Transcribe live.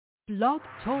Blog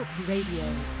Talk Radio.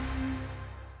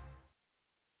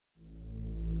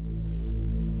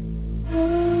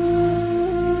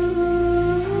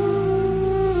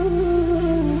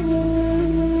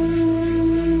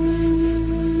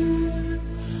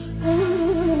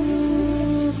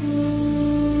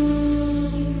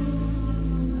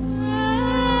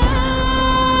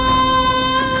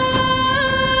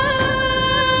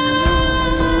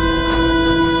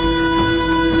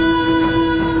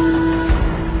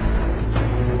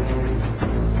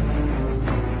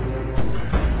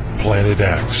 Planet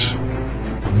X,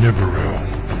 Nibiru,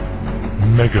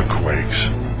 megaquakes,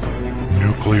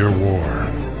 nuclear war,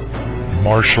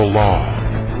 martial law,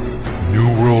 New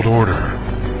World Order,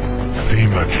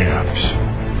 FEMA camps,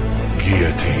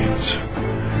 guillotines,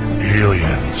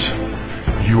 aliens,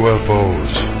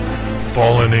 UFOs,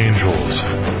 fallen angels,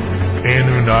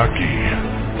 Anunnaki.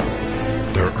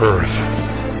 Their Earth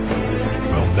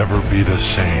will never be the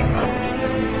same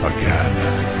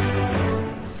again.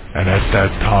 And at that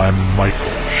time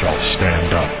Michael shall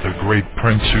stand up, the great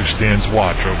prince who stands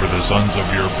watch over the sons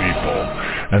of your people.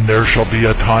 And there shall be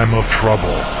a time of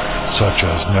trouble, such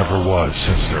as never was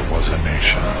since there was a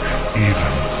nation,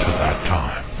 even to that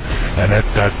time. And at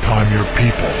that time your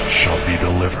people shall be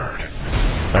delivered,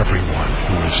 everyone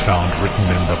who is found written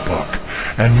in the book.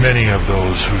 And many of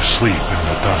those who sleep in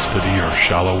the dust of the earth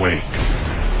shall awake,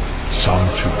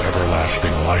 some to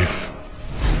everlasting life,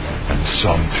 and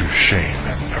some to shame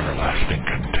and everlasting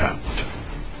contempt.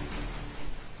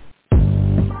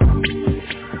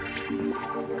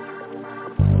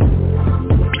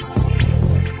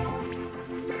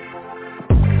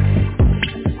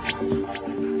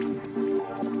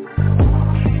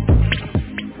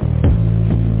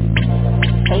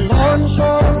 Alarms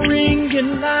are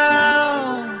ringing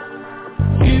now.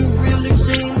 You really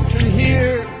seem to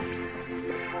hear.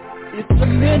 It's a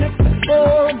minute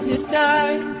before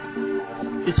midnight.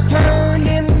 It's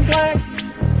turning black.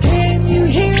 Can you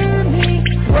hear me?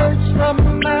 Words from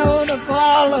the Mount of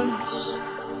Olives.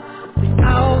 The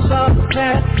owls of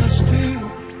Patmos too.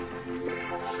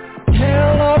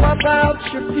 Tell all about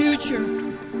your future.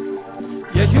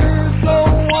 Yeah, you're the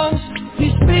ones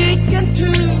he's speaking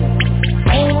to.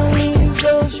 Only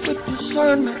those with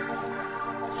discernment,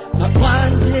 not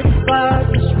blinded by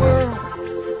this world,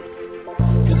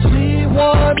 can see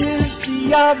what is the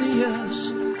obvious.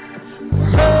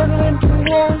 Hurtling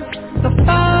toward the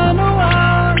final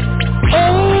hour.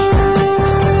 Oh,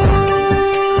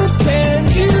 can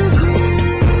you hear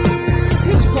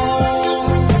his call?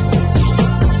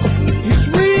 He's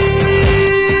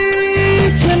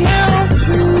reaching out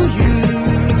to you.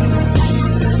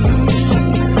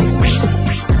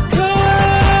 Come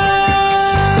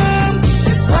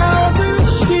while there's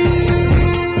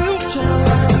still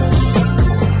time.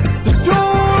 The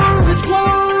door is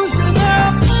closing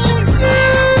up.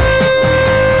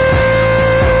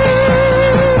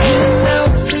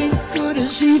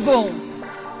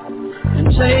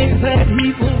 Say that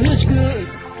evil is good.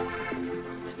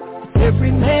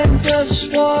 Every man does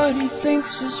what he thinks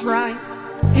is right.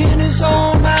 In his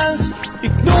own eyes,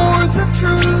 ignore the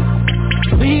truth.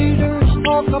 Leaders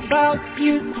talk about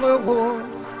nuclear war.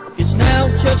 It's now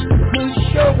just a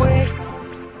push away.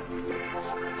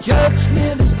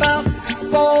 Judgment is about to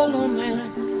fall on man.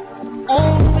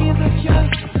 Only the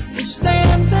just will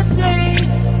stand the day.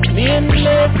 Men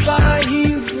led by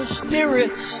evil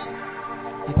spirits,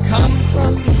 they come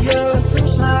from the other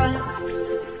side,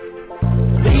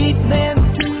 lead men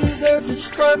to their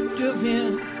destructive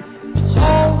end. It's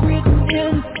all written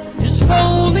in His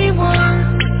holy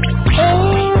word. Oh,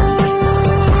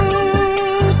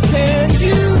 can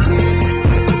you hear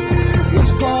His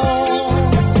call?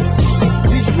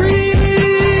 He's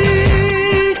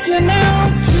reaching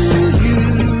out to you.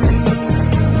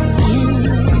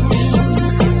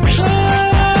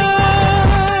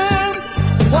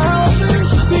 While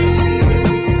there's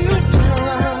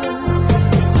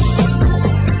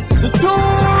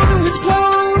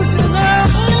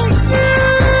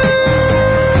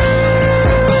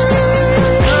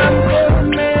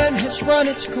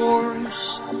its course,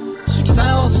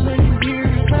 6,000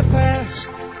 years have passed.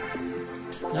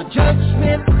 Now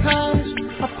judgment comes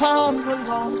upon the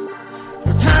lost.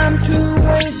 No time to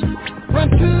waste, run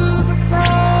to the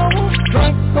cross.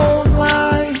 Drunk old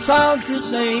lies of this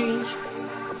age,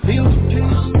 feels too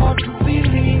smart to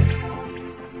believe.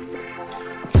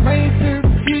 Trade their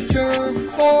future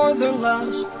for their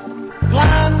lust.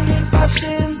 Blinded by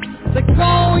sin, they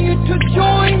call you to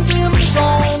join them.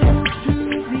 Wrong into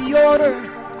the order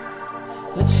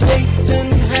that Satan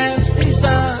has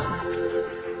designed.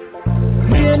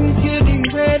 Men getting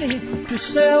ready to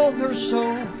sell their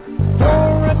soul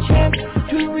for a chance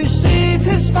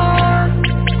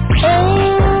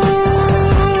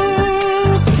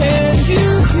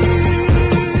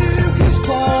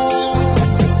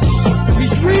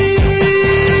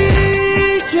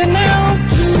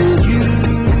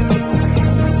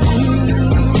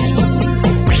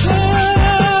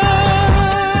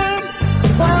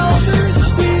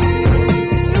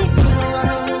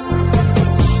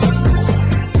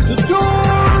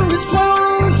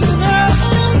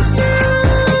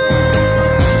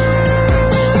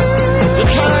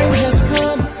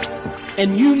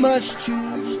and you must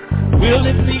choose. Will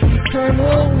it be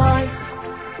eternal life,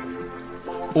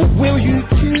 or will you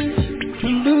choose to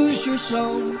lose your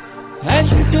soul as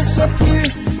you disappear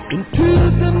into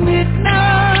the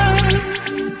midnight?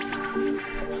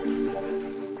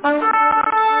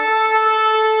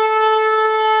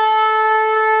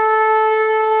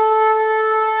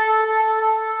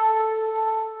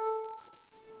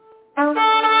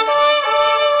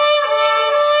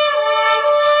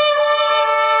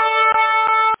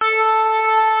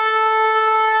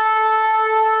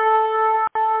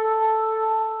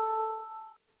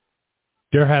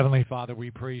 Dear Heavenly Father, we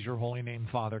praise your holy name,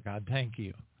 Father God. Thank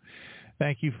you.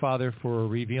 Thank you, Father, for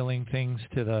revealing things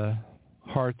to the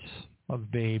hearts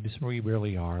of babes. We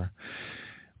really are.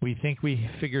 We think we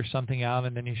figure something out,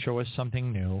 and then you show us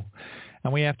something new.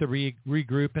 And we have to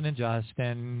regroup and adjust,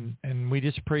 and we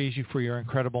just praise you for your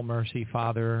incredible mercy,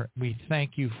 Father. We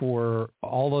thank you for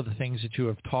all of the things that you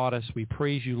have taught us. We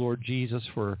praise you, Lord Jesus,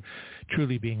 for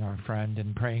truly being our friend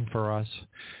and praying for us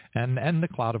and the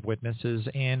cloud of witnesses,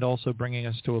 and also bringing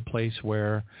us to a place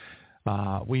where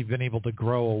we've been able to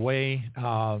grow away.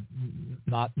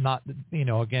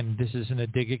 Again, this isn't a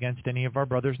dig against any of our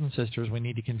brothers and sisters. We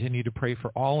need to continue to pray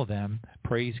for all of them.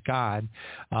 Praise God.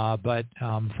 But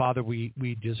Father,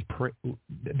 we just pray.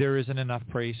 There isn't enough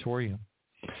praise for you.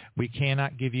 We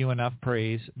cannot give you enough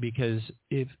praise, because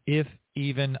if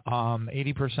even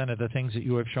 80% of the things that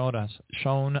you have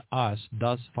shown us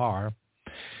thus far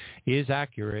is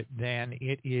accurate, then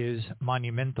it is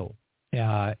monumental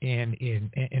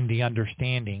in the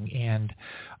understanding, and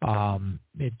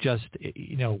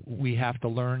we have to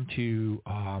learn to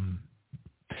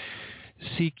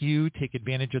seek you, take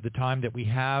advantage of the time that we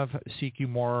have, seek you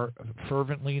more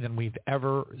fervently than we've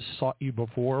ever sought you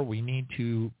before. We need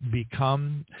to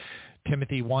become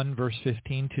Timothy 1, verse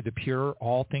 15, to the pure,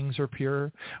 all things are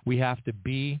pure. We have to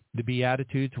be the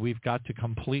Beatitudes. We've got to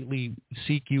completely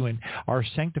seek you. And our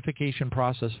sanctification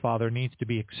process, Father, needs to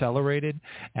be accelerated.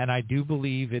 And I do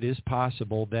believe it is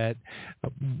possible that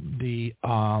the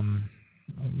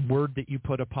word that you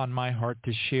put upon my heart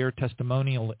to share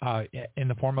testimonial in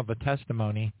the form of a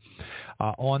testimony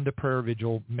on the prayer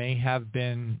vigil may have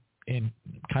been in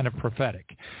kind of prophetic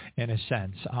in a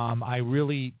sense. I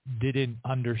really didn't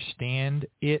understand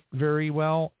it very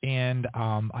well, and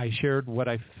I shared what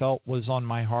I felt was on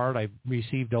my heart. I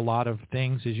received a lot of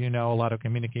things, as you know, a lot of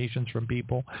communications from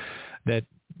people that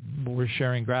were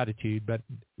sharing gratitude, but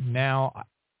now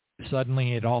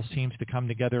suddenly it all seems to come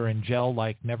together and gel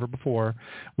like never before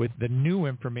with the new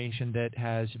information that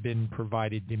has been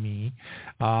provided to me.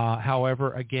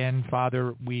 However, again,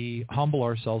 Father, we humble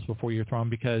ourselves before your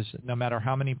throne, because no matter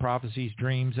how many prophecies,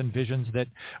 dreams, and visions that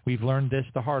we've learned this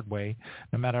the hard way,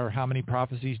 no matter how many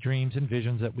prophecies, dreams, and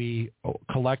visions that we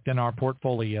collect in our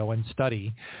portfolio and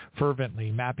study fervently,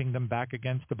 mapping them back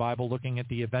against the Bible, looking at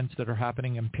the events that are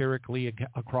happening empirically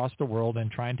across the world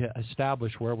and trying to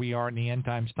establish where we are in the end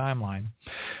times timeline,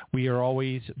 we are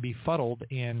always befuddled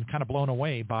and kind of blown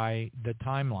away by the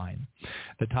timeline.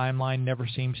 The timeline never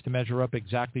seems to measure up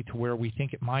exactly to where we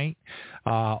think it might.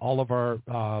 All of our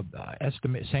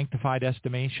sanctified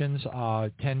estimations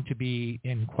tend to be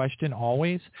in question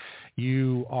always.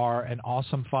 You are an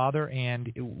awesome Father, and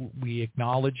we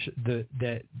acknowledge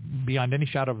that beyond any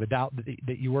shadow of a doubt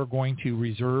that you are going to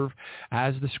reserve,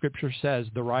 as the Scripture says,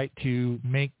 the right to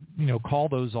call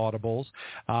those audibles,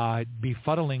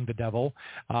 befuddling the devil,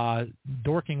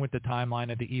 dorking with the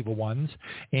timeline of the evil ones,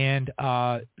 and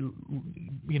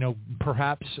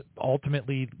perhaps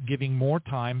ultimately giving more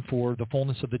time for the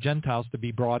fullness of the Gentiles to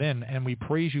be brought in. And we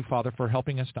praise you, Father, for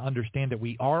helping us to understand that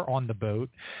we are on the boat.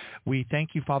 We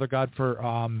thank you, Father God,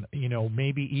 for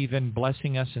maybe even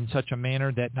blessing us in such a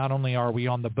manner that not only are we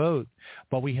on the boat,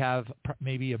 but we have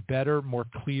maybe a better, more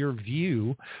clear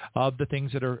view of the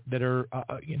things that are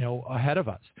ahead of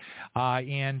us.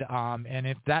 And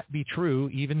if that be true,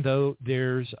 even though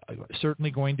there's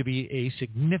certainly going to be a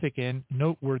significant,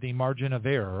 noteworthy margin of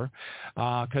error,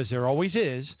 because there always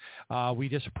is, we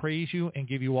just praise you and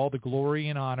give you all the glory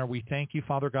and honor. We thank you,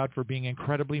 Father God, for being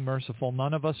incredibly merciful.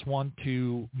 None of us want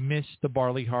to miss the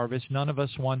barley harvest. None of us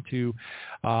want to,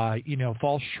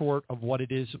 fall short of what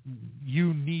it is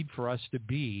you need for us to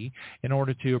be in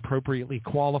order to appropriately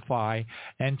qualify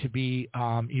and to be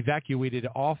evacuated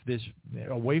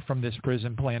away from this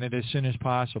prison planet as soon as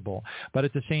possible. But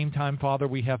at the same time, Father,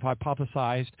 we have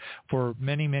hypothesized for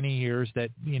many, many years that,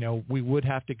 we would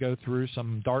have to go through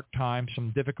some dark times,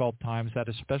 some difficult times. That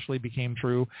especially became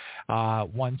true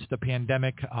once the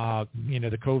pandemic, the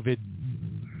COVID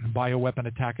bioweapon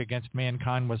attack against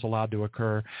mankind was allowed to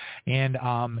occur. And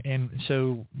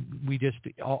so we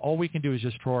all we can do is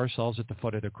just throw ourselves at the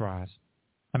foot of the cross.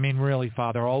 I mean, really,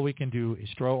 Father, all we can do is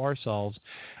throw ourselves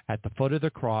at the foot of the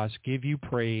cross, give you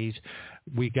praise.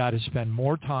 We got to spend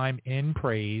more time in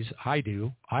praise. I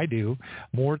do.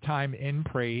 More time in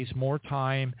praise, more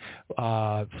time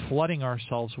flooding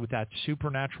ourselves with that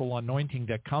supernatural anointing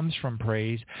that comes from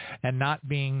praise, and not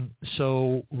being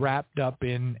so wrapped up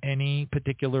in any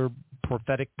particular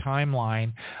prophetic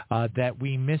timeline that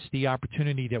we miss the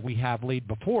opportunity that we have laid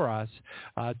before us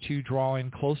to draw in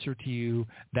closer to you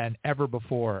than ever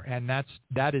before. And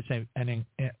that is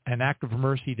an act of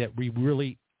mercy that we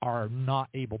really are not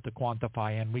able to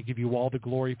quantify, and we give you all the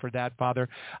glory for that, Father.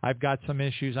 I've got some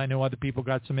issues. I know other people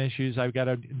got some issues. I've got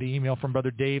the email from Brother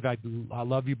Dave. I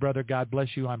love you, brother. God bless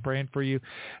you. I'm praying for you.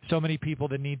 So many people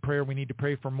that need prayer. We need to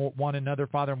pray for one another,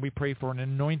 Father, and we pray for an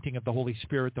anointing of the Holy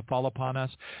Spirit to fall upon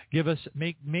us. Give us,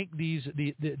 make these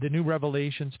the new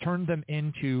revelations, turn them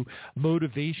into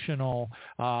motivational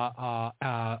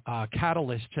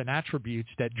catalysts and attributes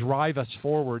that drive us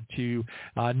forward to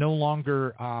no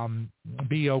longer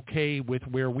be okay with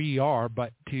where we are,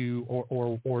 but to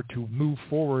or to move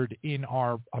forward in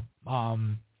our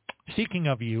seeking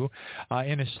of you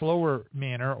in a slower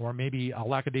manner, or maybe a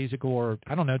lackadaisical, or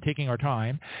I don't know, taking our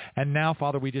time. And now,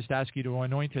 Father, we just ask you to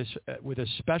anoint us with a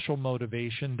special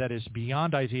motivation that is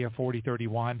beyond Isaiah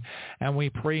 40:31. And we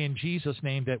pray in Jesus'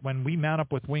 name that when we mount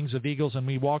up with wings of eagles and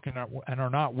we walk and are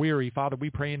not weary, Father, we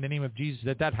pray in the name of Jesus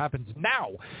that happens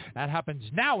now. That happens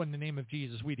now in the name of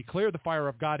Jesus. We declare the fire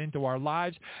of God into our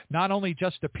lives, not only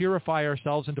just to purify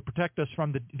ourselves and to protect us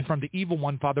from the evil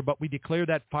one, Father, but we declare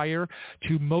that fire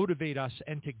to motivate us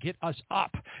and to get us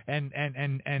up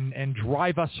and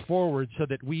drive us forward so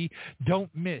that we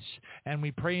don't miss. And we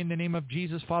pray in the name of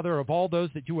Jesus, Father, of all those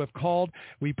that you have called,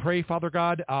 we pray, Father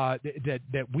God,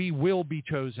 that we will be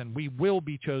chosen. We will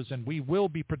be chosen. We will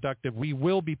be productive. We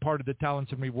will be part of the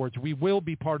talents and rewards. We will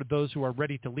be part of those who are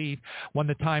ready to lead when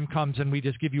the time comes. And we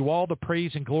just give you all the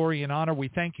praise and glory and honor. We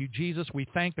thank you, Jesus. We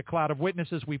thank the cloud of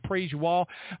witnesses. We praise you all.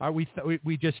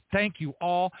 We just thank you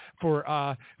all for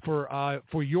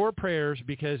your prayers,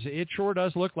 because it sure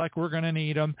does look like we're going to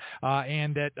need them,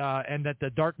 and that the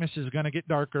darkness is going to get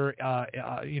darker, and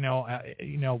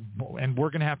we're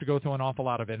going to have to go through an awful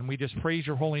lot of it. And we just praise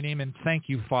your holy name and thank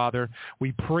you, Father.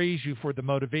 We praise you for the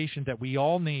motivation that we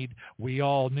all need. We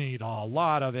all need a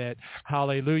lot of it.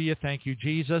 Hallelujah. Thank you,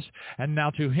 Jesus. And now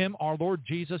to him, our Lord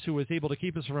Jesus, who is able to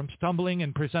keep us from stumbling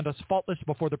and present us faultless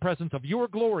before the presence of your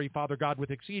glory, Father God,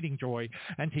 with exceeding joy.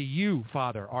 And to you,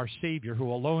 Father, our Savior,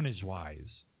 who alone is wise,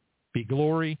 be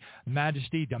glory,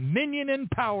 majesty, dominion,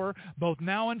 and power, both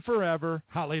now and forever.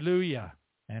 Hallelujah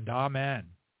and amen.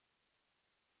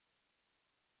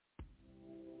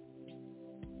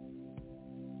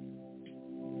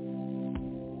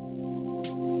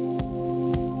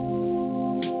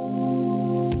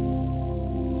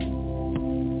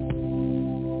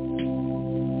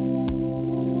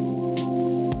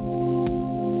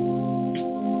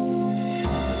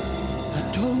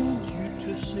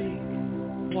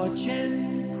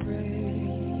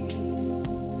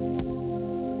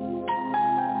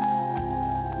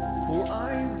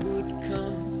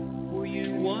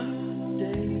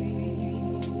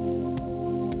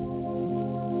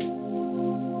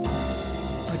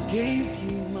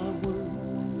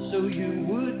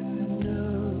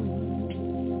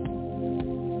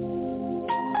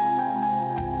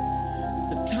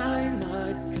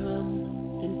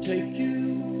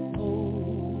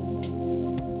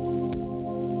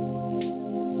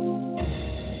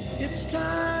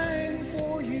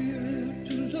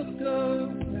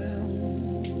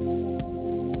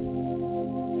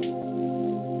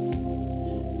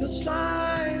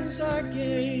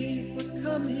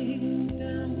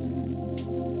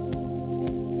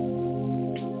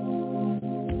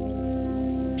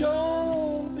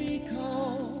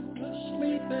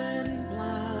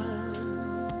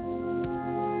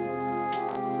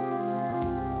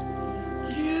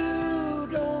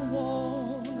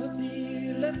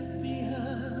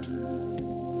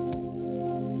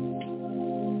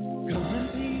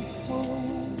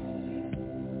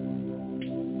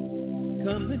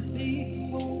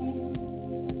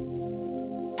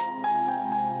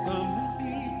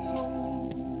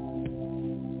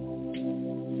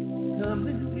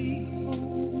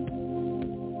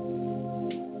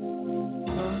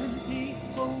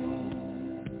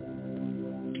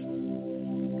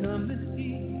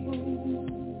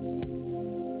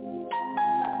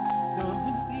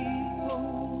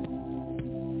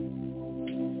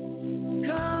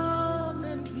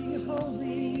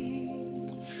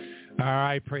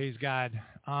 Praise God.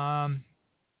 I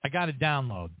got a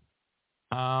download.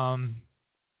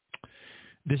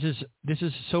 This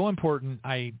is so important.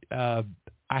 I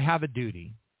have a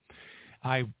duty.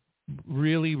 I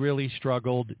really, really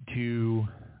struggled to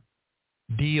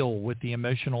deal with the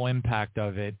emotional impact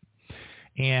of it,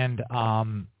 and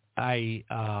I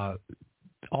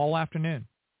all afternoon.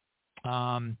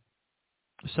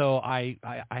 So I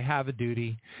have a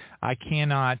duty. I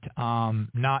cannot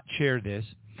not share this,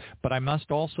 but I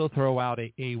must also throw out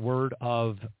a word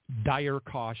of dire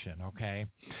caution, okay?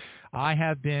 I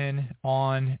have been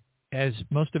on, as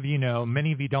most of you know,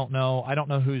 many of you don't know. I don't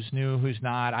know who's new, who's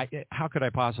not. How could I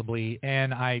possibly?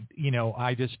 And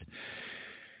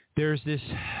there's this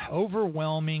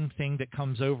overwhelming thing that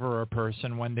comes over a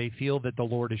person when they feel that the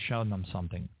Lord has shown them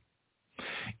something.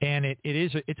 And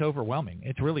it's overwhelming.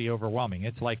 It's really overwhelming.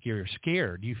 It's like you're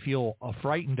scared. You feel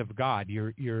frightened of God.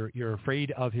 You're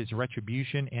afraid of his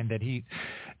retribution, and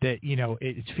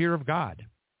it's fear of God.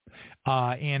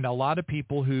 And a lot of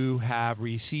people who have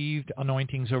received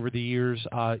anointings over the years,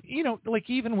 like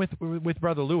even with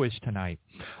Brother Lewis tonight,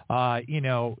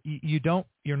 you're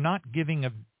not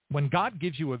giving when God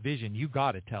gives you a vision, you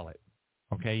got to tell it.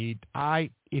 Okay,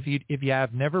 if you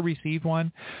have never received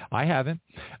one, I haven't.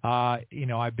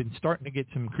 I've been starting to get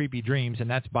some creepy dreams, and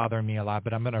that's bothering me a lot.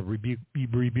 But I'm going to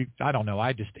rebuke. I don't know.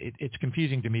 It's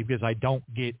confusing to me because I don't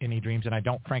get any dreams, and I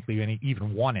don't, frankly,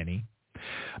 even want any.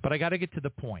 But I got to get to the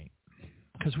point,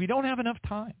 because we don't have enough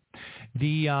time.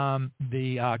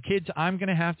 The kids, I'm going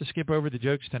to have to skip over the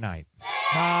jokes tonight.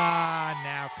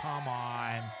 Now come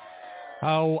on.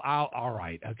 Oh, all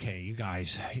right. Okay, you guys,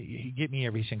 you get me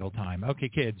every single time. Okay,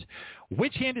 kids,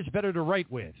 which hand is better to write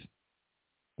with?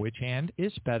 Which hand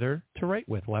is better to write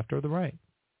with, left or the right?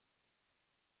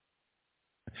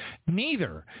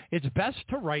 Neither. It's best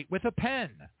to write with a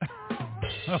pen.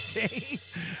 Okay?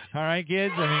 All right,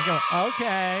 kids. Go. Okay.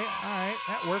 All right.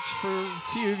 That works for a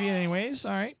few of you anyways. All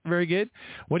right. Very good.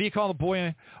 What do you call a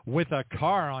boy with a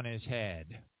car on his head?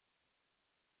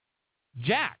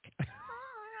 Jack.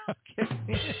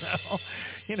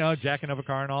 Okay, jacking up a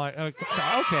car and all that. Okay,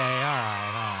 all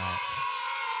right.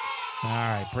 All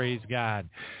right, praise God.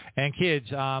 And kids,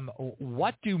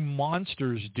 what do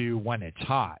monsters do when it's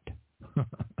hot?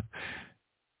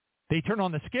 They turn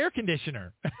on the scare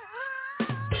conditioner.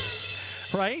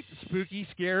 Right? Spooky,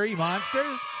 scary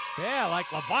monsters? Yeah, like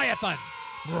Leviathan.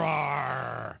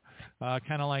 Roar.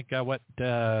 Kind of like what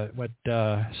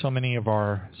so many of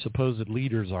our supposed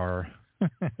leaders are.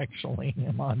 Actually,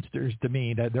 monsters to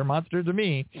me. They're monsters to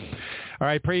me. All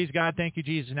right, praise God. Thank you,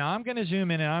 Jesus. Now, I'm going to zoom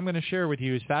in, and I'm going to share with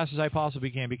you as fast as I possibly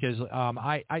can, because I'm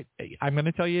going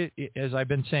to tell you, as I've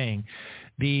been saying,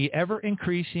 the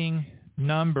ever-increasing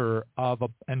number of,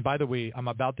 and by the way, I'm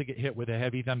about to get hit with a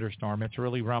heavy thunderstorm. It's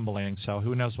really rumbling, so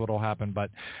who knows what will happen. But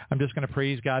I'm just going to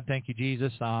praise God. Thank you,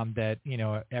 Jesus, that,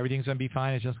 everything's going to be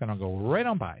fine. It's just going to go right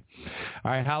on by. All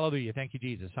right, hallelujah. Thank you,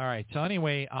 Jesus. All right, so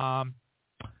anyway,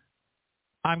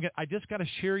 I just got to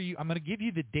share you. I'm going to give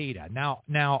you the data now.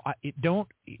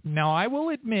 I will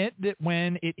admit that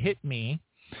when it hit me,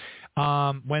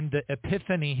 when the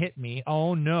epiphany hit me,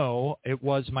 oh no, it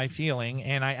was my feeling,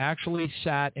 and I actually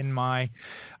sat in I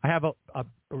have a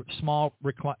small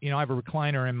I have a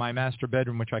recliner in my master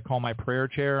bedroom, which I call my prayer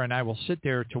chair, and I will sit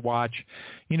there to watch,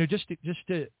 just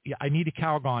to I need a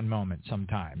Calgon moment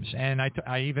sometimes. And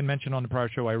I even mentioned on the prior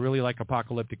show, I really like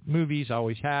apocalyptic movies. I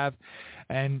always have.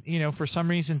 And, for some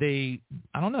reason they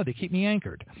keep me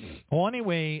anchored. Well,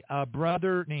 anyway, a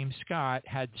brother named Scott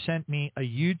had sent me a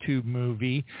YouTube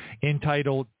movie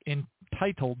entitled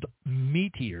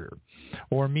Meteor,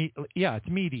 it's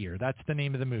Meteor. That's the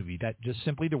name of the movie. That just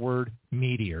simply the word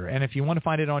Meteor. And if you want to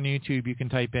find it on YouTube, you can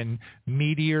type in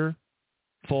Meteor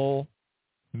full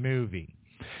movie,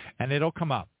 and it'll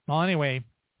come up. Well, anyway,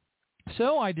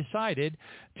 so I decided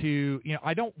to,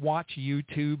 I don't watch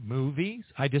YouTube movies.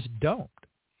 I just don't.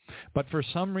 But for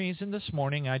some reason this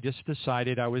morning, I just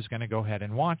decided I was going to go ahead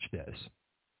and watch this.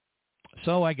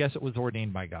 So I guess it was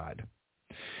ordained by God.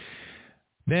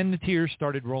 Then the tears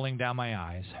started rolling down my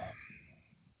eyes,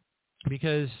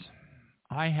 because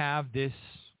I have this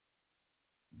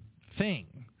thing.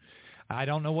 I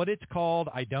don't know what it's called.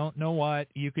 I don't know what.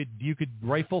 You could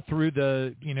rifle through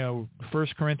the 1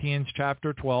 Corinthians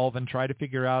chapter 12 and try to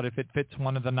figure out if it fits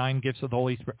one of the 9 gifts of the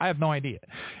Holy Spirit. I have no idea.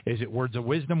 Is it words of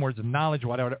wisdom, words of knowledge,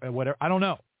 whatever? I don't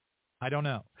know. I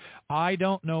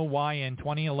don't know why in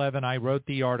 2011 I wrote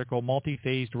the article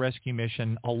Multi-Phased Rescue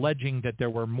Mission, alleging that there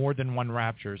were more than one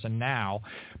raptures, and now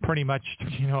pretty much,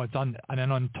 it's an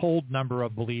untold number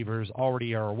of believers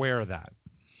already are aware of that.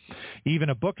 Even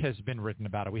a book has been written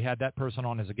about it. We had that person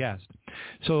on as a guest.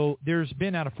 So there's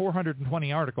been out of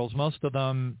 420 articles, most of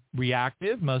them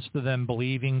reactive, most of them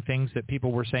believing things that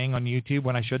people were saying on YouTube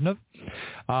when I shouldn't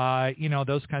have.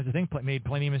 Those kinds of things. Made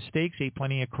plenty of mistakes, ate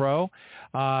plenty of crow.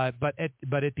 But at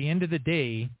the end of the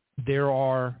day, there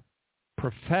are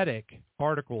prophetic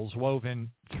articles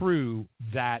woven through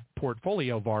that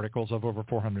portfolio of articles of over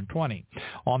 420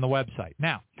 on the website.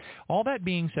 Now, all that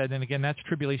being said, and again, that's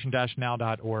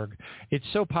tribulation-now.org. It's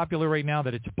so popular right now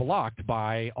that it's blocked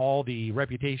by all the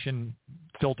reputation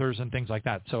filters and things like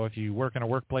that. So if you work in a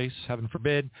workplace, heaven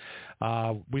forbid,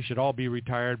 we should all be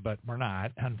retired, but we're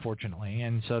not, unfortunately.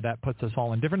 And so that puts us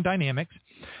all in different dynamics.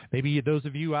 Maybe those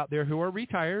of you out there who are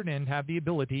retired and have the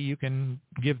ability, you can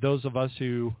give those of us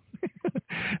who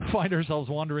find ourselves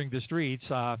wandering the streets,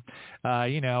 a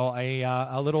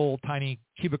little tiny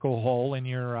cubicle hole in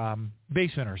your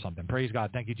basement or something. Praise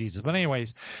God. Thank you, Jesus. But anyways,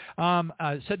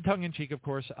 said tongue-in-cheek, of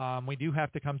course, we do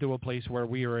have to come to a place where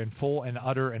we are in full and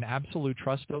utter and absolute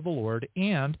trust of the Lord.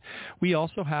 And we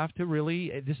also have to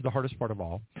really, this is the hardest part of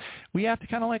all, we have to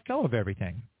kind of let go of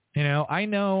everything. I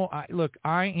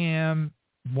am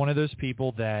one of those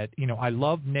people that, I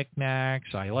love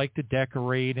knickknacks. I like to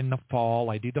decorate in the fall.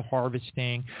 I do the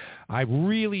harvesting. I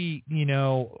really,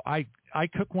 I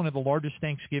cook one of the largest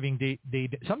Thanksgiving day.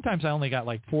 Sometimes I only got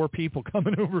like 4 people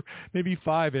coming over, maybe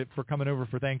 5 for coming over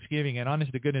for Thanksgiving. And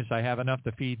honest to goodness, I have enough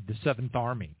to feed the 7th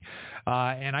Army.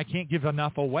 And I can't give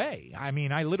enough away. I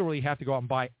mean, I literally have to go out and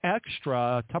buy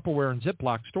extra Tupperware and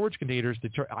Ziploc storage containers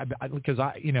because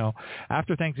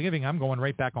after Thanksgiving, I'm going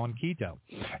right back on keto.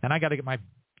 And I got to get my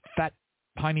fat,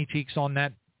 piney cheeks on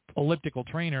that elliptical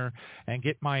trainer and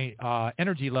get my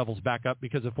energy levels back up,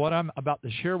 because if what I'm about to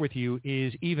share with you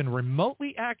is even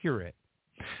remotely accurate,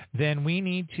 then we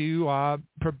need to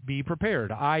be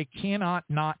prepared. I cannot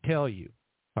not tell you.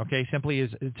 Okay,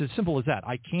 it's as simple as that.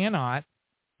 I cannot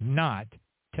not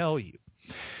tell you.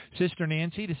 Sister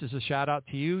Nancy, this is a shout out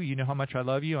to you. You know how much I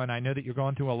love you, and I know that you're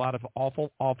going through a lot of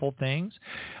awful, awful things.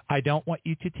 I don't want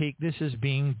you to take this as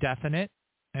being definite,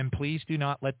 and please do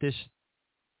not let this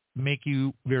make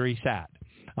you very sad.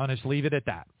 I'll just leave it at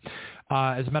that.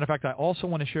 As a matter of fact, I also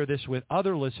want to share this with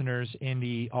other listeners in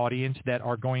the audience that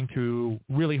are going through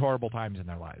really horrible times in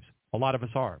their lives. A lot of us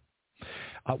are.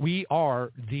 We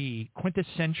are the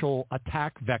quintessential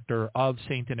attack vector of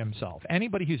Satan himself.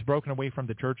 Anybody who's broken away from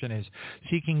the church and is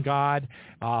seeking God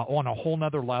on a whole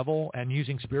nother level and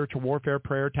using spiritual warfare,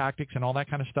 prayer tactics, and all that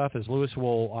kind of stuff, as Lewis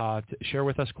will share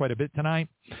with us quite a bit tonight.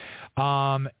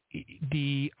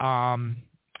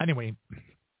 Anyway,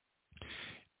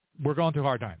 we're going through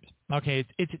hard times. Okay,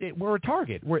 we're a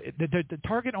target. We're the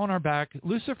target on our back.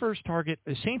 Lucifer's target,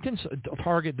 Satan's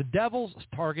target, the devil's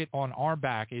target on our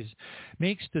back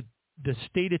makes the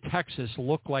state of Texas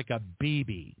look like a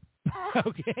BB.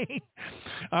 Okay.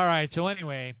 All right. So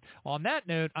anyway, on that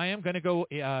note, I am going to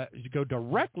go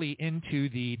directly into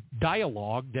the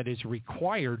dialogue that is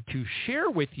required to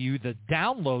share with you the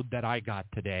download that I got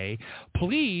today.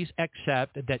 Please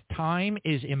accept that time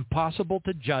is impossible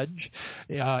to judge.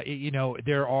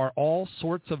 There are all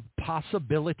sorts of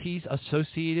possibilities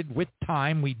associated with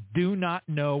time. We do not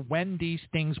know when these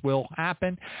things will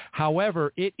happen.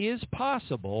 However, it is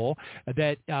possible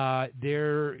that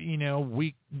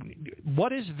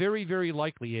what is very, very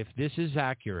likely, if this is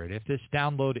accurate, if this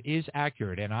download is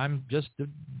accurate, and I'm just a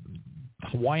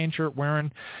Hawaiian shirt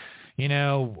wearing,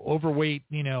 overweight,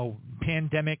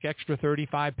 pandemic, extra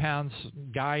 35 pounds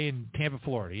guy in Tampa,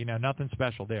 Florida, nothing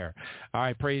special there. All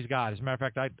right, praise God. As a matter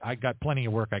of fact, I got plenty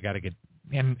of work I got to get.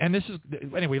 And this is,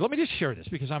 anyway, let me just share this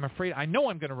because I'm afraid, I know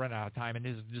I'm going to run out of time, and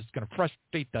this is just going to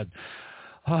frustrate the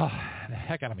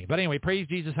heck out of me. But anyway, praise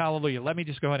Jesus, hallelujah. Let me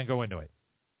just go ahead and go into it.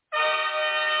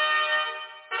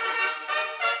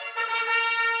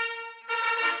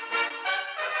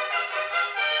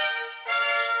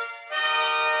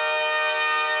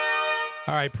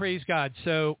 All right, praise God.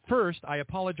 So first, I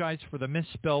apologize for the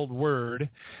misspelled word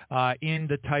in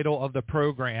the title of the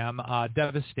program,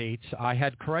 Devestates. I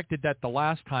had corrected that the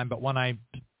last time, but when I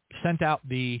sent out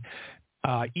the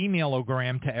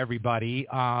emailogram to everybody,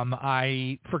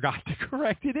 I forgot to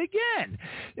correct it again.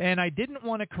 And I didn't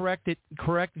want to correct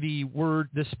the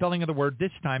spelling of the word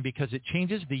this time because it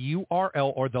changes the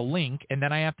URL or the link, and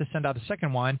then I have to send out a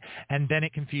second one, and then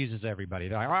it confuses everybody.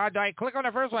 They're like, do I click on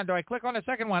the first one? Do I click on the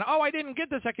second one? Oh, I didn't get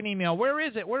the second email. Where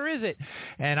is it?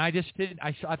 And I just did.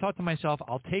 I thought to myself,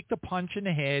 I'll take the punch in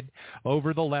the head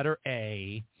over the letter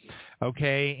A,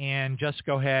 okay, and just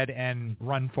go ahead and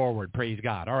run forward. Praise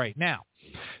God. All right, now.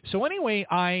 So anyway,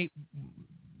 I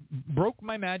broke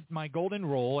my golden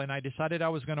rule, and I decided I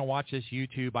was going to watch this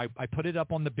YouTube. I put it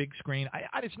up on the big screen.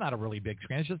 It's not a really big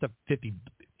screen. It's just a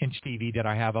 50-inch TV that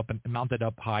I have up and mounted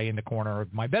up high in the corner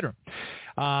of my bedroom.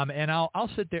 And I'll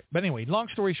sit there. But anyway, long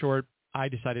story short, I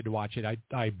decided to watch it.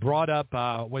 I brought up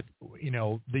with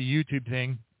the YouTube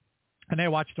thing, and I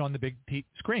watched it on the big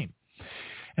screen.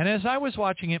 And as I was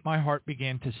watching it, my heart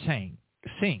began to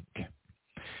sink.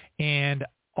 And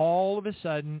all of a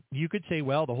sudden, you could say,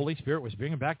 well, the Holy Spirit was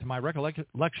bringing back to my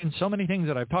recollection so many things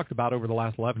that I've talked about over the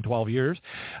last 11, 12 years,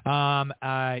 and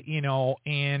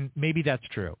maybe that's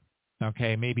true.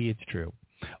 Okay, maybe it's true.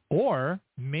 Or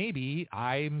maybe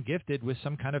I'm gifted with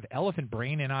some kind of elephant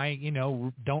brain and I,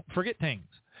 don't forget things.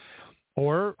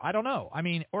 Or I don't know.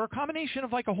 Or a combination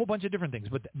of like a whole bunch of different things,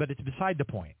 but it's beside the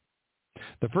point.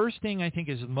 The first thing I think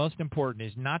is most important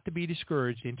is not to be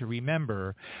discouraged and to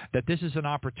remember that this is an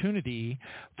opportunity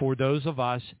for those of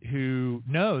us who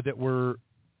know that we're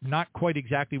not quite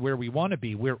exactly where we want to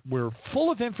be. We're full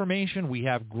of information. We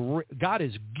have God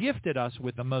has gifted us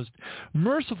with the most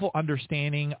merciful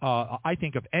understanding, I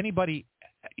think, of anybody.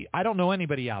 I don't know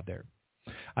anybody out there.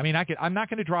 I'm not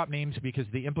going to drop names because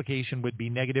the implication would be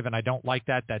negative, and I don't like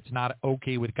that. That's not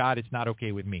okay with God. It's not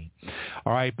okay with me.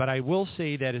 All right, but I will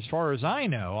say that as far as I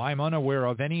know, I'm unaware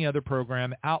of any other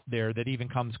program out there that even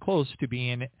comes close to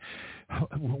being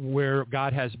where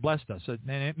God has blessed us. And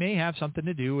it may have something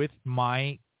to do with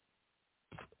my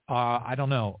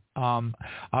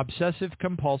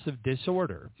obsessive-compulsive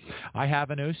disorder. I have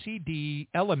an OCD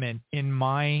element in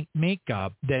my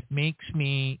makeup that makes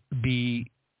me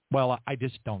I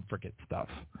just don't forget stuff.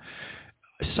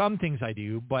 Some things I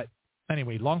do, but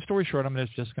anyway, long story short, I'm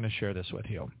just going to share this with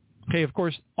you. Okay, of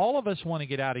course, all of us want to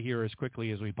get out of here as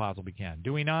quickly as we possibly can.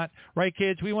 Do we not? Right,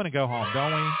 kids? We want to go home,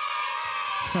 don't we?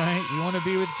 Right? We want to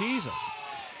be with Jesus.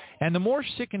 And the more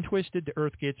sick and twisted the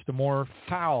earth gets, the more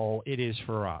foul it is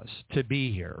for us to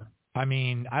be here. I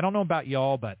don't know about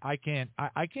y'all, but I can't,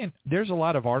 there's a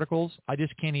lot of articles. I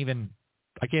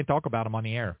can't talk about them on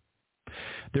the air.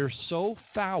 They're so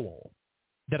foul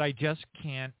that I just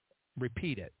can't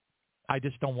repeat it. I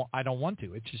don't want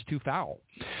to. It's just too foul.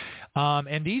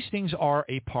 And these things are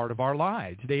a part of our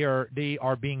lives. They are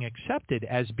being accepted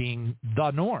as being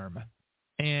the norm.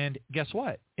 And guess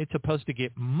what? It's supposed to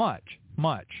get much,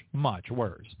 much, much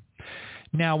worse.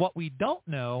 Now, what we don't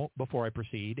know, before I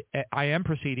proceed, I am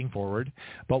proceeding forward,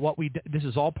 but this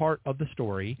is all part of the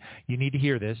story. You need to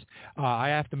hear this. I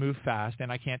have to move fast,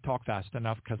 and I can't talk fast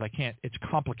enough because I can't. It's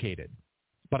complicated.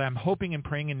 But I'm hoping and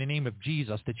praying in the name of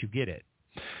Jesus that you get it.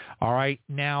 All right?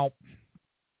 Now,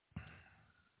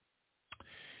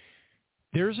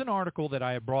 there's an article that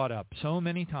I have brought up so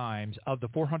many times of the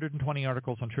 420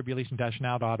 articles on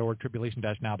tribulation-now.org,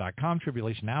 tribulation-now.com,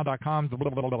 tribulationnow.com, blah, blah,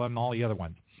 blah, blah, and all the other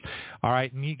ones. All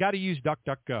right, and you got to use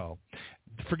DuckDuckGo.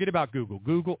 Forget about Google.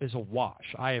 Google is a wash.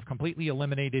 I have completely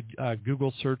eliminated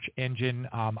Google search engine.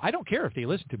 I don't care if they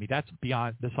listen to me. That's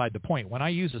beside the point. When I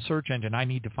use a search engine, I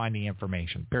need to find the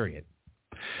information, period.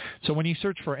 So when you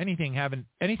search for anything I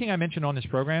mentioned on this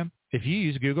program, if you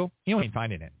use Google, you ain't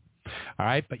finding it. All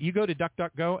right, but you go to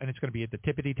DuckDuckGo, and it's going to be at the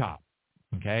tippity top.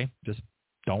 Okay, just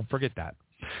don't forget that.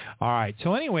 All right,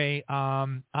 so anyway,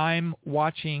 I'm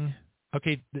watching.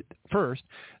 Okay, first,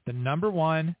 the number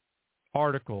one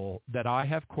article that I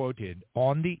have quoted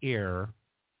on the air,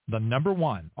 the number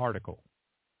one article,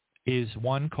 is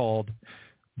one called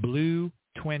Blue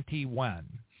 21.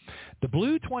 The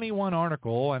Blue 21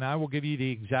 article, and I will give you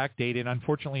the exact date, and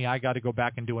unfortunately I got to go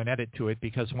back and do an edit to it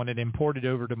because when it imported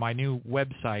over to my new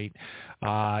website,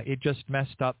 it just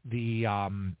messed up the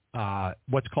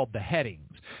what's called the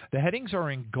headings. The headings are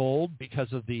in gold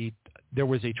because of there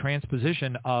was a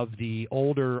transposition of the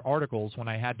older articles when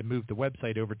I had to move the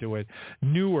website over to a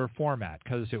newer format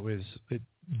because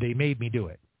they made me do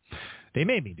it.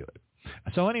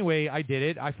 So anyway, I did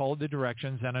it. I followed the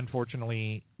directions, and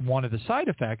unfortunately, one of the side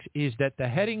effects is that the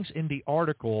headings in the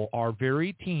article are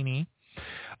very teeny,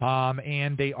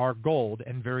 and they are gold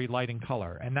and very light in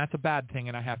color. And that's a bad thing,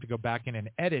 and I have to go back in and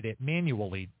edit it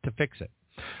manually to fix it.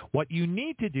 What you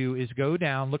need to do is go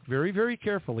down, look very, very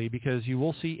carefully, because you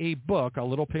will see a book, a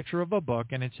little picture of a book,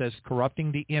 and it says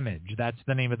Corrupting the Image. That's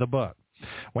the name of the book.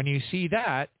 When you see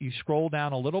that, you scroll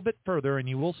down a little bit further, and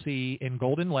you will see in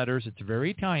golden letters, it's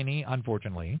very tiny,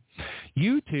 unfortunately,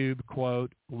 YouTube,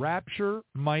 quote, Rapture,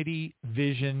 Mighty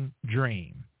Vision,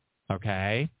 Dream.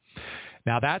 Okay?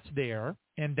 Now, that's there.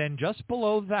 And then just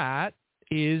below that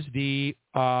is the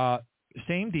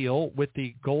same deal with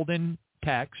the golden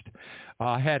text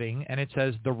heading, and it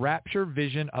says The Rapture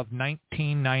Vision of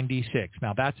 1996.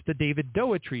 Now, that's the David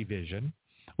Doetry vision,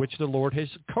 which the Lord has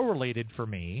correlated for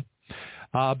me.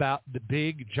 about the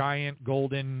big, giant,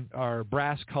 golden or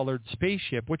brass-colored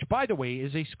spaceship, which, by the way,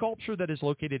 is a sculpture that is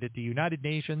located at the United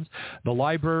Nations, the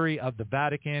Library of the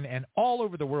Vatican, and all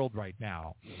over the world right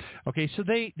now. Okay, so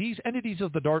these entities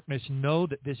of the darkness know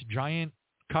that this giant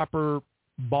copper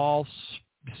ball,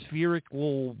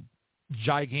 spherical,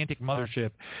 gigantic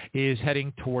mothership is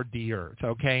heading toward the Earth.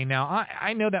 Okay, now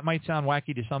I know that might sound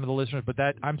wacky to some of the listeners, but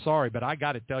I'm sorry, but I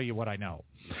got to tell you what I know.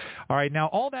 All right, now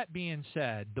all that being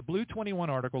said, the Blue 21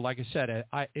 article, like I said,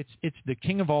 it's the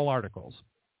king of all articles.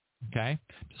 Okay,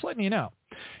 just letting you know.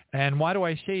 And why do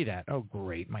I say that? Oh,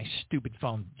 great, my stupid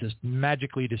phone just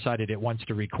magically decided it wants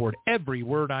to record every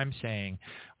word I'm saying.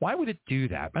 Why would it do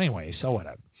that? Anyway, so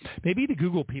whatever. Maybe the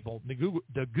Google people,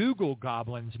 the Google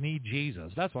goblins need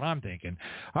Jesus. That's what I'm thinking.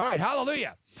 All right,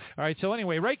 hallelujah. All right, so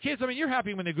anyway, right, kids? I mean, you're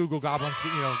happy when the Google goblins,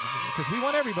 because we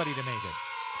want everybody to make it.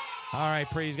 All right,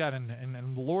 praise God.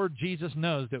 And the Lord Jesus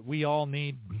knows that we all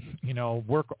need,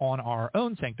 work on our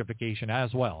own sanctification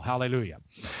as well. Hallelujah.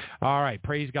 All right,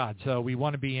 praise God. So we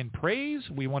want to be in praise.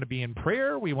 We want to be in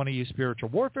prayer. We want to use spiritual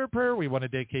warfare prayer. We want to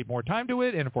dedicate more time to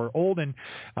it. And if we're old and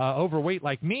overweight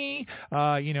like me,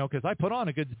 because I put on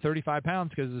a good 35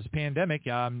 pounds because of this pandemic,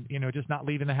 just not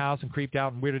leaving the house and creeped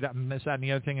out and weirded out and this, that, and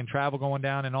the other thing, and travel going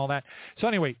down and all that. So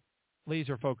anyway,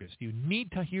 laser focused. You need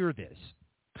to hear this.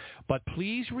 But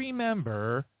please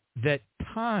remember that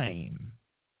time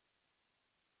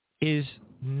is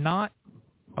not,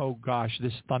 oh gosh,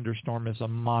 this thunderstorm is a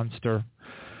monster.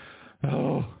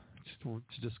 Oh,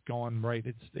 it's just going right.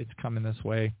 It's coming this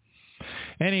way.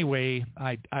 Anyway,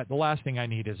 the last thing I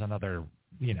need is another,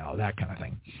 that kind of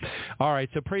thing. All right,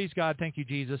 so praise God. Thank you,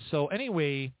 Jesus. So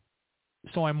anyway,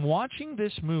 so I'm watching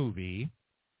this movie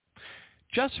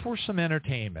just for some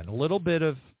entertainment, a little bit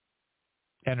of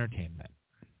entertainment.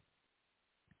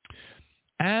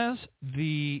 As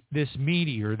this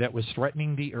meteor that was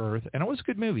threatening the Earth, and it was a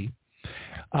good movie,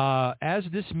 as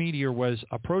this meteor was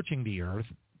approaching the Earth,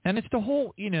 and it's the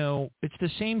whole, it's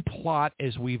the same plot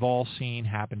as we've all seen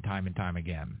happen time and time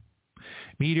again.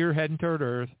 Meteor heading toward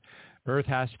Earth. Earth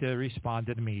has to respond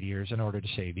to the meteors in order to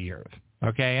save the Earth.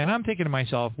 Okay, and I'm thinking to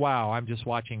myself, wow, I'm just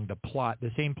watching the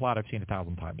same plot I've seen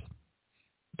 1,000 times.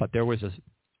 But there was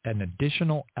an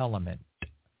additional element.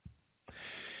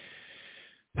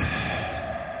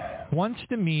 Once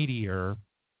the meteor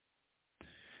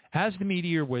once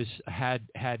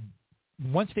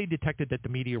they detected that the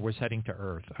meteor was heading to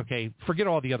Earth, okay, forget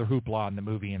all the other hoopla in the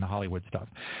movie and the Hollywood stuff.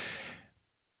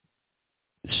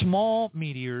 Small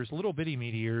meteors, little bitty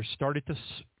meteors, started to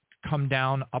come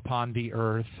down upon the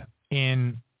Earth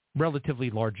in relatively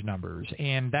large numbers,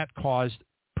 and that caused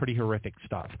pretty horrific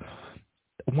stuff.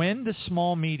 When the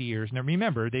small meteors, now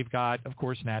remember, they've got, of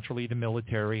course, naturally the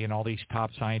military and all these top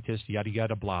scientists, yada,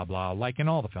 yada, blah, blah, like in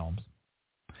all the films.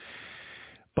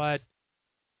 But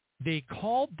they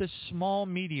called the small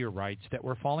meteorites that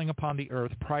were falling upon the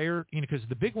Earth prior, because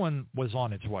the big one was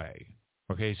on its way.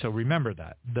 Okay, so remember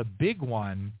that. The big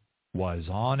one was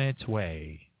on its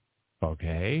way.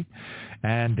 Okay?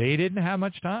 And they didn't have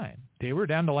much time. They were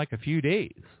down to like a few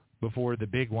days before the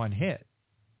big one hit.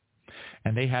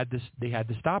 And they had to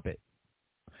stop it.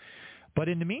 But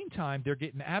in the meantime, they're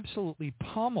getting absolutely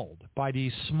pummeled by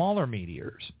these smaller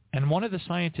meteors. And one of the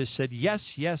scientists said, yes,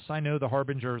 I know the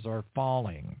harbingers are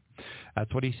falling.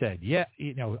 That's what he said. Yeah,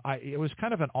 it was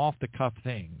kind of an off-the-cuff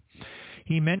thing.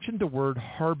 He mentioned the word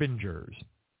harbingers.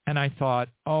 And I thought,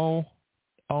 oh,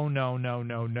 no.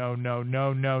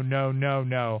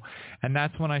 And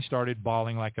that's when I started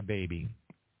bawling like a baby.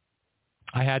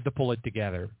 I had to pull it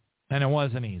together. And it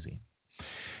wasn't easy.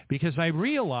 Because I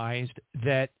realized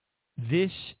that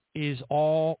this is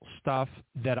all stuff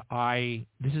that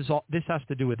this has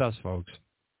to do with us, folks.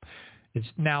 It's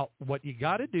now what you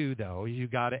got to do, though, is you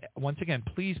got to, once again,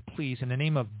 please, in the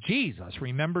name of Jesus,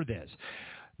 remember this.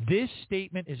 This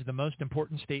statement is the most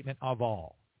important statement of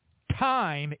all.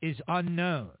 Time is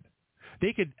unknown.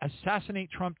 They could assassinate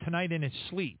Trump tonight in his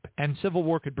sleep, and civil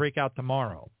war could break out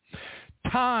tomorrow.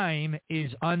 Time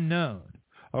is unknown.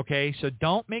 Okay, so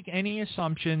don't make any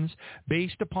assumptions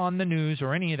based upon the news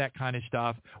or any of that kind of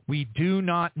stuff. We do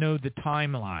not know the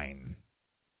timeline.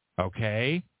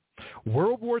 Okay?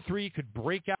 World War III could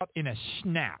break out in a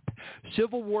snap.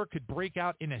 Civil war could break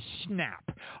out in a snap.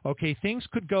 Okay, things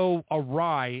could go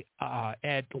awry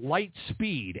at light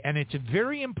speed, and it's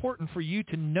very important for you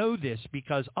to know this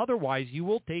because otherwise you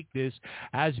will take this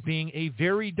as being a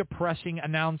very depressing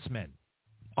announcement.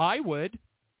 I would.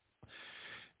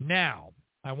 Now,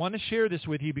 I want to share this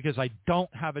with you because I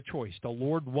don't have a choice. The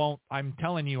Lord won't. I'm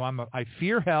telling you, I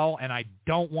fear hell, and I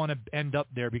don't want to end up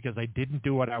there because I didn't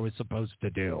do what I was supposed to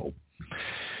do.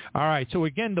 All right. So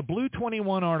again, the Blue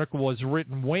 21 article was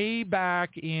written way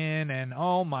back in, and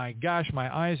oh my gosh,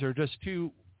 my eyes are just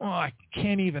too, I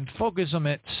can't even focus them.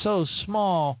 It's so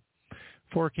small.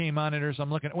 4K monitors. I'm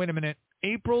looking. Wait a minute.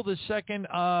 April the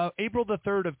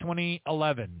 3rd of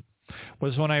 2011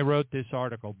 was when I wrote this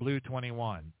article, Blue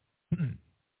 21.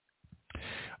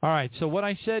 All right. So what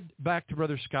I said back to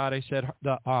Brother Scott, I said,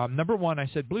 number one, I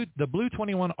said the Blue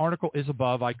 21 article is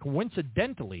above. I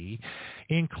coincidentally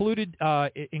included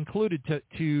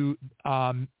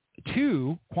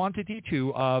quantity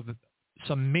two of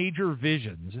some major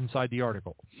visions inside the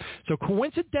article. So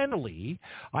coincidentally,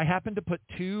 I happened to put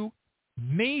two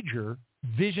major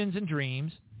visions and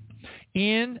dreams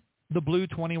in the Blue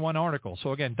 21 article.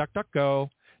 So again, DuckDuckGo,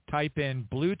 type in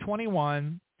Blue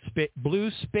 21,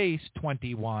 Blue space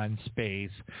 21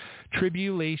 space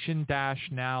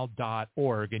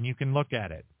tribulation-now.org, and you can look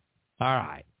at it. All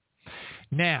right.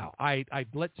 Now, I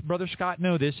let Brother Scott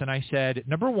know this, and I said,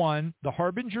 number one, the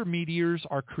Harbinger meteors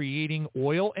are creating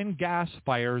oil and gas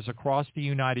fires across the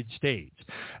United States.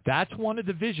 That's one of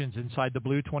the visions inside the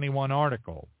Blue 21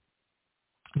 article.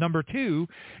 Number two,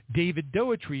 David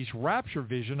Doetry's rapture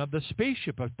vision of the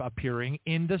spaceship appearing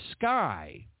in the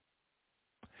sky.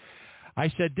 I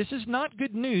said, this is not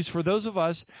good news for those of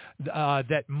us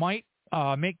that might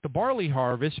make the barley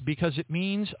harvest, because it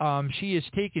means she is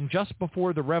taken just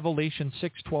before the Revelation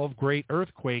 6:12 great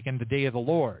earthquake and the day of the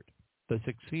Lord, the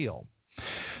sixth seal.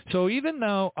 So even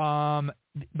though,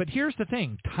 but here's the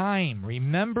thing, time,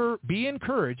 remember, be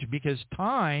encouraged, because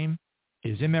time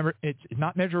is it's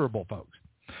not measurable, folks.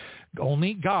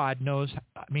 Only God knows.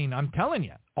 I mean, I'm telling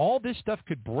you, all this stuff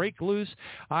could break loose.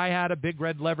 I had a big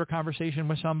red lever conversation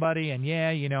with somebody, and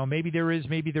yeah, maybe there is,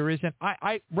 maybe there isn't.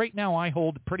 I right now I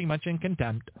hold pretty much in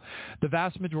contempt the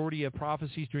vast majority of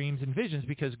prophecies, dreams, and visions,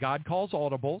 because God calls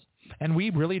audibles, and we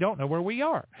really don't know where we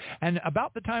are. And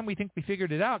about the time we think we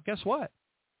figured it out, guess what?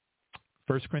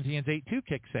 1 Corinthians 8:2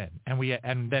 kicks in,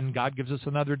 and then God gives us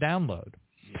another download.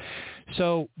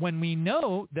 So when we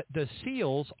know that the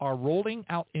seals are rolling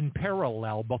out in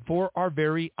parallel before our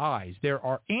very eyes, there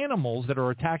are animals that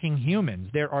are attacking humans.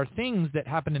 There are things that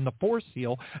happen in the fourth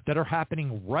seal that are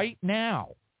happening right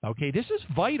now. Okay, this is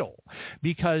vital,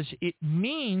 because it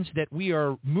means that we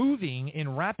are moving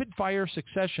in rapid-fire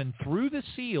succession through the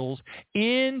seals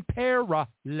in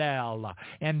parallel.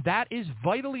 And that is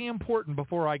vitally important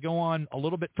before I go on a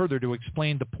little bit further to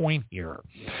explain the point here.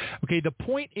 Okay, the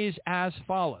point is as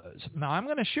follows. Now, I'm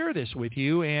going to share this with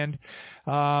you, and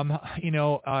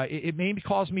it may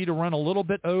cause me to run a little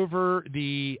bit over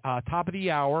the top of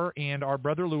the hour, and our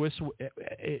brother Lewis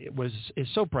is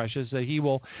so precious that he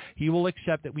will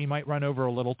accept that we might run over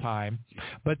a little time,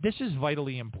 but this is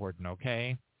vitally important,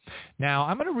 okay? Now,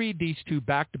 I'm going to read these two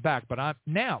back to back, but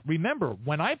now remember,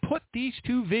 when I put these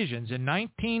two visions in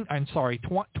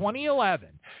 2011,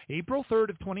 April 3rd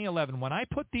of 2011, when I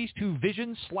put these two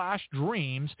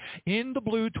visions/dreams in the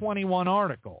Blue 21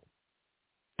 article,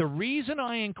 the reason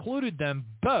I included them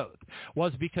both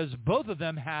was because both of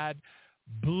them had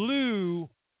blue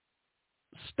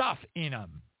stuff in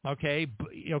them. Okay.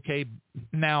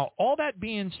 Now, all that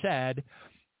being said,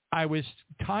 I was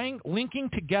linking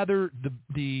together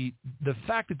the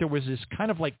fact that there was this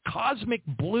kind of like cosmic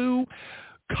blue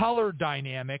color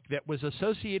dynamic that was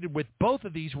associated with both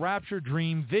of these rapture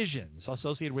dream visions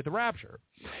associated with the rapture.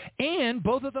 And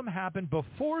both of them happened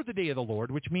before the day of the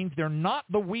Lord, which means they're not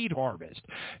the wheat harvest.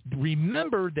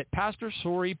 Remember that Pastor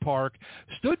Sory Park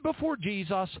stood before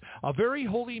Jesus, a very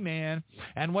holy man,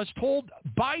 and was told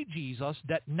by Jesus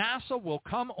that NASA will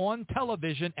come on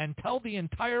television and tell the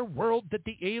entire world that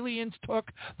the aliens took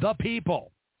the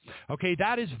people. Okay,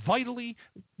 that is vitally,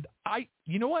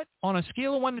 you know what? On a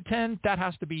scale of 1 to 10, that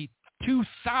has to be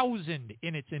 2,000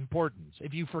 in its importance.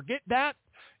 If you forget that,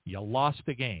 you lost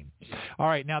the game. All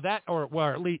right, now that, or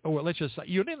let's just say,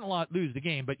 you didn't lose the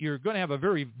game, but you're going to have a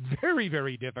very, very,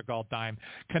 very difficult time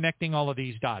connecting all of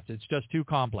these dots. It's just too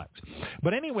complex.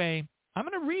 But anyway, I'm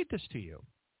going to read this to you.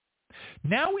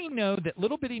 Now we know that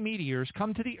little bitty meteors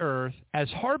come to the Earth as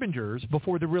harbingers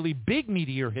before the really big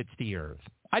meteor hits the Earth.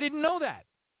 I didn't know that.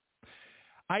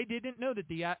 I didn't know that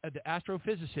the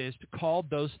astrophysicist called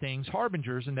those things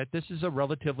harbingers, and that this is a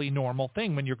relatively normal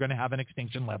thing when you're going to have an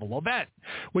extinction level event.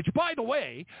 Which, by the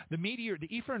way, the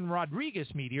Efrain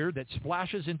Rodriguez meteor that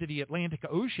splashes into the Atlantic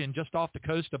Ocean just off the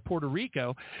coast of Puerto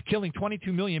Rico, killing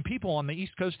 22 million people on the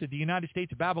east coast of the United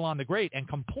States of Babylon the Great and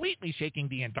completely shaking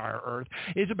the entire Earth,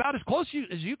 is about as close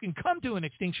as you can come to an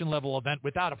extinction level event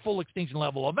without a full extinction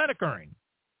level event occurring.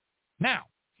 Now,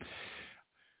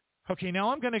 Okay,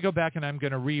 now I'm going to go back and I'm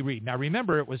going to reread. Now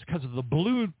remember, it was because of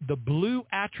the blue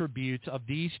attributes of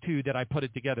these two that I put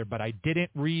it together, but I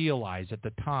didn't realize at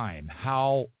the time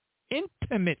how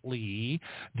intimately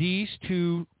these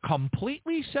two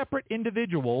completely separate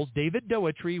individuals, David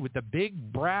Doetry with the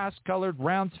big brass-colored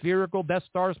round spherical Death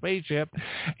Star spaceship,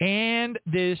 and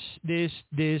this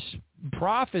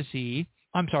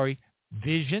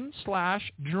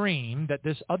vision/dream that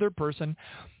this other person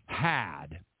had.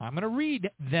 I'm going to read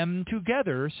them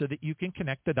together so that you can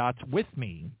connect the dots with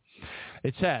me.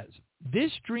 It says,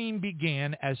 this dream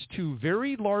began as two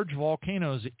very large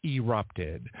volcanoes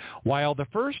erupted. While the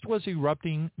first was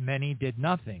erupting, many did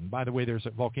nothing. By the way, there's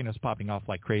volcanoes popping off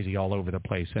like crazy all over the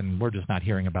place, and we're just not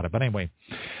hearing about it. But anyway,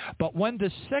 but when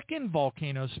the second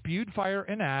volcano spewed fire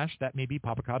and ash, that may be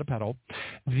Popocatépetl,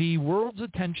 the world's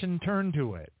attention turned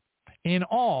to it. In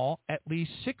all, at least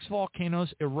 6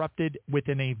 volcanoes erupted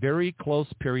within a very close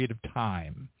period of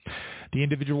time. The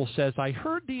individual says, I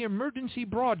heard the emergency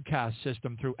broadcast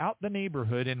system throughout the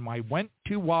neighborhood and I went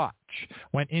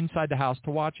inside the house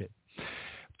to watch it.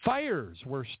 Fires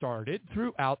were started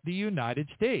throughout the United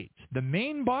States, the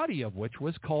main body of which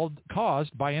was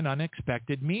caused by an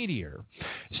unexpected meteor.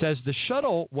 It says the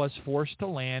shuttle was forced to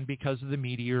land because of the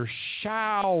meteor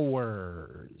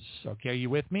showers. Okay, are you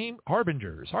with me?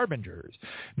 Harbingers,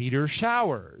 meteor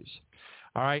showers.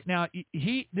 All right, now,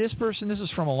 this person, this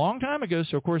is from a long time ago,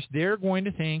 so of course they're going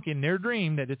to think in their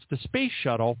dream that it's the space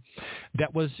shuttle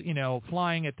that was,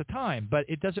 flying at the time. But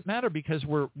it doesn't matter because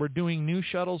we're doing new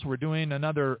shuttles. We're doing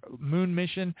another moon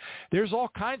mission. There's all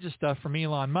kinds of stuff from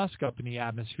Elon Musk up in the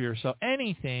atmosphere, so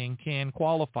anything can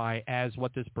qualify as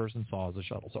what this person saw as a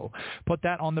shuttle. So put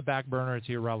that on the back burner. It's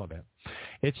irrelevant.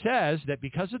 It says that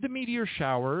because of the meteor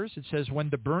showers, it says when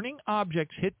the burning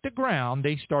objects hit the ground,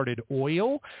 they started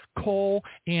oil, coal,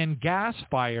 and gas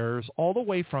fires all the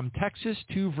way from Texas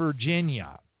to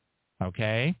Virginia.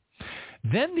 Okay?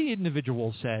 Then the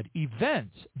individual said,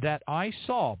 events that I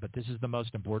saw, but this is the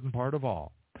most important part of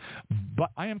all, but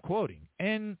I am quoting,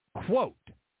 end quote,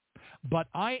 but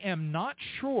I am not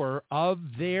sure of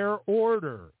their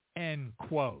order, end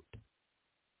quote.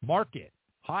 Mark it,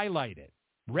 highlight it.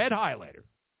 Red highlighter.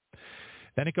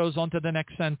 Then it goes on to the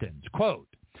next sentence. Quote,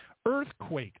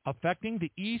 earthquake affecting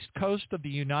the east coast of the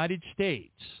United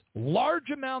States. Large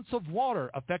amounts of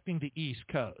water affecting the east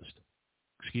coast.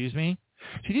 Excuse me?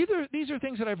 See, these are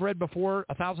things that I've read before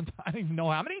 1,000 times. I don't even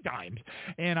know how many times.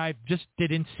 And I just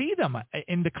didn't see them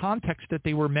in the context that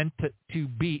they were meant to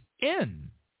be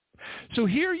in. So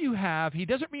here you have, he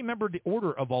doesn't remember the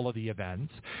order of all of the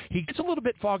events. He gets a little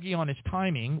bit foggy on his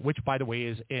timing, which, by the way,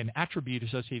 is an attribute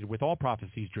associated with all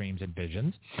prophecies, dreams, and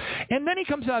visions. And then he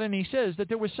comes out and he says that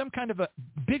there was some kind of a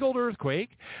big old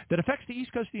earthquake that affects the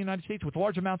east coast of the United States with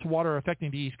large amounts of water affecting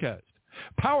the east coast.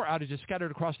 Power outages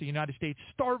scattered across the United States.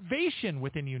 Starvation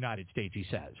within the United States, he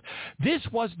says. This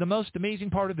was the most amazing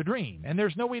part of the dream, and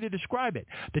there's no way to describe it.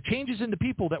 The changes in the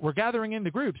people that were gathering in the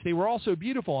groups, they were all so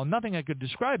beautiful, and nothing I could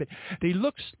describe it. They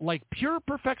looked like pure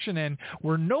perfection and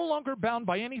were no longer bound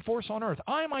by any force on earth.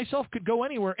 I myself could go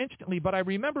anywhere instantly, but I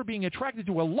remember being attracted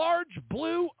to a large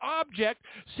blue object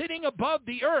sitting above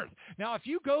the earth. Now, if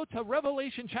you go to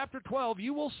Revelation chapter 12,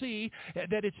 you will see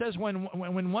that it says when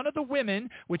one of the women,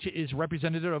 which is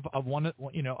representative of one of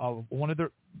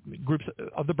the groups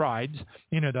of the brides,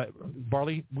 the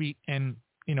barley, wheat, and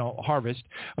harvest.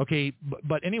 Okay,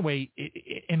 but anyway,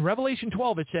 in Revelation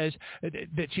 12 it says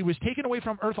that she was taken away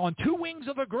from earth on 2 wings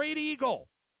of a great eagle.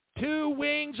 2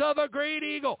 wings of a great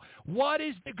eagle. What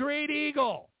is the great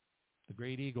eagle? The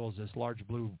great eagle is this large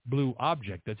blue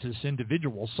object that this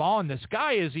individual saw in the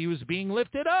sky as he was being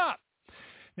lifted up.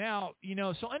 Now,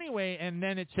 so anyway, and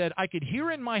then it said, I could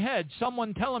hear in my head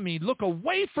someone telling me, look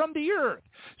away from the earth.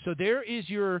 So there is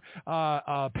your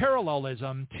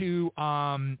parallelism to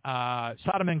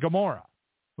Sodom and Gomorrah.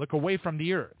 Look away from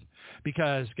the earth.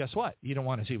 Because guess what? You don't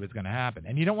want to see what's going to happen.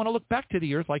 And you don't want to look back to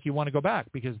the earth like you want to go back,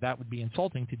 because that would be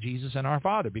insulting to Jesus and our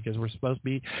Father, because we're supposed to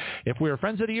be, if we are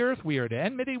friends of the earth, we are at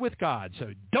enmity with God.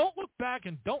 So don't look back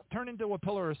and don't turn into a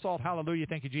pillar of salt. Hallelujah.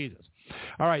 Thank you, Jesus.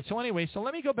 All right. So anyway, so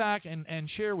let me go back and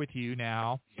share with you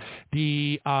now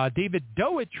the David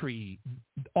Doetry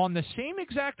on the same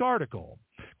exact article.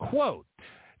 Quote,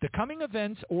 The coming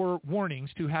events or warnings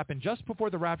to happen just before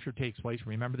the rapture takes place.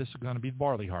 Remember, this is going to be the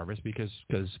barley harvest because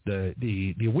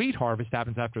the wheat harvest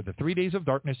happens after the 3 days of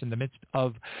darkness in the midst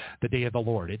of the day of the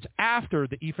Lord. It's after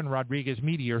the Ethan Rodriguez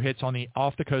meteor hits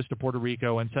off the coast of Puerto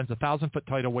Rico and sends a 1,000-foot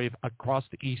tidal wave across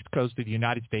the east coast of the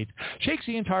United States, shakes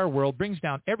the entire world, brings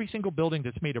down every single building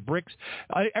that's made of bricks,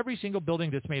 every single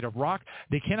building that's made of rock.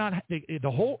 The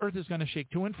whole earth is going to shake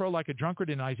to and fro like a drunkard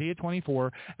in Isaiah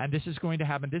 24, and this is going to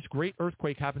happen. This great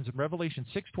earthquake happens in Revelation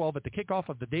 6:12 at the kickoff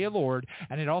of the day of the Lord,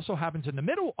 and it also happens in the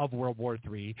middle of World War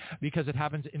III because it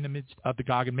happens in the midst of the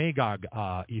Gog and Magog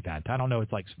event. I don't know,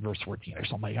 it's like verse 14 or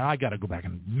something. I got to go back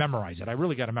and memorize it. I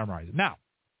really got to memorize it. Now,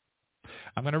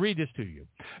 I'm going to read this to you.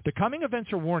 The coming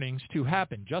events are warnings to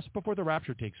happen just before the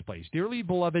rapture takes place. Dearly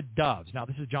beloved doves. Now,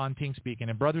 this is John Ting speaking,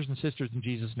 and brothers and sisters in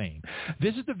Jesus' name.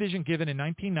 This is the vision given in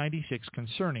 1996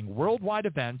 concerning worldwide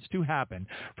events to happen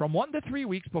from 1 to 3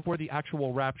 weeks before the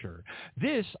actual rapture.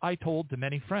 This I told to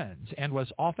many friends and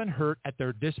was often hurt at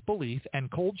their disbelief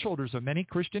and cold shoulders of many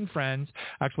Christian friends.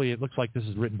 Actually, it looks like this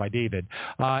is written by David.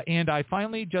 And I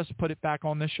finally just put it back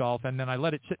on the shelf, and then I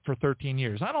let it sit for 13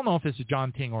 years. I don't know if this is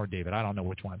John Ting or David. I don't know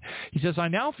which one. He says, I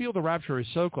now feel the rapture is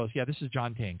so close. Yeah, this is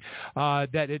John Ting.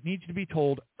 That it needs to be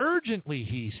told urgently,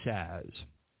 he says.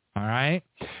 All right.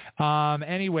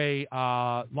 Anyway,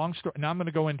 long story. Now I'm going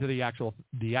to go into the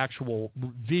actual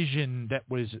vision that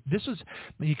was. This is.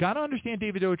 You got to understand.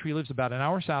 David Oetry lives about an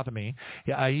hour south of me.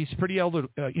 He's pretty elder.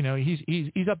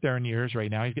 He's up there in years right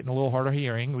now. He's getting a little harder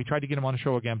hearing. We tried to get him on the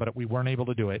show again, but we weren't able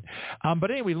to do it.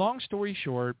 But anyway, long story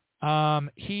short,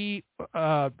 he.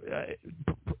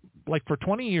 Like for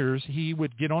 20 years, he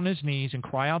would get on his knees and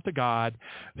cry out to God,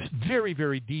 very,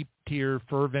 very deep tear,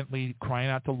 fervently crying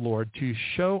out to the Lord to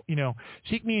show,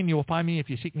 seek me and you will find me if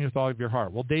you seek me with all of your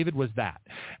heart. Well, David was that.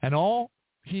 And all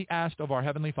he asked of our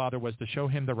Heavenly Father was to show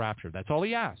him the rapture. That's all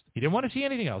he asked. He didn't want to see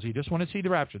anything else. He just wanted to see the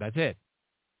rapture. That's it.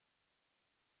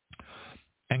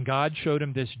 And God showed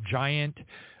him this giant,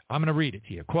 I'm going to read it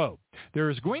to you. Quote, there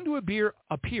is going to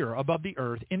appear above the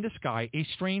earth in the sky a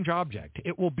strange object.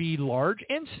 It will be large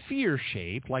and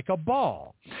sphere-shaped like a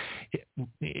ball.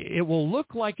 It will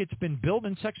look like it's been built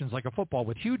in sections like a football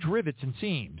with huge rivets and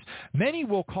seams. Many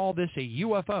will call this a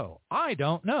UFO. I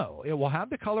don't know. It will have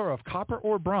the color of copper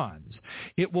or bronze.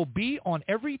 It will be on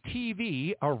every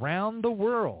TV around the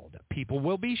world. People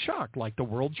will be shocked like the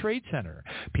World Trade Center.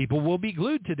 People will be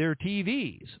glued to their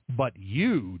TVs, but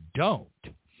you don't.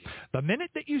 The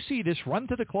minute that you see this, run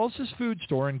to the closest food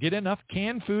store and get enough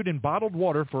canned food and bottled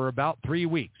water for about 3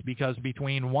 weeks, because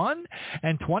between 1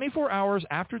 and 24 hours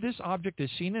after this object is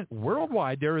seen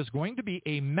worldwide, there is going to be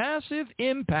a massive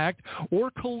impact or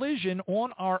collision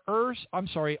on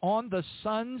on the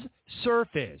sun's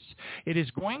surface. It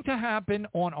is going to happen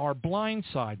on our blind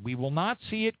side. We will not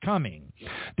see it coming.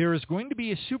 There is going to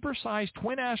be a supersized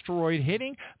twin asteroid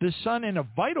hitting the sun in a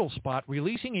vital spot,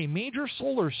 releasing a major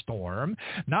solar storm,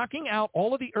 knocking out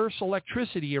all of the Earth's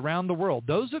electricity around the world.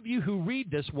 Those of you who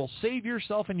read this will save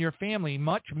yourself and your family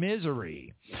much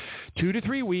misery. 2 to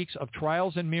 3 weeks of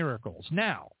trials and miracles.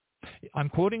 Now, I'm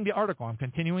quoting the article. I'm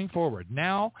continuing forward.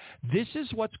 Now, this is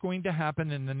what's going to happen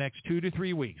in the next 2 to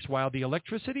 3 weeks. While the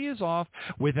electricity is off,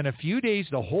 within a few days,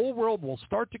 the whole world will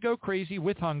start to go crazy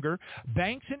with hunger.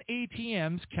 Banks and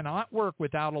ATMs cannot work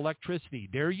without electricity.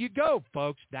 There you go,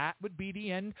 folks. That would be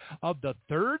the end of the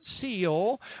third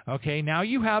seal. Okay, now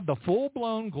you have the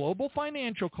full-blown global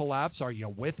financial collapse. Are you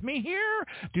with me here?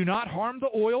 Do not harm the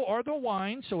oil or the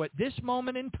wine. So at this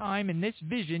moment in time, in this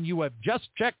vision, you have just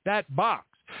checked that box.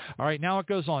 All right, now it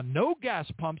goes on. No gas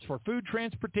pumps for food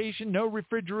transportation, no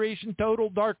refrigeration, total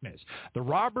darkness. The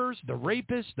robbers, the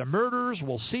rapists, the murderers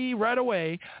will see right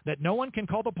away that no one can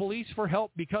call the police for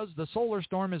help because the solar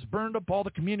storm has burned up all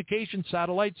the communication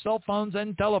satellites, cell phones,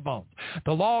 and telephones.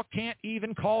 The law can't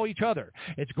even call each other.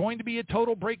 It's going to be a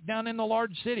total breakdown in the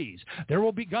large cities. There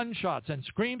will be gunshots and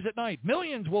screams at night.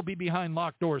 Millions will be behind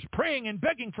locked doors, praying and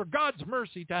begging for God's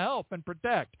mercy to help and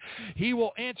protect. He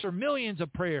will answer millions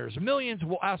of prayers. Millions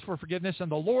will ask for forgiveness,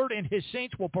 and the Lord and his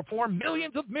saints will perform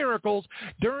millions of miracles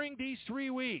during these 3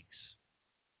 weeks.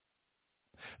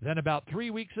 Then about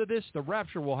 3 weeks of this, the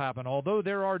rapture will happen. Although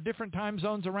there are different time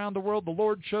zones around the world, the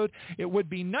Lord showed it would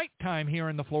be nighttime here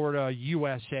in the Florida,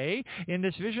 USA. In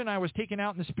this vision, I was taken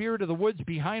out in the spirit of the woods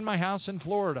behind my house in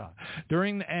Florida.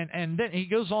 And then he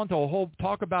goes on to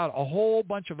talk about a whole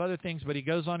bunch of other things, but he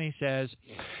goes on, he says,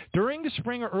 during the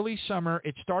spring or early summer,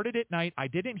 it started at night. I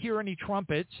didn't hear any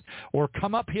trumpets or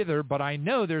come up hither, but I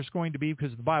know there's going to be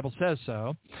because the Bible says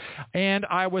so. And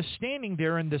I was standing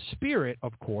there in the spirit,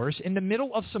 of course, in the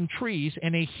middle of some trees,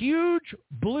 and a huge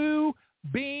blue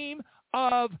beam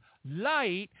of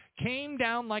light came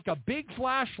down like a big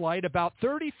flashlight, about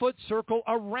 30-foot circle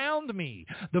around me.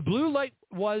 The blue light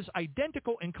was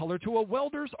identical in color to a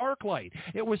welder's arc light.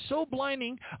 It was so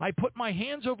blinding, I put my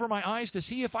hands over my eyes to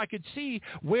see if I could see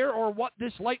where or what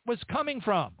this light was coming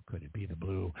from. Could it be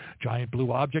the giant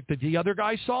blue object that the other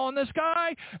guy saw in the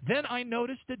sky? Then I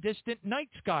noticed the distant night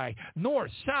sky.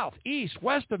 North, south, east,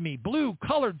 west of me, blue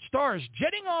colored stars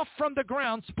jetting off from the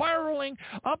ground, spiraling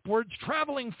upwards,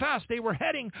 traveling fast. They were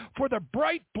heading for the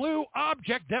bright blue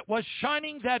object that was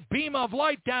shining that beam of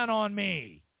light down on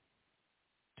me.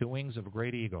 2 wings of a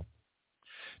great eagle,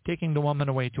 taking the woman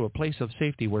away to a place of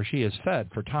safety where she is fed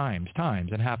for times,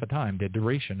 and half a time, the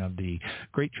duration of the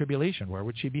great tribulation. Where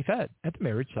would she be fed? At the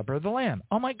marriage supper of the Lamb.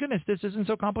 Oh my goodness, this isn't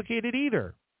so complicated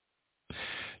either.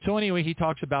 So anyway, he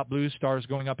talks about blue stars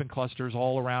going up in clusters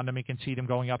all around him. He can see them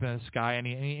going up in the sky, and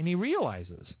he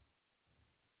realizes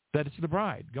that it's the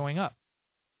bride going up.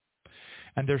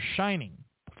 And they're shining.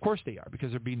 Of course they are,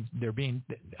 because they're being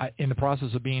in the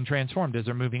process of being transformed as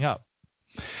they're moving up.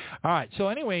 All right, so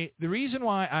anyway, the reason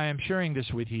why I am sharing this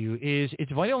with you is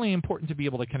it's vitally important to be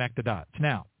able to connect the dots.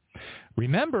 Now,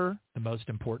 remember, the most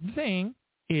important thing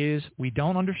is we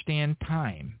don't understand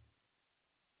time.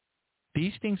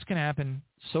 These things can happen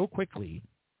so quickly.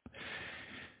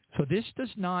 So this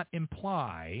does not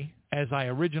imply, as I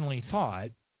originally thought,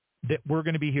 that we're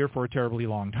going to be here for a terribly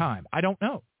long time. I don't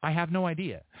know. I have no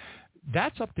idea.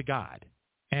 That's up to God.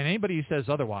 And anybody who says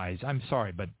otherwise, I'm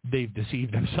sorry, but they've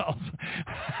deceived themselves.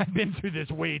 I've been through this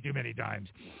way too many times.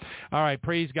 All right,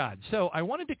 praise God. So I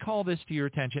wanted to call this to your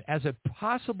attention as a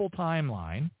possible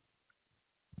timeline.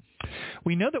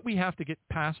 We know that we have to get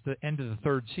past the end of the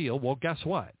third seal. Well, guess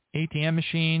what? ATM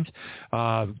machines,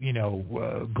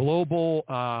 global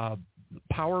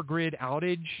power grid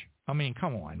outage. I mean,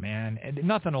 come on, man. And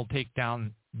nothing will take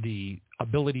down the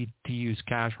ability to use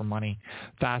cash or money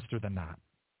faster than that.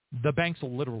 The banks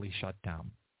will literally shut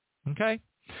down. Okay?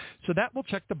 So that will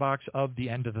check the box of the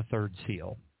end of the third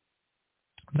seal.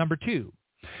 Number 2,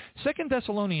 2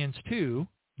 Thessalonians 2,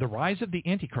 the rise of the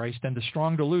Antichrist and the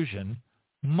strong delusion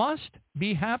must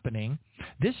be happening.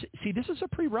 This is a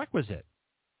prerequisite.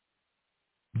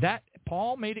 That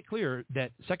Paul made it clear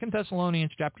that 2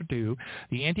 Thessalonians chapter 2,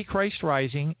 the Antichrist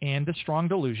rising and the strong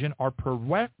delusion are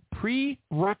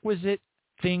prerequisite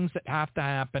things that have to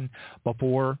happen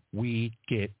before we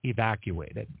get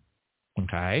evacuated.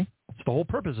 Okay? That's the whole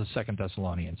purpose of 2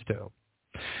 Thessalonians 2.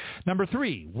 Number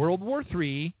 3, World War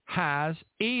III has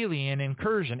alien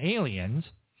incursion, aliens.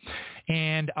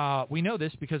 And we know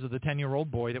this because of the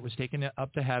 10-year-old boy that was taken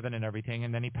up to heaven and everything,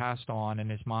 and then he passed on, and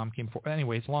his mom came forward.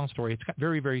 Anyway, it's a long story. It's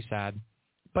very, very sad.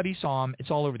 But he saw him. It's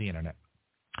all over the internet.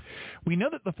 We know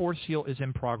that the fourth seal is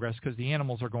in progress because the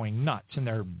animals are going nuts, and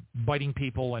they're biting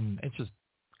people, and it's just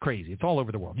crazy. It's all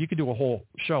over the world. You could do a whole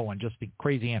show on just the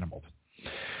crazy animals.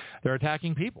 They're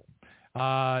attacking people.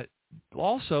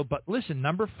 Also, but listen,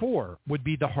 number 4 would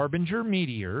be the Harbinger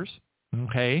meteors.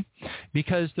 Okay,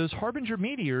 because those Harbinger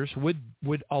meteors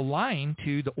would align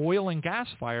to the oil and gas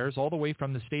fires all the way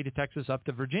from the state of Texas up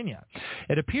to Virginia.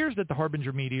 It appears that the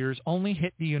Harbinger meteors only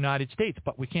hit the United States,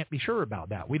 but we can't be sure about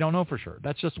that. We don't know for sure.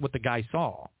 That's just what the guy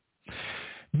saw.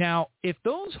 Now, if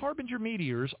those Harbinger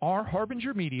meteors are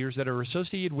Harbinger meteors that are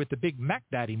associated with the big Mac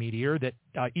Daddy meteor that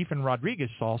Ethan Rodriguez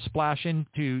saw splash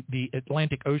into the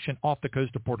Atlantic Ocean off the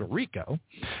coast of Puerto Rico,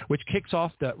 which kicks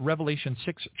off the Revelation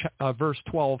 6, verse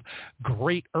 12,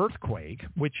 great earthquake,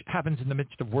 which happens in the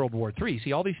midst of World War III.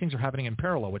 See, all these things are happening in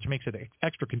parallel, which makes it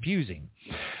extra confusing.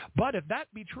 But if that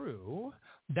be true,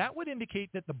 that would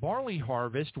indicate that the barley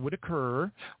harvest would occur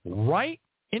right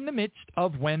in the midst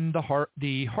of when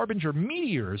the Harbinger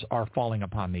meteors are falling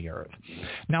upon the earth.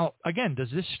 Now, again, does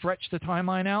this stretch the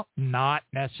timeline out? Not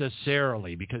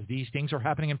necessarily, because these things are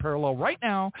happening in parallel right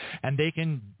now, and they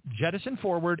can jettison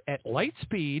forward at light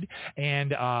speed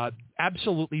and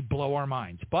absolutely blow our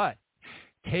minds. But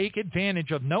take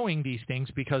advantage of knowing these things,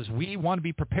 because we want to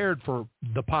be prepared for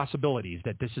the possibilities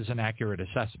that this is an accurate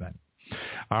assessment.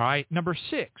 All right, number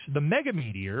 6, the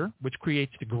megameteor, which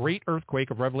creates the great earthquake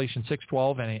of Revelation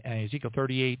 6:12 and Ezekiel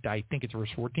 38, I think it's verse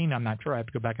 14, I'm not sure, I have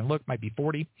to go back and look, might be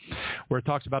 40, where it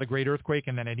talks about a great earthquake,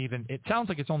 and then it sounds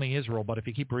like it's only Israel, but if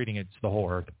you keep reading it, it's the whole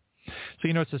earth. So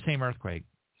you know it's the same earthquake.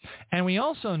 And we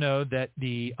also know that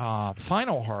the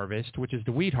final harvest, which is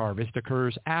the wheat harvest,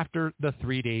 occurs after the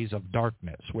 3 days of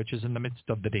darkness, which is in the midst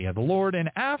of the day of the Lord,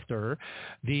 and after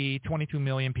the 22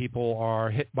 million people are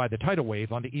hit by the tidal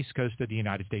wave on the east coast of the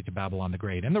United States of Babylon the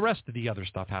Great. And the rest of the other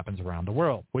stuff happens around the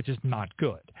world, which is not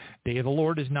good. Day of the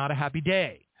Lord is not a happy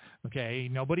day. Okay,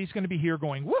 nobody's going to be here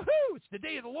going, woohoo, it's the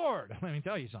day of the Lord. Let me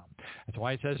tell you something. That's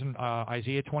why it says in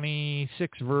Isaiah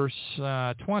 26, verse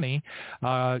 20,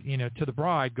 to the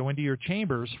bride, go into your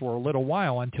chambers for a little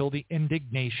while until the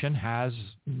indignation has,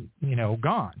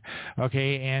 gone.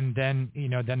 Okay, and then,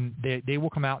 then they will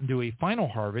come out and do a final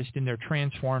harvest in their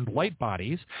transformed light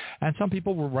bodies, and some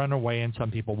people will run away and some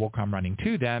people will come running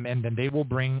to them, and then they will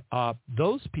bring up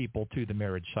those people to the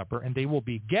marriage supper, and they will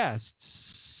be guests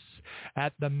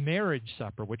at the marriage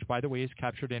supper, which, by the way, is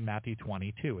captured in Matthew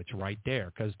 22. It's right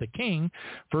there, because the king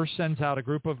first sends out a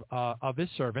group of his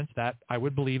servants, that I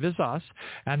would believe is us,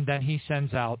 and then he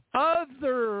sends out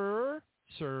other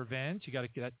servants. You got to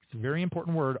get that's a very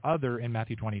important word, other, in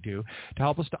Matthew 22, to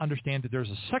help us to understand that there's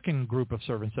a second group of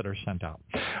servants that are sent out.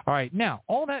 All right, now,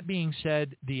 all that being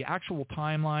said, the actual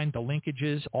timeline, the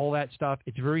linkages, all that stuff,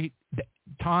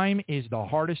 time is the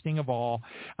hardest thing of all,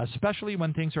 especially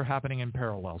when things are happening in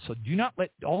parallel. So do not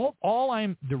let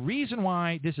the reason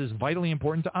why this is vitally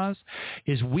important to us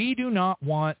is we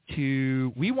want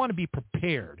to be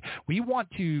prepared. We want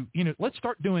to, let's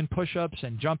start doing push-ups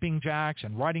and jumping jacks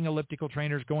and riding elliptical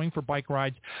trainers, going for bike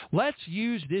rides. Let's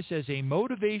use this as a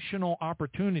motivational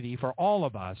opportunity for all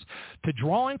of us to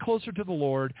draw in closer to the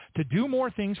Lord, to do more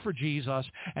things for Jesus,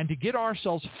 and to get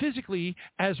ourselves physically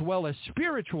as well as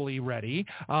spiritually ready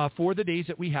for the days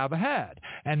that we have ahead,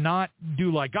 and not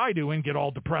do like I do and get all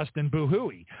depressed and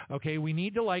boo-hooey. Okay, we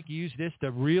need to use this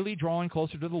to really draw in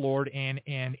closer to the Lord and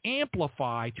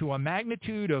amplify to a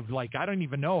magnitude of I don't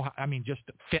even know. Just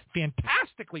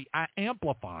fantastically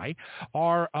amplify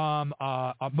our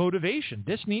motivation.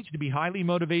 This needs to be highly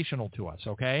motivational to us.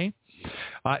 Okay,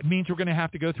 it means we're going to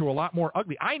have to go through a lot more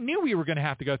ugly. I knew we were going to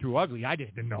have to go through ugly. I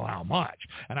just didn't know how much,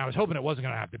 and I was hoping it wasn't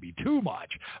going to have to be too much.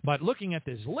 But looking at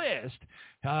this list,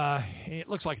 it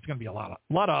looks like it's going to be a lot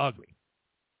of ugly.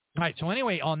 All right, so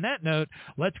anyway, on that note,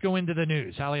 let's go into the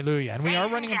news. Hallelujah. And we are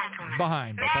running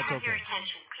behind, but that's okay.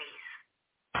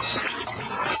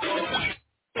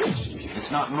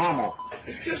 It's not normal.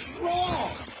 It's just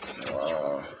wrong.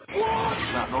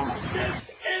 It's not normal. This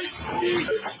is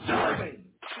disturbing.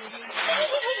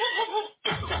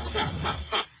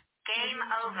 Game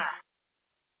over.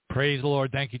 Praise the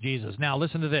Lord. Thank you, Jesus. Now,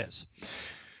 listen to this.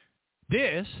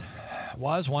 This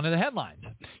was one of the headlines.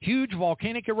 Huge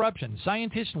volcanic eruption.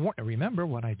 Scientists warn. Remember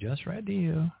what I just read to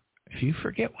you. If you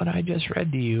forget what I just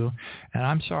read to you, and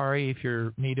I'm sorry if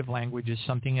your native language is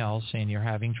something else and you're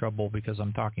having trouble because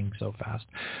I'm talking so fast,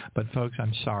 but folks,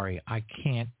 I'm sorry. I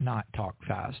can't not talk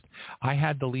fast. I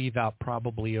had to leave out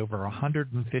probably over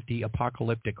 150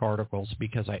 apocalyptic articles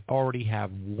because I already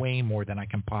have way more than I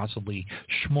can possibly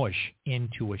smush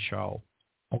into a show.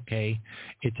 Okay?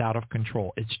 It's out of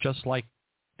control. It's just like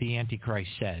the Antichrist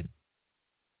said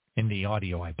in the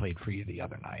audio I played for you the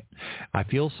other night. I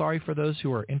feel sorry for those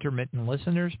who are intermittent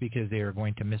listeners because they are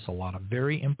going to miss a lot of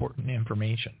very important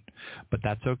information. But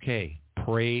that's okay.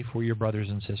 Pray for your brothers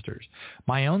and sisters.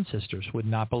 My own sisters would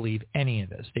not believe any of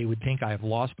this. They would think I've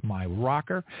lost my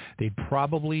rocker. They'd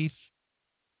probably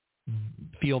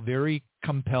feel very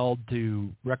compelled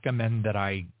to recommend that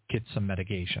I get some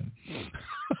medication.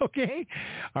 Okay?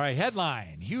 All right,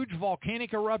 headline. Huge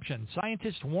volcanic eruption.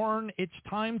 Scientists warn it's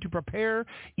time to prepare,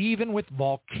 even with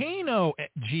volcano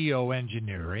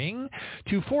geoengineering,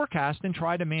 to forecast and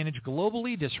try to manage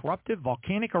globally disruptive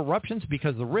volcanic eruptions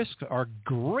because the risks are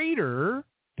greater,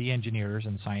 the engineers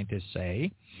and scientists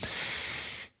say,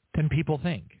 than people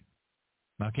think.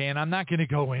 Okay, and I'm not going to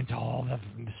go into all the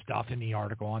stuff in the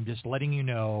article. I'm just letting you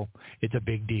know it's a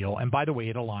big deal. And by the way,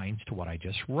 it aligns to what I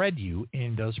just read you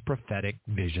in those prophetic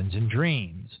visions and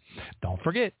dreams. Don't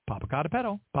forget, Papa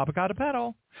Cotapetto, Papa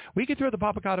Cotapetto. We could throw the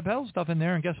Papa Cotapetto stuff in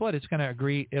there, and guess what? It's going to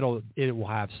agree. It will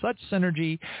have such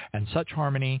synergy and such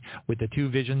harmony with the two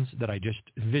visions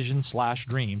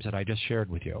 /dreams that I just shared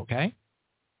with you, okay?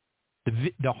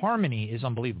 The harmony is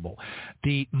unbelievable.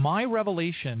 My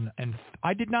revelation, and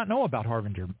I did not know about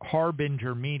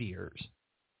harbinger meteors.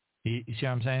 You see what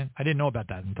I'm saying? I didn't know about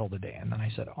that until today. And then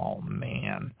I said, oh,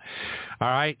 man. All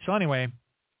right. So anyway,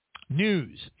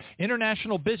 news.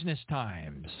 International Business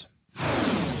Times.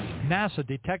 NASA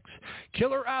detects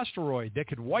killer asteroid that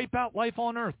could wipe out life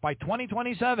on Earth by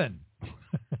 2027.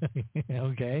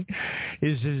 Okay.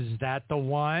 Is that the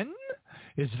one?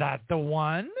 Is that the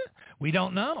one? We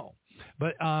don't know.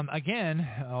 But again,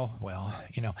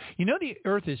 the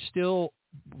Earth is still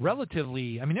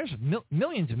relatively, there's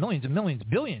millions and millions and millions,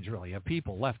 billions really, of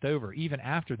people left over even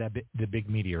after the big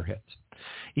meteor hits.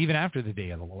 even after the day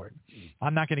of the Lord.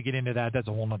 I'm not going to get into that. That's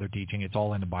a whole other teaching. It's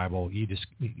all in the Bible. You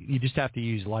just have to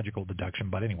use logical deduction.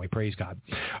 But anyway, praise God.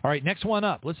 All right, next one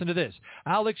up. Listen to this.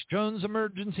 Alex Jones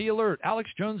emergency alert. Alex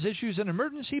Jones issues an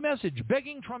emergency message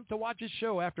begging Trump to watch his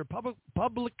show after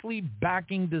publicly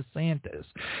backing DeSantis.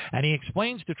 And he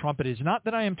explains to Trump, it is not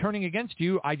that I am turning against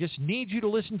you. I just need you to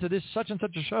listen to this such and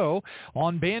such a show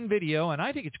on banned video. And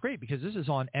I think it's great because this is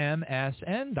on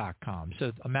MSN.com.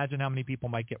 So imagine how many people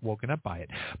might get woken up by it.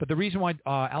 But the reason why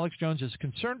Alex Jones is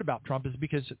concerned about Trump is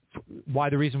because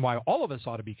the reason why all of us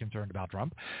ought to be concerned about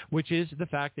Trump, which is the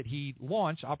fact that he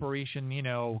launched Operation,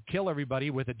 kill everybody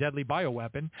with a deadly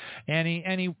bioweapon.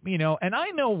 And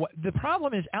I know what the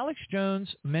problem is. Alex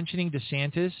Jones mentioning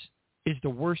DeSantis is the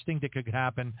worst thing that could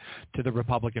happen to the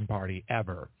Republican Party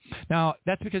ever. Now,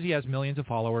 that's because he has millions of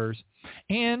followers.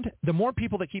 And the more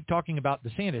people that keep talking about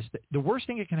DeSantis, the worst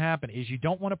thing that can happen is you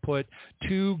don't want to put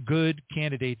two good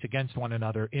candidates against one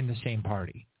another in the same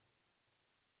party.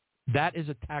 That is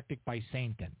a tactic by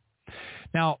Satan.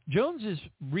 Now, Jones's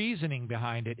reasoning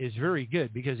behind it is very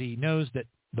good because he knows that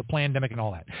the pandemic and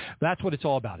all that. That's what it's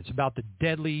all about. It's about the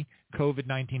deadly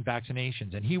COVID-19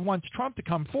 vaccinations. And he wants Trump to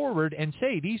come forward and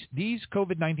say these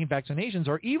COVID-19 vaccinations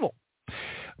are evil.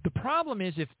 The problem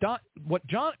is what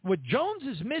Jones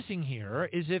is missing here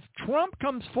is if Trump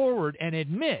comes forward and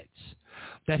admits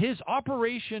that his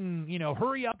operation,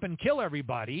 hurry up and kill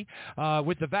everybody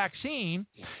with the vaccine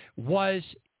was,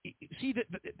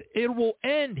 it will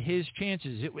end his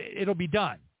chances. It'll be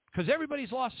done. Because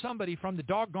everybody's lost somebody from the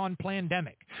doggone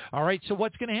pandemic. All right, so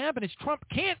what's going to happen is Trump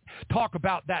can't talk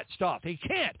about that stuff. He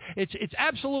can't. It's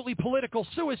absolutely political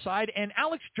suicide, and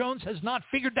Alex Jones has not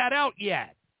figured that out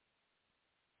yet.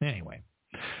 Anyway.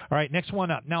 All right, next one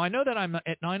up. Now, I know that I'm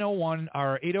at 9:01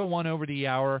 or 8:01 over the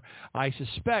hour. I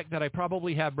suspect that I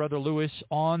probably have Brother Lewis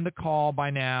on the call by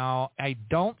now. I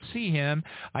don't see him.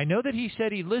 I know that he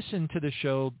said he listened to the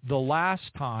show the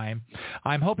last time.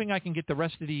 I'm hoping I can get the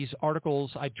rest of these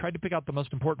articles. I tried to pick out the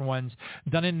most important ones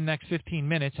done in the next 15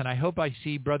 minutes, and I hope I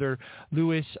see Brother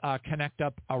Lewis connect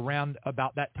up around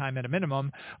about that time at a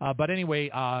minimum. But anyway,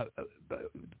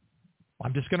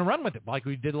 I'm just going to run with it like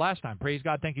we did last time. Praise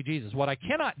God. Thank you, Jesus. What I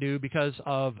cannot do because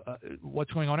of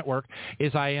what's going on at work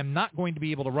is I am not going to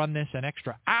be able to run this an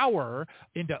extra hour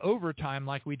into overtime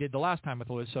like we did the last time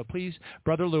with Lewis. So please,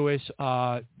 Brother Lewis,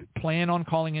 plan on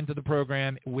calling into the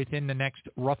program within the next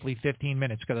roughly 15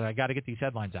 minutes because I got to get these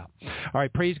headlines out. All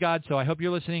right. Praise God. So I hope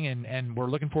you're listening, and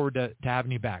we're looking forward to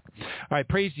having you back. All right.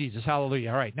 Praise Jesus. Hallelujah.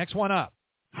 All right. Next one up.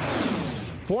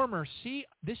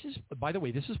 This is, by the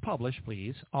way, this is published,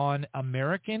 please, on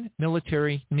American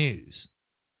Military News.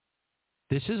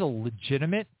 This is a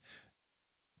legitimate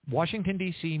Washington,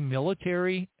 D.C.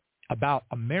 military about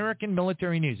American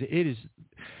military news. It is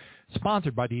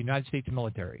sponsored by the United States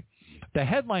military. The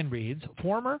headline reads,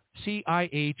 former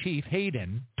CIA Chief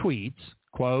Hayden tweets,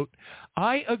 quote,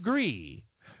 I agree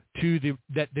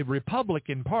that the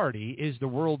Republican Party is the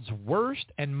world's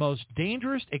worst and most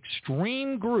dangerous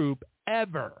extreme group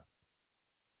ever.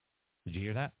 Did you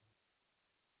hear that?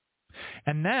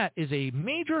 And that is a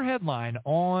major headline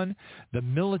on the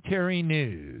military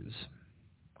news.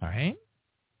 All right?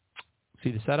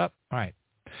 See the setup? All right.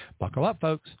 Buckle up,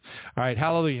 folks. All right,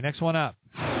 hallelujah. Next one up.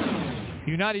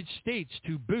 United States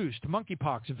to boost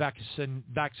monkeypox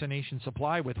vaccination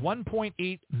supply with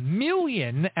 1.8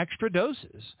 million extra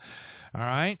doses. All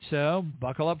right, so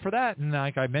buckle up for that. And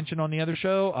like I mentioned on the other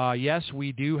show, yes,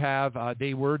 we do have,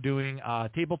 they were doing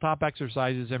tabletop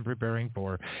exercises and preparing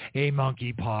for a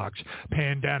monkeypox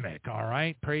pandemic. All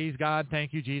right, praise God.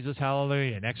 Thank you, Jesus.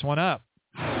 Hallelujah. Next one up.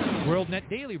 WorldNet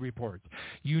Daily reports.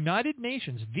 The United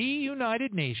Nations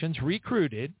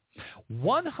recruited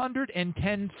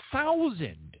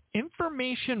 110,000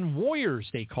 information warriors,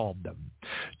 they called them,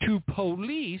 to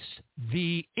police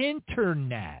the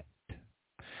internet.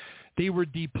 They were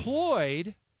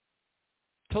deployed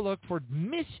to look for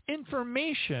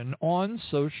misinformation on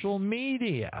social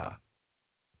media.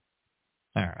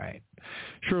 All right.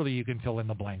 Surely you can fill in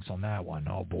the blanks on that one.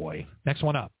 Oh, boy. Next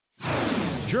one up.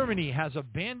 Germany has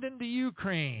abandoned the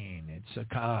Ukraine. It's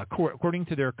according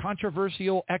to their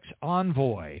controversial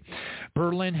ex-envoy.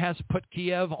 Berlin has put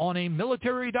Kiev on a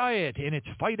military diet in its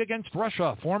fight against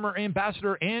Russia, former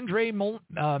Ambassador Andrei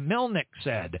Melnik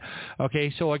said.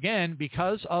 Okay, so again,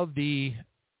 because of they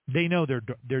know they're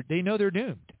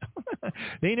doomed.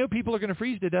 They know people are going to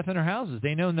freeze to death in their houses.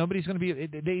 They know nobody's going to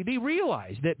be. They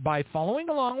realize that by following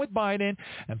along with Biden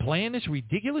and playing this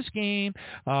ridiculous game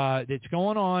that's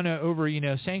going on over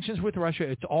sanctions with Russia,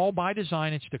 it's all by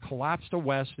design. It's to collapse the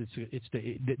West.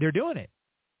 They're doing it.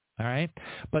 All right.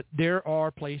 But there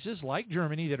are places like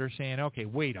Germany that are saying, okay,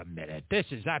 wait a minute, this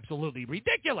is absolutely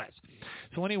ridiculous.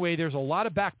 So anyway, there's a lot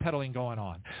of backpedaling going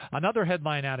on. Another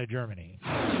headline out of Germany.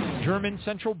 German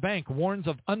central bank warns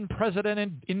of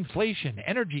unprecedented inflation.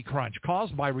 Energy crunch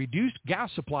caused by reduced gas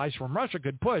supplies from Russia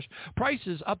could push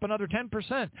prices up another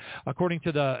 10%, according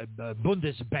to the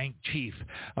Bundesbank chief.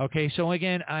 Okay, so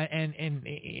again, and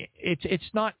it's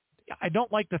not. I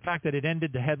don't like the fact that it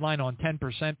ended the headline on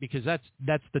 10% because that's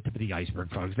the tip of the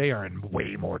iceberg, folks. They are in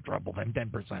way more trouble than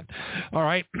 10%. All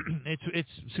right, it's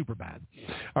super bad.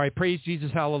 All right, praise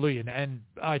Jesus, hallelujah. And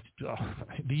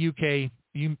the UK,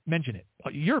 you mentioned it.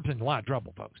 Europe's in a lot of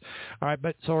trouble, folks. All right,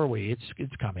 but so are we.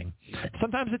 It's coming.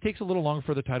 Sometimes it takes a little longer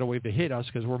for the tidal wave to hit us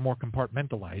because we're more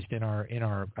compartmentalized in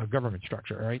our government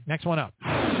structure. All right, next one up.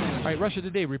 All right, Russia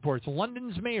Today reports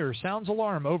London's mayor sounds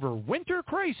alarm over winter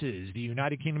crisis. The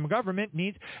United Kingdom government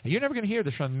needs. You're never going to hear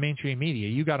this from the mainstream media.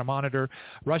 You got to monitor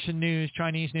Russian news,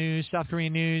 Chinese news, South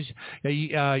Korean news.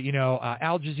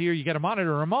 Al Jazeera. You got to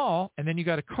monitor them all, and then you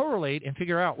got to correlate and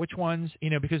figure out which ones.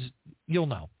 Because you'll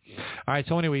know. All right,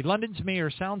 so anyway, London's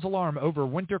mayor sounds alarm over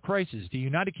winter crisis. The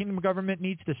United Kingdom government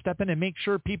needs to step in and make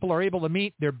sure people are able to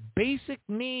meet their basic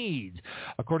needs,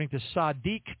 according to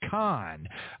Sadiq Khan.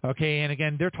 Okay, and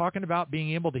again, they're talking about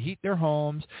being able to heat their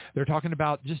homes. They're talking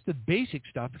about just the basic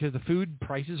stuff because the food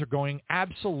prices are going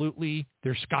absolutely,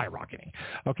 they're skyrocketing.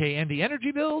 Okay, and the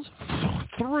energy bills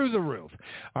through the roof.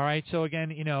 All right, so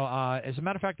again, as a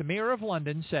matter of fact, the mayor of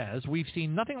London says, we've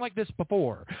seen nothing like this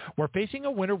before. We're facing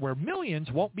a winter where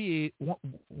millions won't be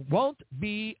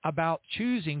about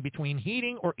choosing between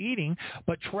heating or eating,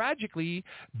 but tragically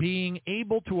being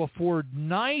able to afford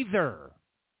neither.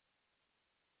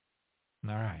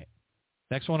 All right.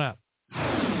 Next one up.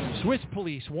 Swiss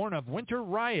police warn of winter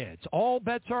riots. All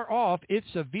bets are off if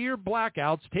severe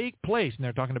blackouts take place. And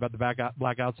they're talking about the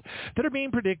blackouts that are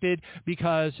being predicted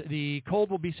because the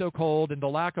cold will be so cold and the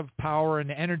lack of power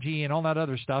and energy and all that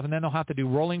other stuff. And then they'll have to do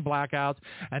rolling blackouts.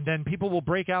 And then people will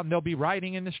break out and they'll be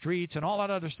rioting in the streets and all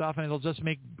that other stuff. And it'll just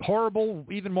make horrible,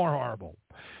 even more horrible.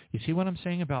 You see what I'm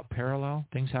saying about parallel?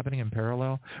 Things happening in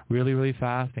parallel really, really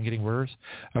fast and getting worse?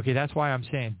 Okay, that's why I'm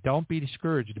saying don't be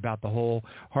discouraged about the whole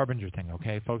Harbinger thing,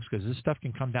 okay, folks, because this stuff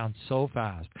can come down so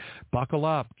fast. Buckle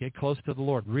up. Get close to the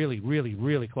Lord. Really, really,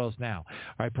 really close now.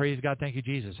 All right, praise God. Thank you,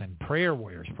 Jesus. And prayer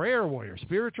warriors,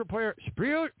 spiritual prayer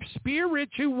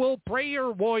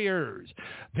warriors.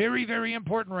 Very, very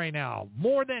important right now.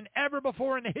 More than ever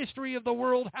before in the history of the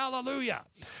world. Hallelujah.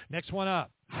 Next one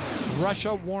up.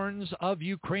 Russia warns of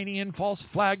Ukrainian false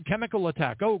flag chemical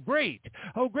attack. Oh, great.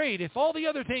 If all the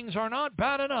other things are not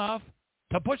bad enough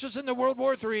to push us into World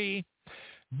War III,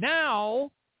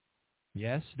 now,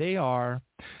 yes, they are,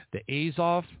 the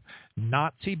Azov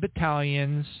Nazi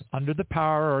battalions under the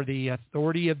power or the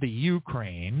authority of the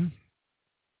Ukraine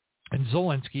and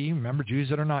Zelensky, remember Jews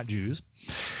that are not Jews,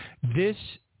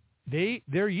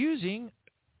 they're using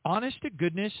honest to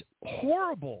goodness,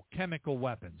 horrible chemical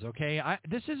weapons, okay?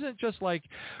 This isn't just like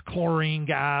chlorine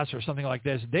gas or something like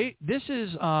this. This is,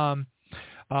 I'm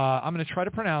going to try to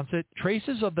pronounce it,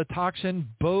 traces of the toxin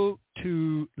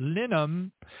botulinum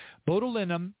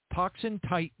toxin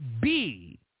type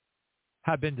B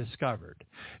have been discovered.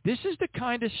 This is the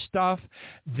kind of stuff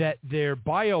that their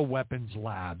bioweapons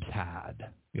labs had.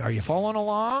 Are you following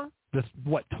along?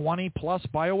 20-plus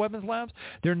bioweapons labs?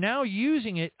 They're now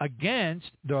using it against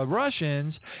the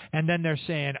Russians, and then they're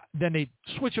saying, then they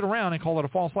switch it around and call it a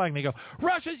false flag, and they go,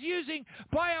 Russia's using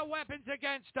bioweapons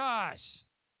against us.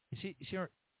 You see,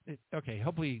 okay,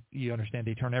 hopefully you understand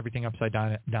they turn everything upside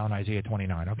down Isaiah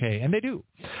 29, okay, and they do.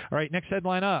 All right, next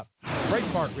headline up.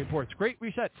 Breitbart reports, Great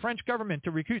Reset, French government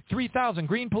to recruit 3,000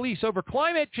 green police over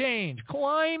climate change.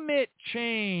 Climate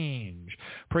change.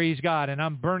 Praise God, and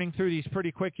I'm burning through these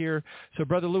pretty quick here. So,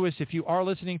 Brother Lewis, if you are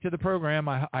listening to the program,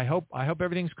 I hope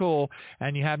everything's cool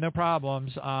and you have no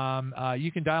problems.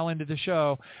 You can dial into the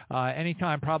show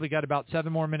anytime. Probably got about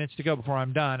 7 more minutes to go before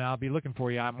I'm done. I'll be looking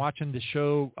for you. I'm watching the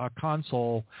show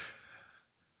console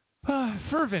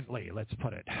fervently, let's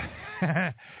put it.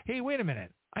 Hey, wait a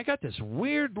minute. I got this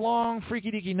weird, long,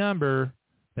 freaky-deaky number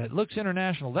that looks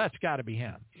international. That's got to be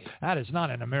him. That is not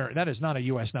that is not a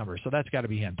U.S. number, so that's got to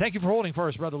be him. Thank you for holding for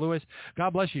us, Brother Lewis.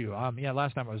 God bless you. Yeah,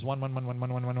 last time it was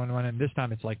 1111111, and this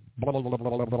time it's like blah, blah, blah,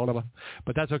 blah, blah, blah, blah.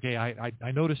 But that's okay.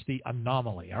 I noticed the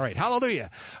anomaly. All right, hallelujah.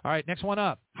 All right, next one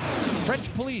up. French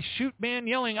police shoot man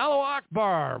yelling Allahu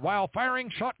Akbar while firing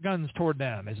shotguns toward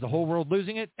them. Is the whole world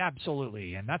losing it?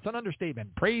 Absolutely, and that's an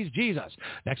understatement. Praise Jesus.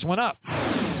 Next one up.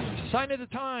 Sign of the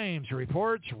Times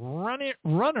reports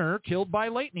runner killed by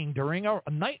lightning during a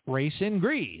night race in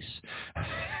Greece.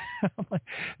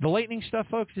 The lightning stuff,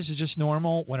 folks, this is just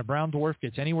normal. When a brown dwarf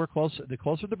gets anywhere close, the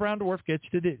closer the brown dwarf gets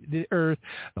to the Earth,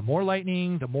 the more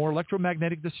lightning, the more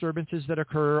electromagnetic disturbances that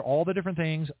occur, all the different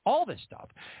things, all this stuff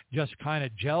just kind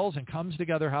of gels and comes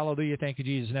together. Hallelujah. Thank you,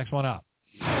 Jesus. Next one up.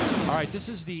 All right, this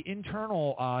is the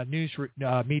internal news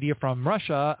media from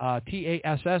Russia,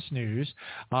 TASS News,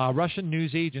 Russian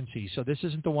news agency. So this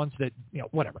isn't the ones that,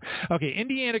 whatever. Okay,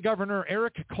 Indiana Governor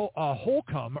Eric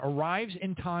Holcomb arrives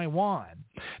in Taiwan.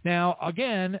 Now,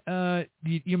 again,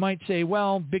 you might say,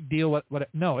 well, big deal. What?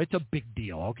 No, it's a big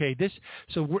deal. Okay, this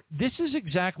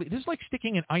is like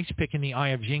sticking an ice pick in the eye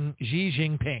of Xi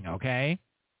Jinping. Okay,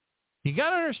 you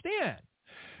got to understand.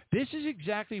 This is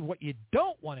exactly what you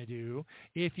don't want to do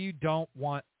if you don't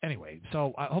want – anyway,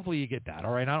 so hopefully you get that,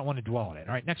 all right? I don't want to dwell on it.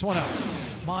 All right, next one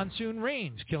up. Monsoon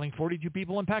rains killing 42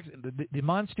 people in Pakistan. The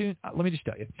monsoon – let me just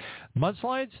tell you.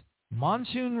 Mudslides,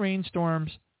 monsoon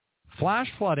rainstorms,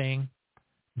 flash flooding,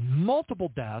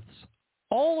 multiple deaths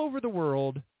all over the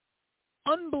world.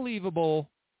 Unbelievable.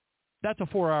 That's a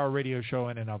 4-hour radio show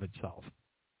in and of itself.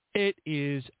 It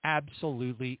is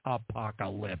absolutely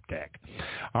apocalyptic.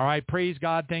 All right, praise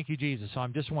God. Thank you, Jesus. So I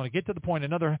just want to get to the point.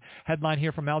 Another headline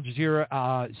here from Al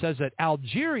Jazeera says that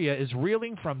Algeria is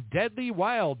reeling from deadly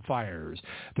wildfires.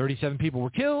 37 people were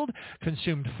killed,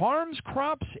 consumed farms,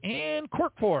 crops, and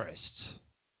cork forests.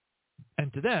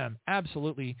 And to them,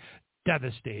 absolutely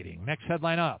devastating. Next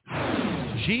headline up.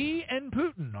 Xi and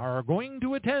Putin are going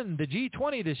to attend the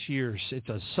G20 this year. It's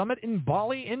a summit in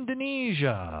Bali,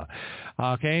 Indonesia.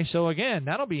 Okay, so again,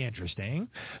 that'll be interesting.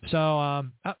 So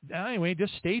anyway,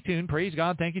 just stay tuned. Praise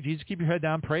God. Thank you, Jesus. Keep your head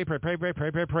down. Pray, pray, pray, pray,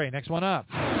 pray, pray, pray. Next one up.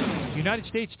 United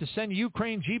States to send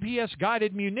Ukraine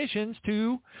GPS-guided munitions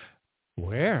to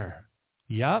where?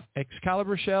 Yep,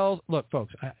 Excalibur shells. Look,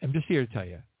 folks, I'm just here to tell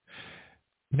you.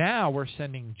 Now we're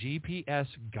sending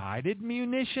GPS-guided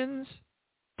munitions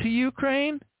to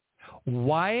Ukraine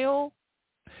while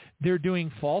they're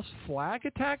doing false flag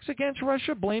attacks against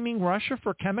Russia, blaming Russia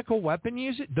for chemical weapon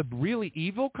use, the really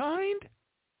evil kind.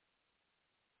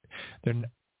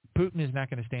 Putin is not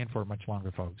going to stand for it much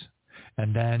longer, folks.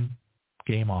 And then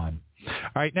game on.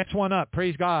 All right, next one up.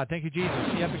 Praise God. Thank you, Jesus.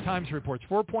 The Epic Times reports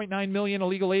 4.9 million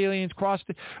illegal aliens crossed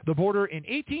the border in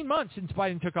 18 months since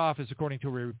Biden took office, according to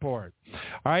a report.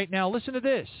 All right, now listen to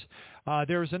this.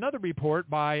 There's another report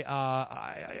by,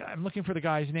 I'm looking for the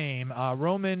guy's name,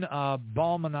 Roman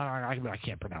Ballman. I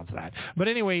can't pronounce that. But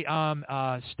anyway,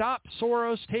 Stop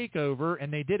Soros Takeover,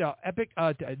 and they did a epic,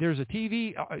 there's a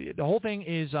TV, the whole thing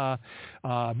is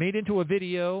made into a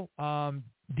video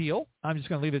deal. I'm just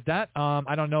going to leave it at that.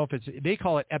 I don't know if they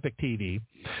call it Epic TV.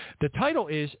 The title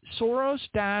is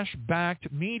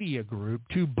Soros-backed media group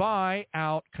to buy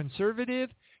out conservative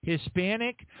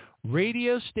Hispanic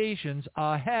radio stations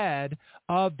ahead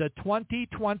of the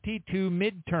 2022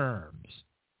 midterms.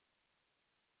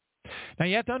 Now,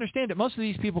 you have to understand that most of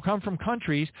these people come from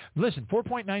countries, listen,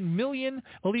 4.9 million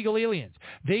illegal aliens.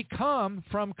 They come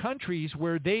from countries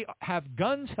where they have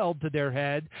guns held to their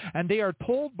head, and they are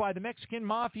told by the Mexican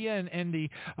mafia and the,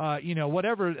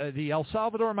 whatever, the El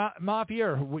Salvador mafia,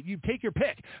 or you take your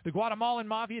pick, the Guatemalan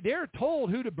mafia, they're told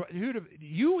who to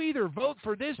you either vote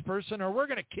for this person or we're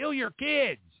going to kill your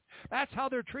kids. That's how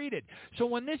they're treated. So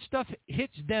when this stuff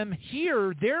hits them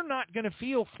here, they're not going to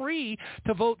feel free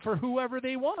to vote for whoever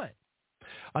they want.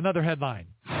 Another headline.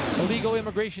 Illegal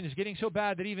immigration is getting so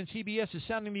bad that even CBS is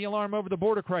sounding the alarm over the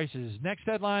border crisis. Next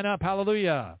headline up.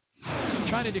 Hallelujah.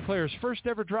 China declares first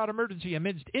ever drought emergency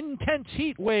amidst intense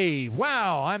heat wave.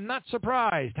 Wow, I'm not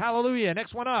surprised. Hallelujah.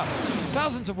 Next one up.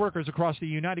 Thousands of workers across the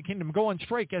United Kingdom go on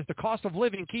strike as the cost of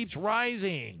living keeps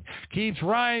rising.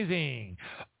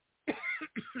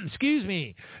 Excuse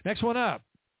me. Next one up.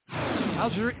 Al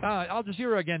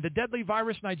Jazeera again. The deadly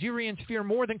virus Nigerians fear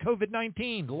more than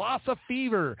COVID-19. Loss of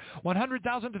fever.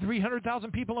 100,000 to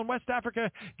 300,000 people in West Africa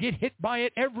get hit by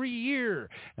it every year.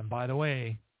 And by the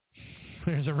way,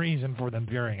 there's a reason for them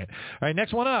fearing it. All right,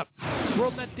 next one up.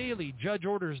 WorldNet Daily. Judge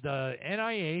orders the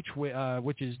NIH,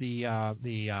 which is the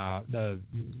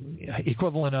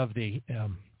equivalent of the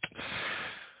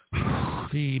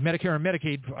Medicare and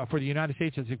Medicaid for the United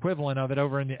States is equivalent of it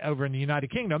over in the United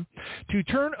Kingdom, to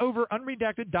turn over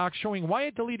unredacted docs showing why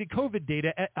it deleted COVID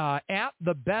data at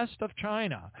the best of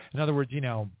China. In other words,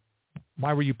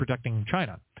 why were you protecting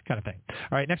China kind of thing.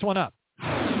 All right, next one up.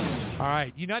 All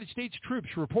right, United States troops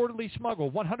reportedly smuggle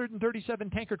 137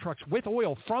 tanker trucks with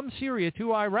oil from Syria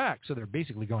to Iraq. So they're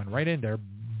basically going right in there,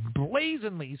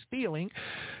 blazingly stealing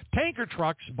tanker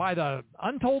trucks by the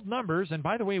untold numbers. And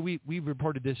by the way, we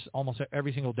reported this almost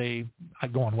every single day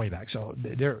going way back. So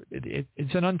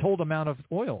it's an untold amount of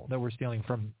oil that we're stealing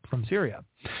from Syria.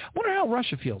 I wonder how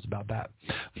Russia feels about that.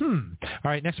 All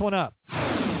right, next one up.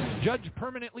 Judge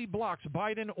permanently blocks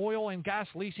Biden oil and gas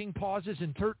leasing pauses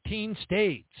in 13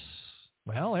 states.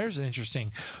 Well, there's an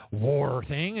interesting war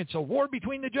thing. It's a war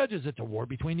between the judges. It's a war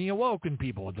between the awoken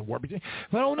people. It's a war between...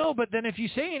 I don't know, but then if you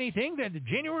say anything, then the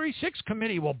January 6th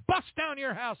committee will bust down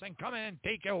your house and come in and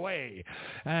take you away.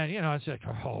 And, it's like,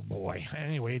 oh, boy.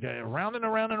 Anyway, around and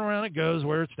around and around it goes.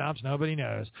 Where it stops, nobody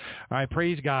knows. All right,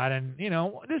 praise God. And,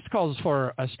 this calls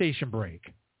for a station break.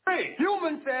 Hey,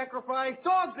 human sacrifice,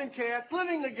 dogs and cats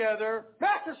living together,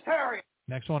 mass hysteria.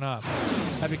 Next one up.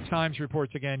 Epic Times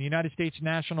reports again. United States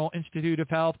National Institute of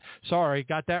Health. Sorry,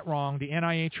 got that wrong. The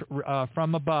NIH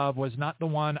from above was not the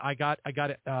one. I got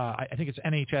it. I think it's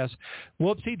NHS.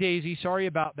 Whoopsie daisy. Sorry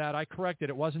about that. I corrected.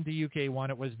 It wasn't the UK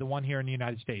one. It was the one here in the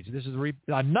United States. This is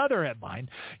another headline.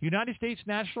 United States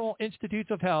National Institutes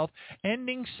of Health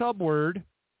ending subword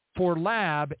for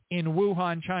lab in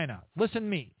Wuhan, China. Listen to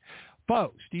me.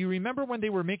 Folks, do you remember when they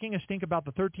were making a stink about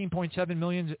the $13.7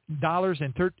 million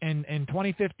in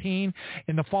 2015,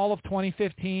 in the fall of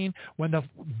 2015, when the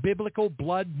biblical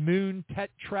blood moon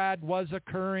tetrad was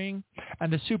occurring,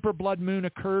 and the super blood moon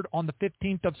occurred on the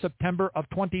 15th of September of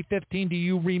 2015? Do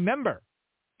you remember?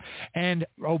 And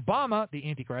Obama, the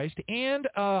Antichrist, and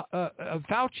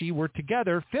Fauci were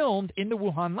together filmed in the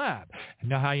Wuhan lab.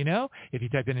 And now how you know? If you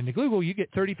type it into Google, you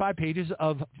get 35 pages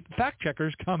of fact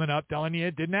checkers coming up telling you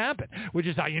it didn't happen, which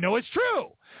is how you know it's true.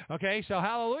 Okay, so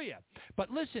hallelujah. But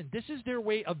listen, this is their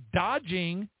way of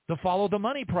dodging the follow the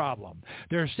money problem.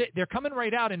 They're coming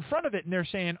right out in front of it, and they're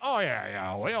saying, oh,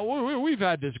 yeah, well, we've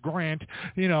had this grant.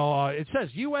 It says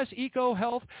U.S. Eco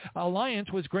Health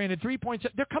Alliance was granted 3.7.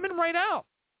 They're coming right out.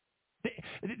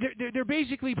 They're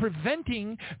basically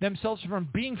preventing themselves from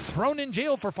being thrown in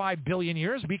jail for 5 billion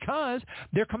years because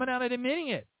they're coming out and admitting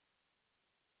it.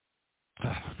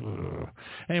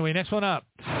 Anyway, next one up.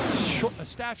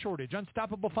 Staff shortage,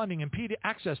 unstoppable funding, impede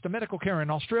access to medical care in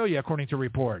Australia, according to a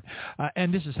report.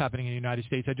 And this is happening in the United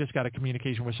States. I just got a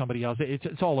communication with somebody else.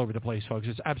 It's all over the place, folks.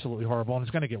 It's absolutely horrible, and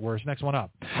it's going to get worse. Next one up.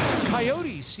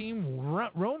 Coyotes seen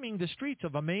roaming the streets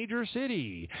of a major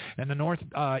city. And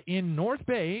in North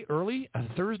Bay, early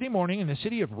Thursday morning in the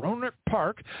city of Roanoke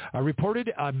Park,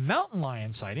 reported a mountain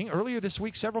lion sighting. Earlier this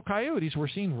week, several coyotes were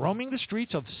seen roaming the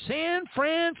streets of San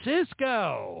Francisco.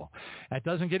 That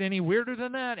doesn't get any weirder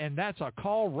than that, and that's a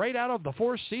call right out of the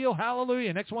fourth seal.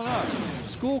 Hallelujah. Next one up.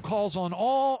 School calls on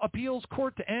all appeals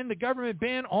court to end the government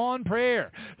ban on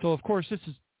prayer. So, of course, this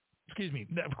is going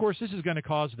to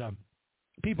cause them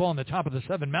people on the top of the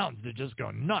 7 mountains to just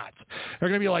go nuts. They're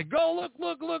going to be like, go,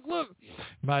 look.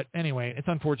 But anyway, it's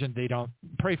unfortunate they don't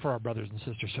pray for our brothers and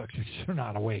sisters so they're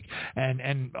not awake. And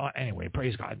anyway,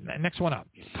 praise God. Next one up.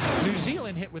 New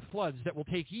Zealand hit with floods that will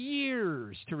take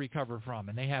years to recover from.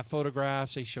 And they have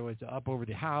photographs. They show it up over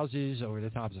the houses, over the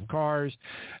tops of cars.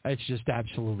 It's just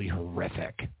absolutely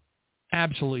horrific.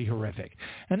 Absolutely horrific.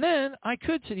 And then I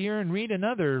could sit here and read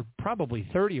another probably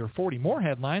 30 or 40 more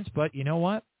headlines, but you know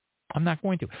what? I'm not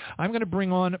going to. I'm going to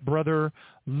bring on Brother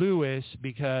Lewis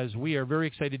because we are very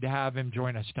excited to have him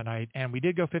join us tonight. And we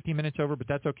did go 15 minutes over, but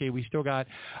that's okay. We still got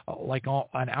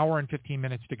an hour and 15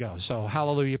 minutes to go. So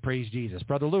hallelujah, praise Jesus.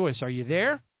 Brother Lewis, are you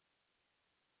there?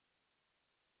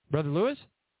 Brother Lewis?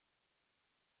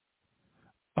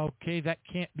 Okay, that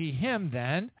can't be him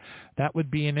then. That would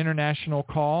be an international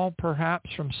call, perhaps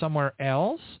from somewhere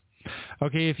else.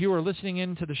 Okay, if you are listening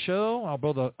into the show, I'm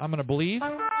going to believe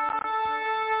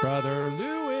Brother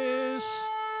Lewis.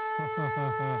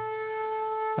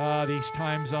 These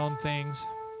time zone things.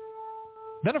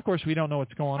 Then, of course, we don't know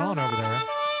what's going on over there.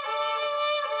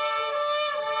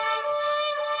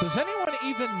 Does anyone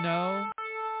even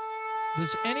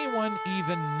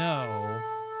know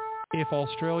if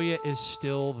Australia is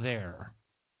still there?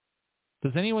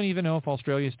 Does anyone even know if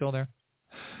Australia is still there?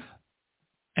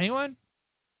 Anyone?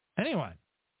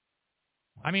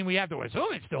 I mean, we have to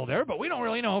assume it's still there, but we don't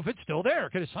really know if it's still there.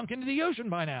 It could have sunk into the ocean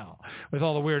by now with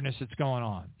all the weirdness that's going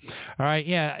on. All right,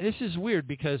 yeah, this is weird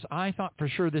because I thought for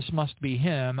sure this must be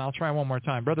him. I'll try one more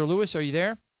time. Brother Lewis, are you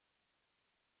there?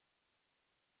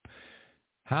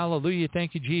 Hallelujah.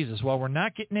 Thank you, Jesus. Well, we're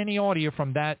not getting any audio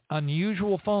from that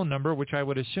unusual phone number, which I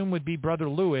would assume would be Brother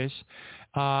Lewis.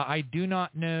 I do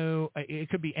not know. It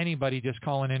could be anybody just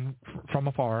calling in from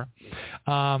afar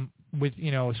with,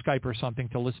 Skype or something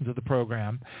to listen to the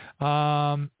program.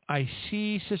 I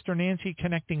see Sister Nancy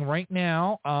connecting right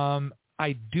now.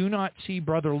 I do not see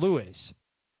Brother Lewis.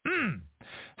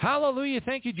 Hallelujah.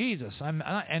 Thank you, Jesus. And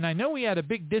I know we had a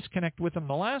big disconnect with him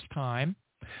the last time,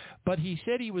 but he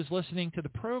said he was listening to the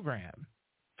program.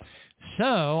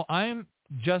 So I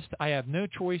have no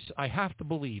choice. I have to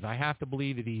believe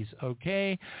that he's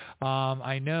okay.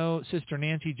 I know Sister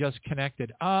Nancy just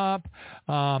connected up.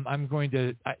 I'm going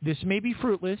to, this may be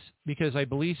fruitless because I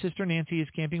believe Sister Nancy is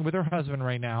camping with her husband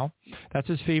right now. That's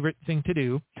his favorite thing to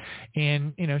do.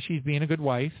 And, she's being a good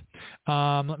wife.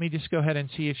 Let me just go ahead and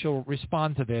see if she'll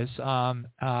respond to this.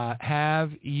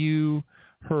 Have you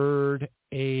heard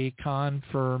a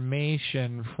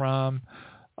confirmation from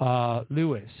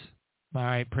Lewis? All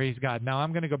right, praise God. Now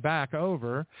I'm going to go back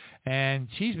over, and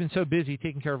she's been so busy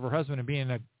taking care of her husband and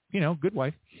being a, good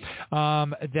wife,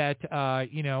 that,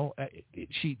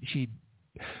 she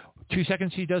 2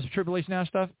 seconds she does Tribulation Now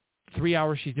stuff, 3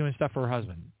 hours she's doing stuff for her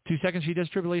husband. 2 seconds she does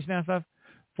Tribulation Now stuff,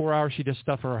 4 hours she does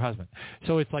stuff for her husband.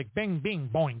 So it's like bing, bing,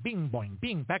 boing, bing, boing,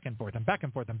 bing, back and forth and back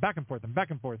and forth and back and forth and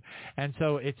back and forth. And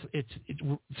so it's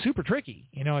super tricky.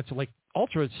 It's like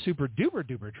ultra super duper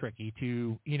duper tricky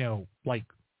to, like,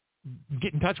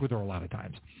 get in touch with her a lot of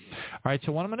times. All right,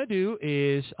 so what I'm going to do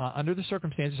is, under the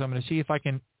circumstances, I'm going to see if I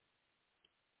can,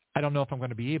 I don't know if I'm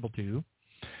going to be able to.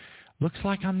 Looks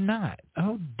like I'm not.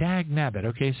 Oh, dag nabbit.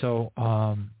 Okay, so,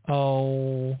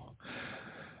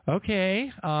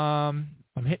 okay.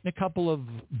 I'm hitting a couple of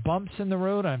bumps in the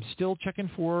road. I'm still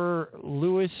checking for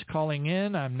Lewis calling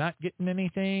in. I'm not getting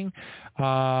anything.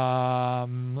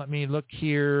 Let me look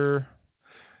here.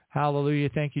 Hallelujah.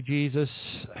 Thank you, Jesus.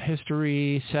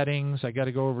 History, settings. I got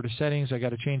to go over to settings. I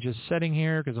got to change this setting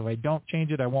here because if I don't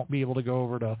change it, I won't be able to go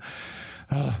over to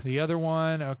the other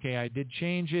one. Okay, I did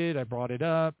change it. I brought it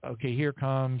up. Okay, here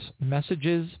comes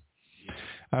messages.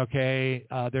 Okay,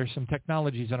 there's some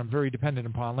technologies that I'm very dependent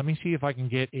upon. Let me see if I can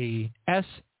get a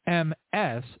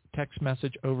SMS text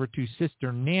message over to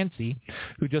Sister Nancy,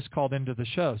 who just called into the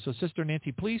show. So, Sister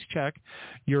Nancy, please check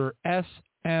your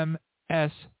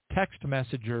SMS text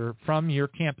messenger from your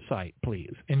campsite,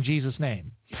 please, in Jesus'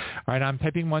 name. All right, I'm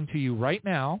typing one to you right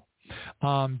now.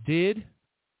 Did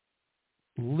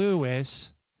Lewis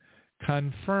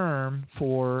confirm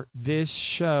for this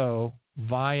show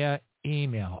via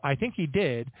email? I think he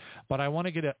did, but I want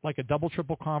to get a double,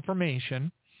 triple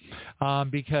confirmation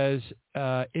because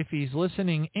if he's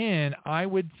listening in, I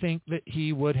would think that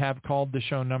he would have called the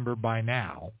show number by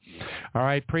now. All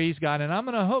right, praise God. And I'm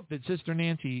going to hope that Sister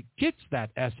Nancy gets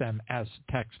that SMS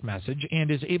text message and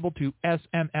is able to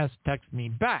SMS text me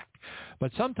back.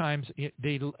 But sometimes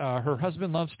her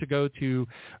husband loves to go to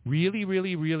really,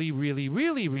 really, really, really,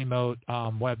 really remote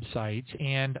websites.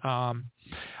 And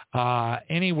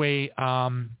anyway,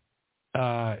 oh,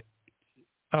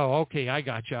 okay, I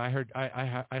got you. I heard.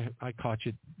 I caught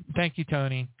you. Thank you,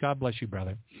 Tony. God bless you,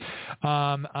 brother.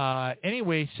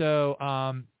 Anyway, so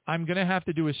I'm going to have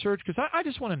to do a search because I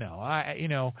just want to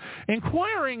know.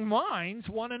 Inquiring minds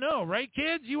want to know, right,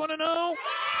 kids? You want to know?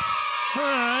 All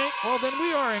right. Well, then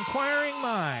we are inquiring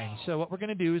minds. So what we're going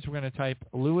to do is we're going to type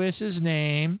Lewis's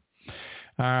name.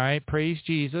 All right. Praise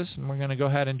Jesus. And we're going to go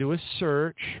ahead and do a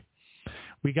search.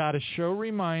 We got a show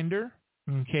reminder,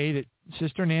 okay, that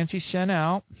Sister Nancy sent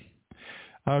out.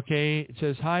 Okay, it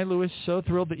says, "Hi, Lewis, so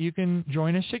thrilled that you can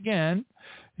join us again."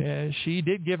 She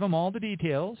did give him all the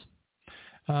details.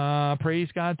 Praise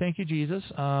God. Thank you, Jesus.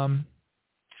 Nope,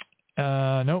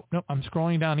 I'm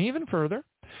scrolling down even further.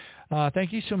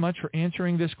 Thank you so much for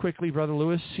answering this quickly, Brother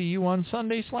Lewis. See you on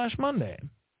Sunday/Monday.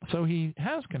 So he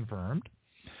has confirmed,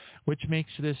 which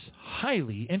makes this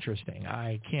highly interesting.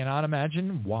 I cannot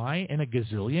imagine why in a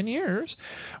gazillion years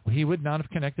he would not have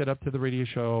connected up to the radio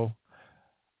show,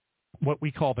 what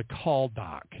we call the call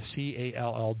doc,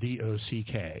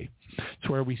 CALLDOCK. It's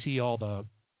where we see all the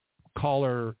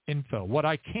caller info. What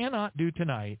I cannot do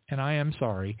tonight, and I am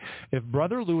sorry, if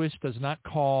Brother Lewis does not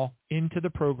call into the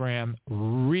program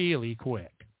really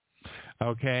quick,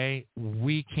 okay,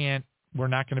 we're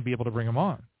not going to be able to bring him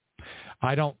on.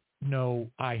 I don't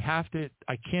know. I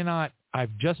cannot.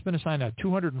 I've just been assigned a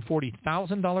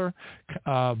 $240,000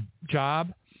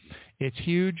 job. It's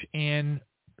huge, and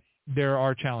there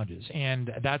are challenges.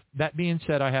 And that being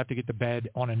said, I have to get to bed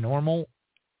on a normal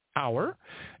hour,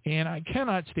 and I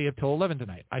cannot stay up till 11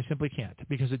 tonight. I simply can't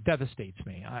because it devastates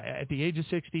me. At the age of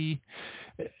 60,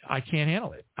 I can't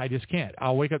handle it. I just can't.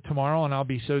 I'll wake up tomorrow and I'll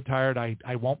be so tired I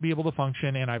won't be able to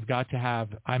function, and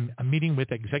I'm meeting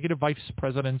with executive vice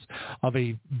presidents of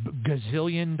a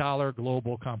gazillion-dollar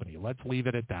global company. Let's leave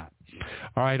it at that.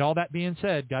 All right, all that being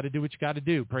said, got to do what you got to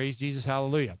do. Praise Jesus,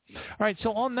 hallelujah. All right,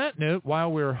 so on that note, while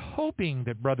we're hoping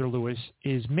that Brother Lewis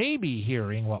is maybe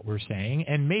hearing what we're saying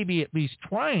and maybe at least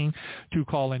trying willing to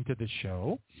call into the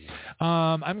show.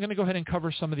 I'm going to go ahead and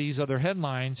cover some of these other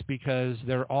headlines because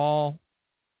they're all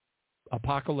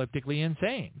apocalyptically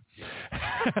insane.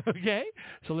 Okay?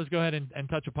 So let's go ahead and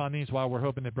touch upon these while we're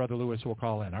hoping that Brother Lewis will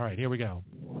call in. All right, here we go.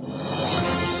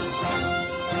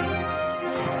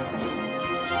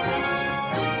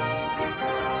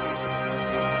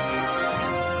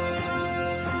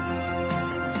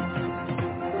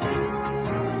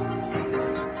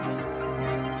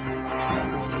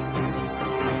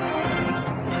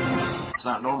 It's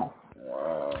not normal.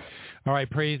 All right,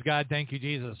 praise God. Thank you,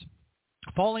 Jesus.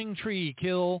 Falling trees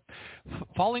kill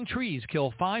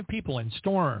 5 people in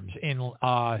storms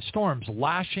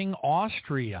lashing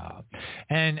Austria.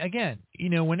 And again,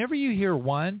 whenever you hear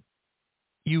one,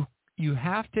 you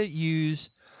have to use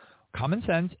common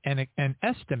sense and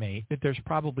estimate that there's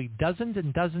probably dozens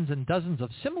and dozens and dozens of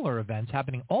similar events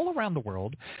happening all around the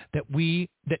world that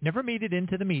never made it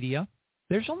into the media.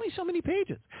 There's only so many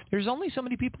pages. There's only so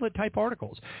many people that type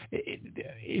articles.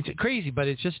 It's crazy, but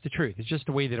it's just the truth. It's just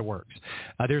the way that it works.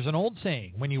 There's an old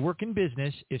saying, when you work in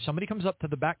business, if somebody comes up to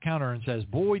the back counter and says,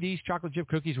 boy, these chocolate chip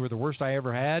cookies were the worst I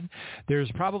ever had,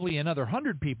 there's probably another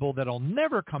 100 people that'll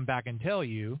never come back and tell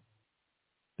you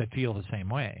that feel the same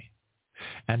way.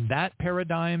 And that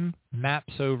paradigm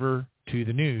maps over to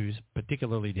the news,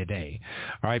 particularly today.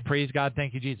 All right, praise God.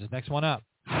 Thank you, Jesus. Next one up.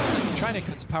 China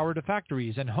cuts power to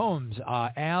factories and homes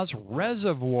as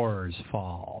reservoirs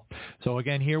fall. So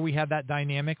again, here we have that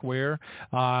dynamic where,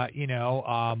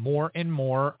 more and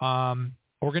more governments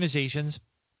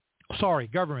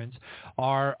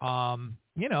are,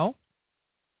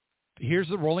 here's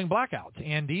the rolling blackouts.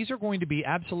 And these are going to be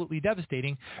absolutely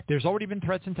devastating. There's already been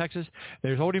threats in Texas.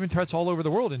 There's already been threats all over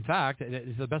the world. In fact,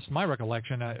 to the best of my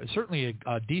recollection, certainly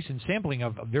a decent sampling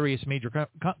of various major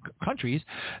countries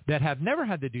that have never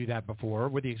had to do that before,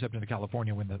 with the exception of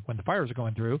California when the fires are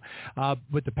going through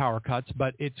with the power cuts.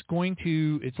 But it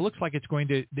looks like it's going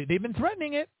to, they've been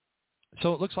threatening it.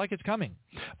 So it looks like it's coming.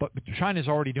 But China's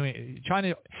already doing it.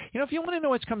 China, if you want to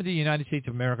know what's coming to the United States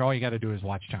of America, all you got to do is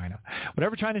watch China.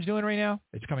 Whatever China's doing right now,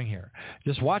 it's coming here.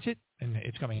 Just watch it, and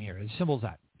it's coming here. As simple as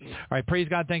that. All right, praise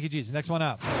God. Thank you, Jesus. Next one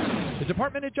up. The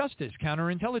Department of Justice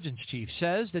counterintelligence chief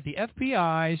says that the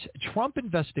FBI's Trump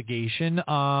investigation,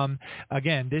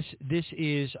 again, this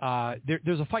is,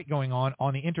 there's a fight going on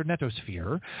the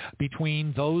internetosphere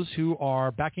between those who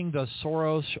are backing the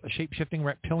Soros shape-shifting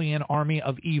reptilian army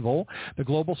of evil, the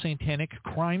global satanic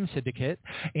crime syndicate,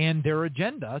 and their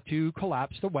agenda to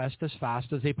collapse the West as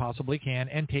fast as they possibly can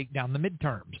and take down the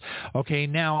midterms. Okay,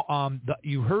 now,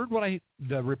 you heard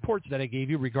the reports that I gave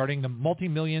you regarding the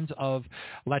multi-millions of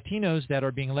Latinos that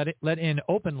are being let in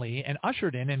openly and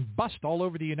ushered in and bussed all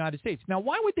over the United States. Now,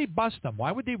 why would they bust them?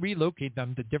 Why would they relocate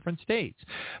them to different states?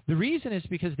 The reason is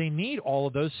because they need all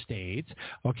of those states,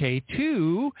 okay,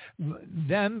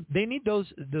 they need those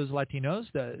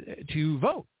Latinos to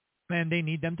vote. And they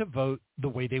need them to vote the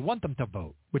way they want them to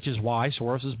vote, which is why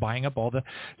Soros is buying up all the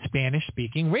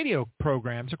Spanish-speaking radio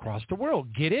programs across the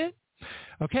world. Get it?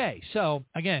 Okay, so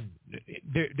again,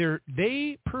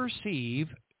 they perceive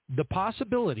the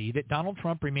possibility that Donald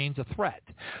Trump remains a threat.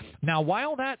 Now,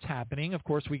 while that's happening, of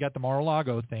course, we got the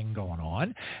Mar-a-Lago thing going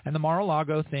on, and the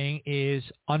Mar-a-Lago thing is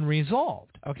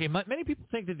unresolved. Okay, many people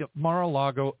think that the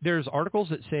Mar-a-Lago, there's articles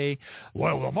that say,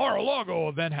 well, the Mar-a-Lago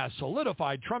event has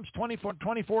solidified Trump's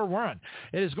 2024 run.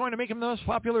 It is going to make him the most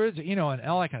popular, and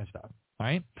all that kind of stuff,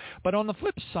 right? But on the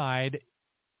flip side,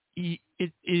 it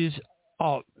is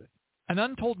an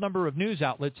untold number of news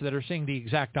outlets that are saying the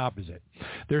exact opposite.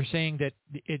 They're saying that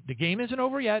the game isn't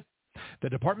over yet. The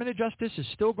Department of Justice is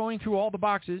still going through all the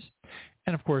boxes.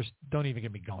 And, of course, don't even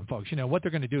get me going, folks. What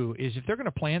they're going to do is if they're going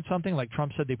to plan something like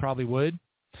Trump said they probably would,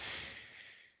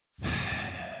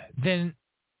 then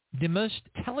the most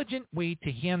intelligent way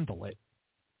to handle it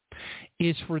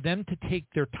is for them to take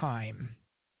their time.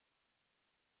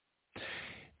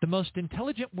 The most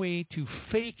intelligent way to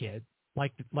fake it,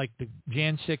 like the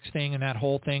Jan 6 thing and that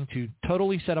whole thing, to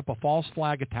totally set up a false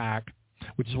flag attack,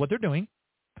 which is what they're doing,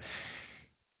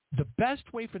 the best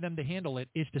way for them to handle it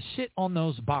is to sit on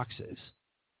those boxes.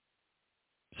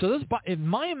 So in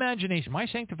my imagination, my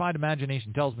sanctified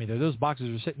imagination tells me that those boxes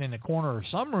are sitting in the corner of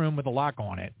some room with a lock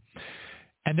on it,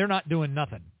 and they're not doing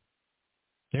nothing.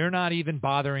 They're not even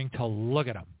bothering to look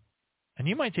at them. And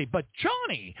you might say, but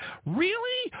Johnny,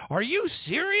 really? Are you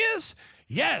serious?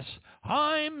 Yes,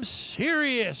 I'm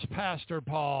serious, Pastor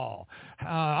Paul.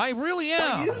 I really am.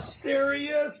 Are you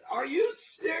serious? Are you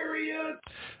serious?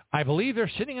 I believe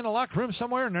they're sitting in a locked room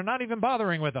somewhere and they're not even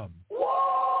bothering with them.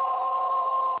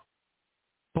 Whoa!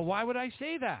 But why would I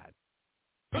say that?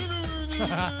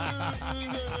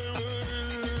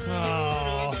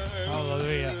 Oh.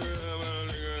 Hallelujah.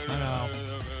 I know.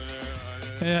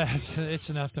 Yeah, it's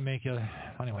enough to make you...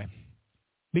 Anyway.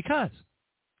 Because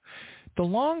the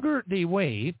longer they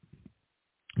wait,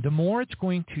 the more it's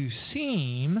going to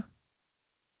seem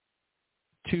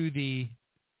to the...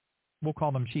 We'll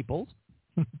call them sheeples.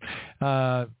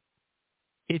 The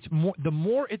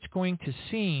more it's going to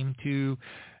seem to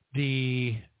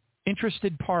the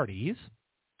interested parties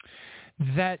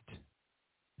that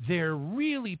they're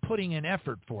really putting an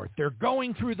effort forth. They're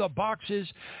going through the boxes.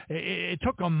 It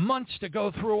took them months to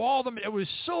go through all of them. It was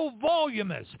so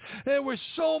voluminous. There was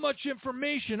so much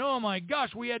information. Oh, my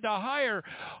gosh. We had to hire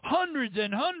hundreds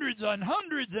and hundreds and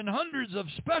hundreds and hundreds of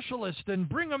specialists and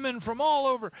bring them in from all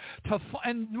over.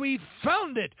 And we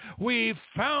found it. We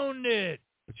found it.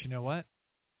 But you know what?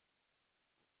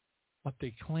 What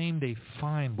they claim they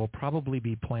find will probably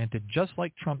be planted, just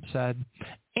like Trump said,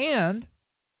 and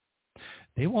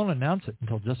they won't announce it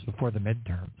until just before the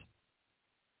midterms.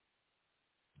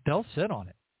 They'll sit on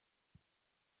it.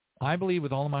 I believe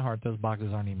with all of my heart those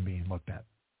boxes aren't even being looked at.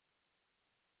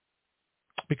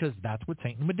 Because that's what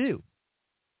Satan would do.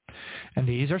 And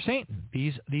these are Satan.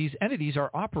 These entities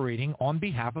are operating on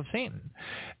behalf of Satan.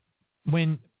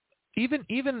 When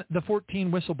even the 14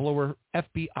 whistleblower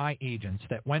FBI agents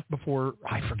that went before,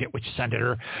 I forget which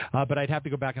senator, but I'd have to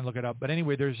go back and look it up. But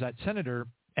anyway, there's that senator,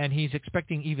 and he's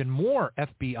expecting even more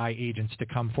FBI agents to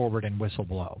come forward and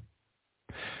whistleblow.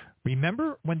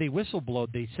 Remember when they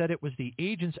whistleblowed, they said it was the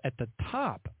agents at the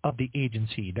top of the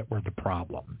agency that were the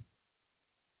problem.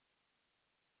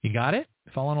 You got it?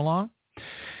 Following along?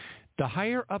 The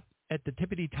higher up at the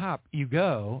tippity top you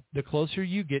go, the closer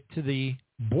you get to the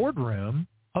boardroom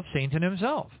of Satan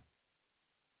himself.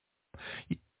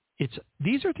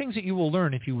 These are things that you will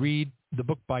learn if you read the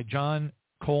book by John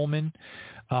Coleman,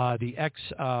 the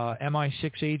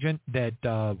ex-MI6 agent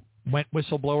that went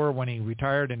whistleblower when he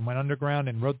retired and went underground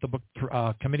and wrote the book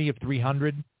Committee of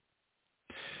 300.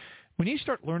 When you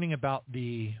start learning about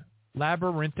the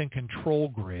labyrinthine control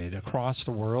grid across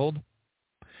the world,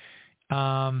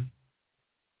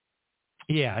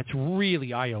 yeah, it's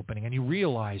really eye-opening, and you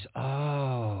realize,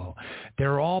 oh,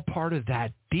 they're all part of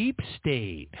that deep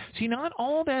state. See, not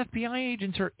all the FBI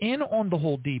agents are in on the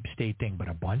whole deep state thing, but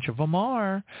a bunch of them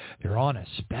are. They're on a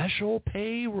special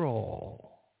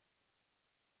payroll.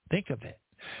 Think of it.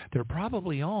 They're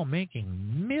probably all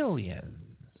making millions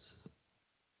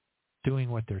doing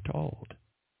what they're told.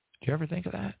 Did you ever think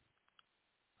of that?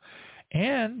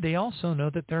 And they also know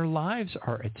that their lives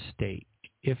are at stake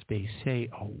if they say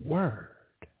a word.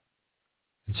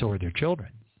 And so are their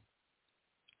children.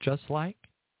 Just like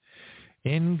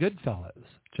in Goodfellas.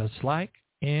 Just like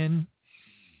in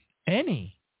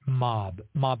any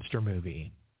mobster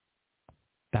movie.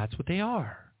 That's what they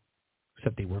are.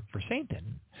 Except they work for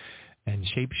Satan. And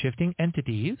shape-shifting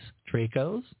entities,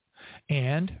 Dracos,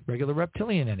 and regular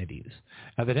reptilian entities.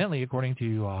 Evidently, according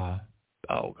to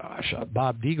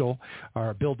Bob Deagle,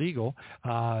 or Bill Deagle,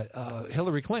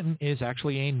 Hillary Clinton is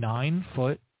actually a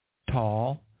 9-foot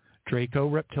tall Draco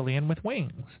reptilian with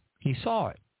wings. He saw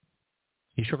it.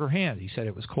 He shook her hand. He said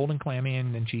it was cold and clammy,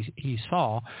 and then he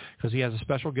saw, because he has a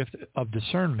special gift of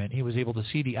discernment, he was able to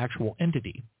see the actual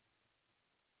entity.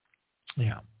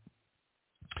 Yeah.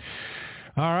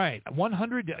 All right,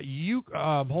 100.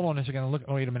 Hold on a second. Look.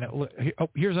 Oh, wait a minute. Look,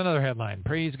 here's another headline.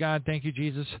 Praise God. Thank you,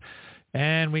 Jesus.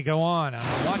 And we go on.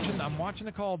 I'm watching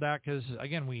the call back because,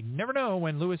 again, we never know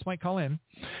when Lewis might call in,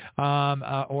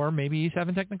 or maybe he's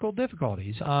having technical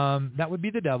difficulties. That would be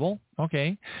the devil.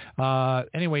 Okay.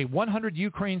 Anyway, 100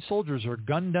 Ukraine soldiers are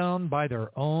gunned down by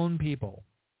their own people.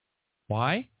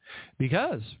 Why?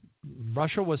 Because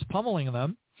Russia was pummeling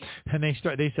them. And they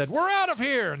said, we're out of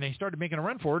here. And they started making a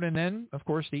run for it. And then, of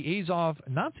course, the Azov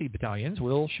Nazi battalions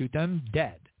will shoot them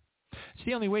dead. It's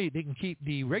the only way they can keep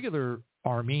the regular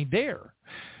army there,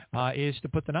 is to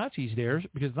put the Nazis there,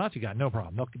 because the Nazis got no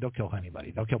problem. They'll kill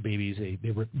anybody. They'll kill babies. They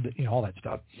were, all that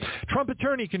stuff. Trump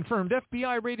attorney confirmed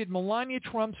FBI raided Melania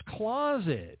Trump's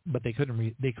closet, but they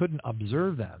couldn't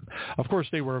observe them. Of course,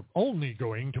 they were only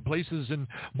going to places in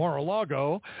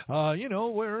Mar-a-Lago,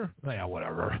 where,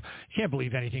 whatever. You can't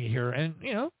believe anything you hear. And,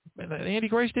 the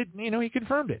Antichrist did, he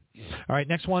confirmed it. All right,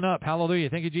 next one up. Hallelujah.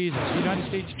 Thank you, Jesus. The United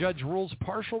States judge rules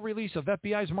partial release of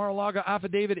FBI's Mar-a-Lago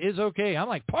affidavit is okay. I'm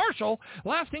like, partial?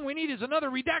 Last thing we need is another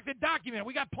redacted document.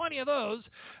 We got plenty of those.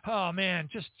 Oh, man,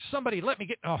 just somebody let me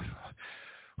get...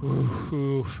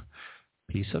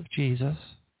 Peace of Jesus.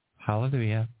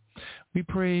 Hallelujah. We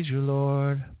praise you,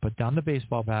 Lord. Put down the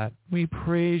baseball bat. We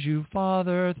praise you,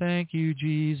 Father. Thank you,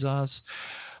 Jesus.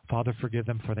 Father, forgive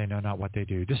them, for they know not what they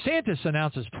do. DeSantis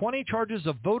announces 20 charges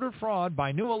of voter fraud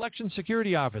by new election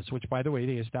security office, which, by the way,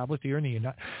 they established here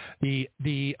in the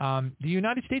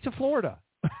United States of Florida.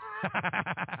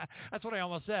 That's what I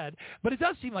almost said. But it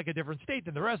does seem like a different state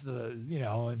than the rest of the,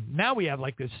 and now we have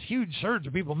like this huge surge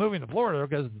of people moving to Florida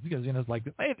because it's like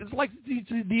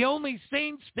it's the only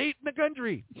sane state in the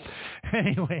country.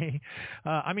 Anyway,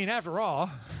 after all,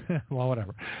 well,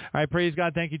 whatever. All right, praise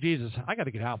God. Thank you, Jesus. I got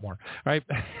to get out more. All right.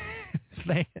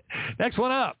 Next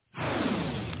one up.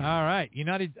 All right.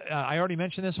 I already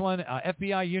mentioned this one.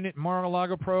 FBI unit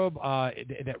Mar-a-Lago probe.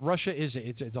 That Russia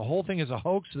the whole thing is a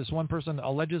hoax. This one person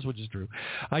alleges, which is true.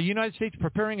 United States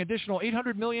preparing additional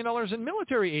 $800 million in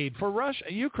military aid for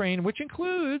Ukraine, which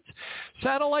includes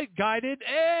satellite-guided.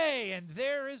 Hey, and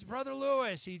there is Brother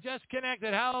Lewis. He just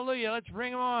connected. Hallelujah. Let's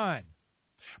bring him on.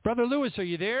 Brother Lewis, are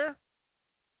you there?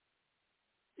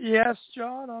 Yes,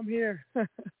 John, I'm here.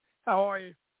 How are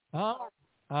you? Oh,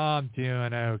 I'm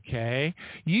doing okay.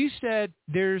 You said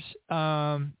there's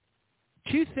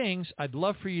two things I'd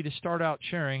love for you to start out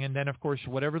sharing, and then, of course,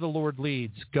 whatever the Lord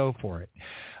leads, go for it.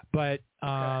 But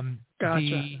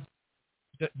Gotcha.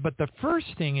 But the first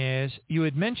thing is you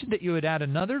had mentioned that you had had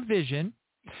another vision,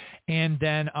 and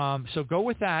then so go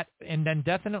with that, and then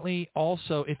definitely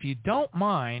also, if you don't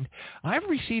mind, I've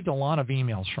received a lot of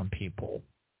emails from people,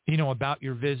 about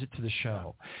your visit to the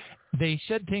show. They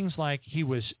said things like he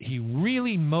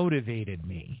really motivated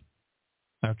me.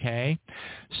 Okay.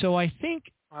 So I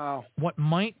think what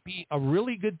might be a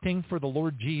really good thing for the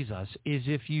Lord Jesus is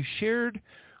if you shared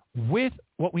with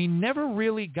what we never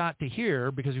really got to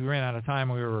hear because we ran out of time.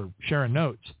 We were sharing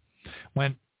notes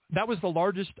when that was the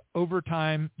largest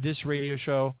overtime this radio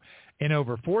show in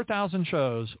over 4,000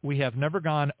 shows. We have never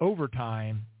gone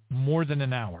overtime more than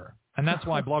an hour. And that's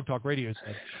why Blog Talk Radio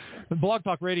said. Blog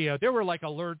Talk Radio, there were like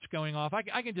alerts going off.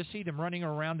 I can just see them running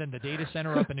around in the data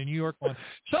center up in New York going,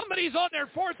 somebody's on their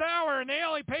fourth hour and they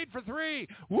only paid for 3.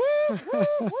 Whoop, whoop,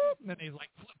 whoop. And then he's like,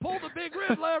 pull the big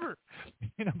red lever.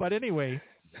 But anyway,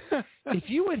 if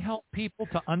you would help people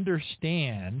to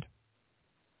understand,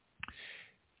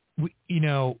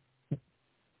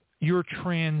 your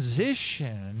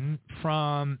transition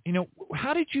from,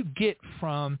 how did you get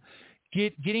from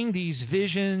getting these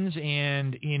visions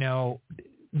and,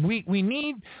 we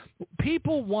need,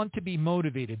 people want to be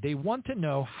motivated. They want to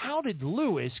know, how did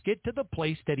Lewis get to the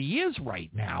place that he is right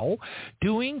now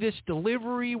doing this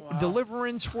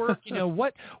deliverance work?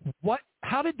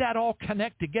 How did that all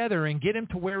connect together and get him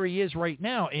to where he is right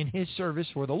now in his service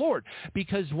for the Lord?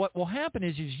 Because what will happen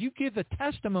is you give a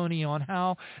testimony on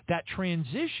how that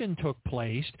transition took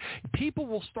place. People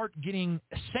will start getting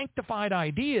sanctified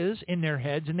ideas in their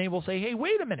heads, and they will say, hey,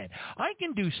 wait a minute, I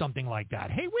can do something like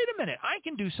that. Hey, wait a minute, I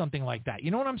can do something like that.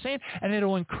 You know what I'm saying? And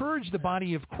it'll encourage the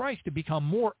body of Christ to become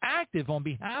more active on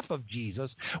behalf of Jesus,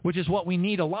 which is what we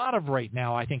need a lot of right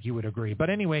now. I think you would agree.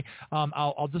 But anyway,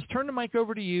 I'll just turn the mic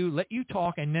over to you, let you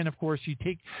talk, and then, of course, you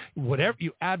take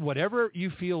whatever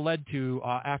you feel led to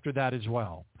after that as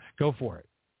well. Go for it.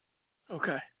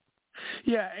 Okay.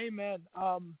 Yeah, amen.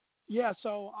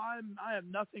 So I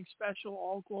am nothing special.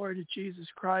 All glory to Jesus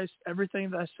Christ. Everything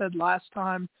that I said last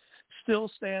time still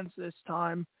stands this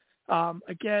time.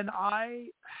 Again, I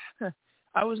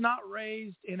was not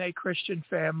raised in a Christian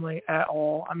family at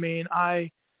all. I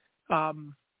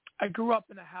grew up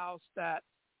in a house that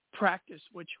practiced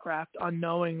witchcraft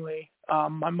unknowingly.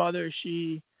 My mother,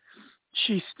 she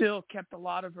still kept a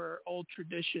lot of her old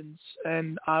traditions,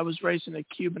 and I was raised in a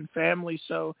Cuban family,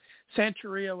 so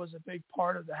Santeria was a big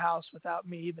part of the house without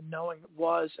me even knowing it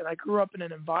was. And I grew up in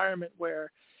an environment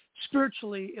where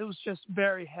spiritually it was just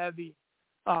very heavy,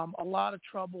 a lot of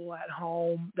trouble at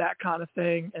home, that kind of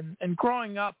thing. And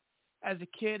growing up as a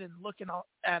kid and looking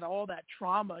at all that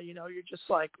trauma, you're just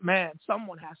like, man,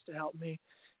 someone has to help me.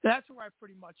 And that's where I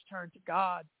pretty much turned to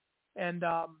God. And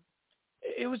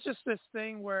it was just this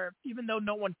thing where even though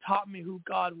no one taught me who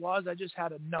God was, I just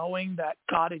had a knowing that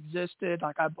God existed,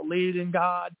 like I believed in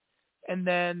God. And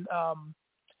then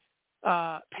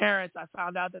parents, I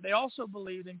found out that they also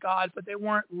believed in God, but they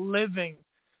weren't living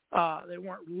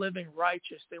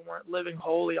righteous. They weren't living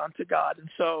holy unto God. And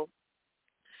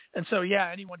so, yeah,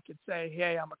 anyone could say,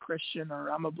 hey, I'm a Christian or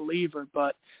I'm a believer,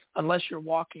 but unless you're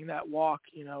walking that walk,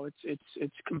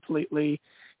 it's completely,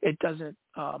 it doesn't,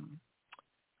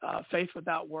 faith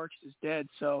without works is dead.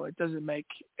 So it doesn't make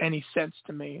any sense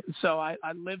to me. And so I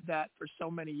lived that for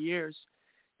so many years.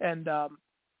 And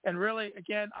really,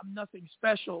 again, I'm nothing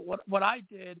special. What I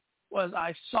did was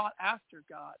I sought after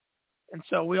God. And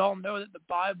so we all know that the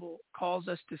Bible calls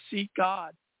us to seek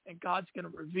God, and God's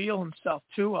going to reveal himself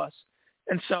to us.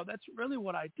 And so that's really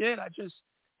what I did.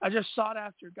 I just sought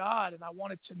after God, and I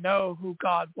wanted to know who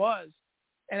God was.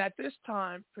 And at this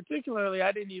time, particularly,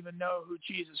 I didn't even know who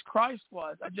Jesus Christ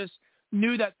was. I just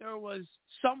knew that there was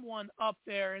someone up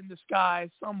there in the sky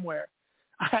somewhere.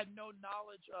 I had no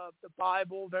knowledge of the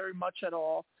Bible very much at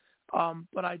all,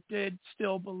 but I did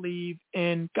still believe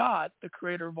in God, the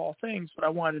creator of all things, but I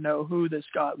wanted to know who this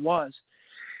God was.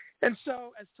 And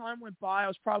so as time went by, I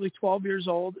was probably 12 years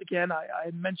old. Again,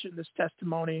 I mentioned this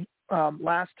testimony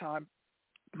last time.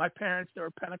 My parents, they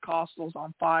were Pentecostals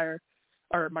on fire,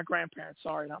 or my grandparents,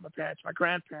 sorry, not my parents, my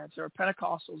grandparents, they were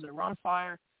Pentecostals. They were on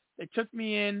fire. They took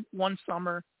me in one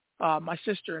summer, my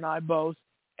sister and I both,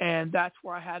 and that's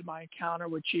where I had my encounter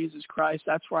with Jesus Christ.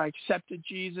 That's where I accepted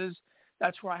Jesus.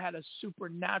 That's where I had a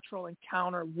supernatural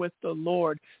encounter with the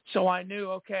Lord. So I knew,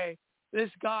 okay, this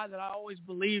God that I always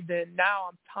believed in, now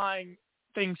I'm tying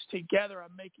things together.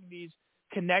 I'm making these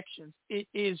connections. It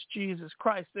is Jesus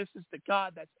Christ. This is the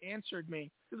God that's answered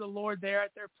me. To the Lord there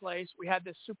at their place, we had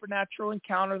this supernatural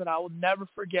encounter that I will never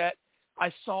forget.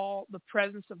 I saw the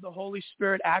presence of the Holy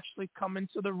Spirit actually come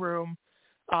into the room.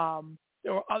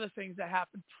 There were other things that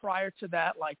happened prior to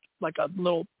that, like a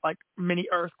little mini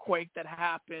earthquake that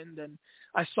happened, and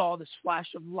I saw this flash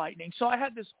of lightning. So I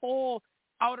had this whole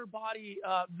outer body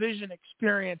vision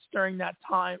experience during that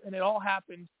time, and it all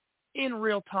happened in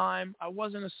real time. I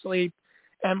wasn't asleep,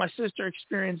 and my sister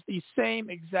experienced the same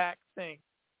exact thing.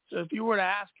 So if you were to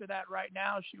ask her that right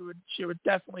now, she would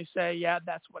definitely say, yeah,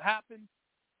 that's what happened.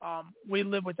 We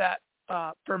lived with that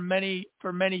for many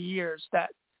years.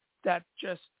 That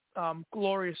just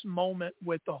glorious moment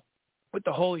with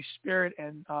the Holy Spirit,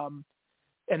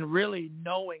 and really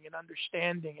knowing and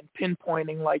understanding and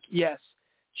pinpointing, like, yes,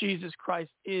 Jesus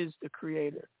Christ is the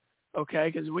creator.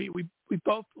 Okay, because we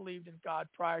both believed in God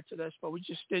prior to this, but we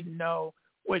just didn't know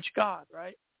which God,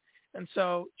 right? And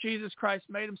so Jesus Christ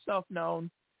made himself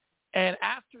known. And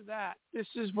after that, this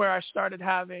is where I started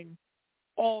having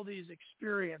all these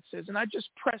experiences. And I just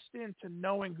pressed into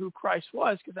knowing who Christ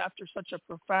was, because after such a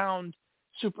profound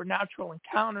supernatural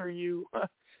encounter,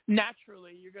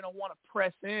 naturally you're going to want to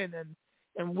press in.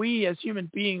 And we as human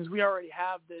beings, we already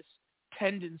have this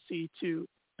tendency to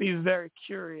be very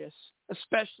curious,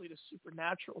 especially to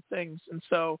supernatural things. And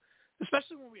so,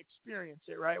 especially when we experience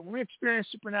it, right? When we experience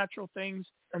supernatural things.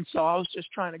 And so I was just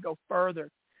trying to go further.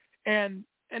 And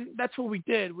that's what we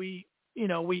did. We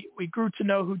grew to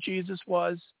know who Jesus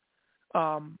was.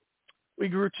 We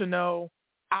grew to know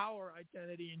our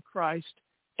identity in Christ.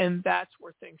 And that's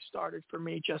where things started for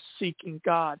me, just seeking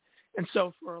God. And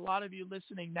so for a lot of you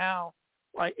listening now,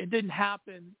 like, it didn't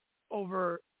happen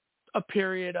over a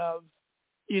period of,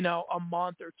 a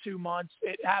month or 2 months.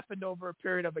 It happened over a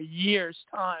period of a year's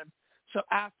time. So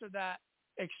after that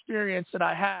experience that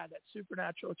I had, that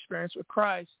supernatural experience with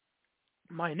Christ,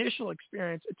 my initial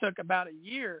experience, it took about a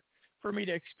year for me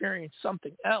to experience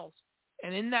something else.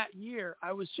 And in that year,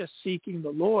 I was just seeking the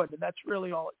Lord, and that's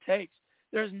really all it takes.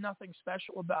 There's nothing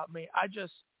special about me. I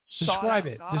just Describe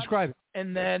it.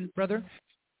 And then, brother.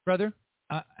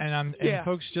 And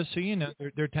folks, just so you know,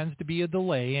 there tends to be a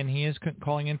delay, and he is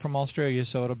calling in from Australia,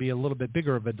 so it'll be a little bit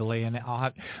bigger of a delay. And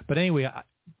but anyway,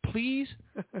 please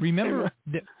remember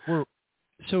that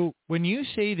so when you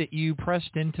say that you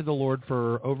pressed into the Lord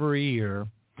for over a year,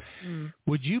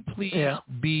 would you please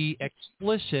be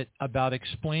explicit about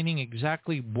explaining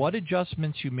exactly what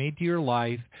adjustments you made to your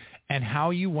life and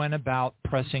how you went about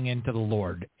pressing into the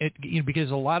Lord? Because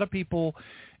a lot of people,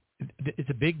 it's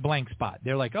a big blank spot.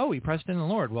 They're like, oh, he pressed in the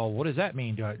Lord. Well, what does that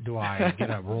mean? Do I get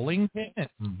a rolling pin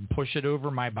and push it over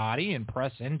my body and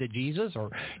press into Jesus? Or,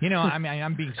 I mean,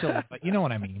 I'm being silly, but you know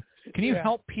what I mean. Can you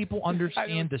help people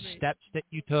understand the steps that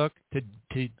you took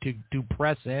to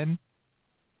press in?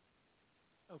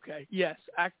 Okay. Yes,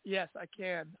 I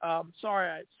can. Sorry,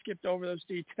 I skipped over those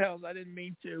details. I didn't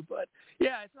mean to, but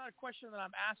yeah, it's not a question that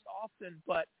I'm asked often,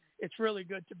 but it's really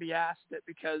good to be asked it,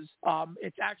 because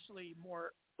it's actually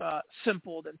more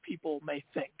simple than people may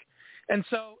think. And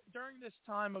so during this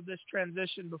time of this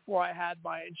transition, before I had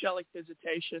my angelic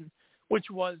visitation, which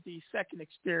was the second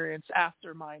experience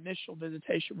after my initial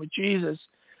visitation with Jesus,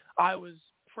 I was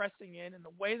pressing in. And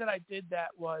the way that I did that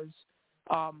was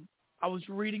I was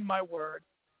reading my word.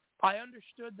 I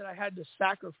understood that I had to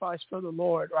sacrifice for the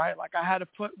Lord, right? Like, I had to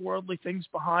put worldly things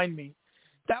behind me.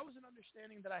 That was an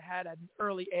understanding that I had at an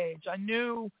early age. I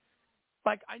knew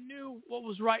what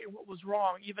was right and what was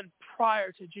wrong even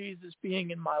prior to Jesus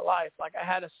being in my life. Like, I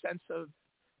had a sense of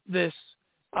this,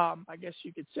 I guess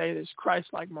you could say, this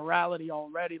Christ-like morality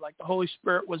already. Like, the Holy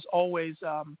Spirit was always,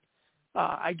 the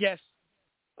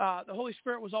Holy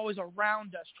Spirit was always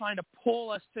around us, trying to pull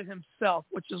us to himself,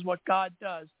 which is what God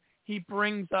does. He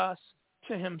brings us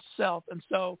to himself. And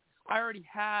so I already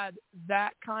had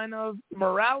that kind of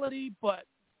morality, but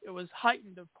it was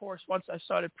heightened, of course, once I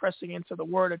started pressing into the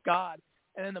Word of God.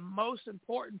 And then the most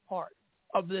important part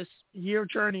of this year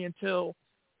journey until,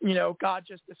 God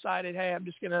just decided, hey, I'm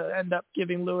just going to end up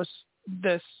giving Lewis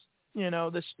this,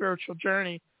 this spiritual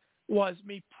journey, was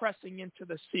me pressing into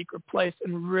the secret place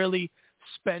and really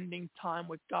spending time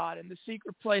with God. And the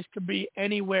secret place could be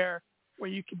anywhere where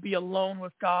you could be alone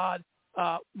with God,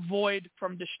 void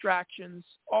from distractions,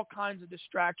 all kinds of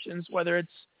distractions, whether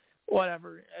it's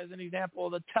whatever, as an example,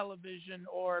 the television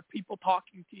or people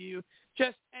talking to you,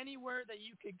 just anywhere that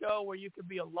you could go where you could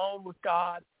be alone with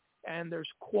God and there's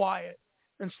quiet.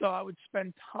 And so I would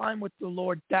spend time with the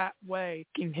Lord that way,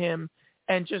 seeking him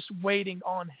and just waiting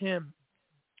on him.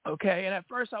 Okay. And at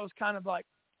first I was kind of like,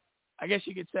 I guess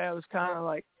you could say I was kind of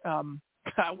like,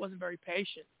 I wasn't very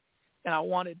patient and I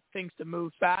wanted things to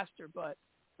move faster, but,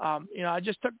 I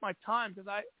just took my time because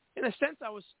in a sense, I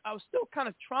was still kind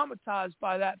of traumatized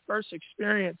by that first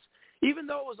experience. Even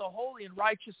though it was a holy and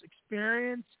righteous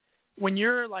experience, when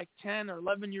you're like 10 or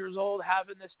 11 years old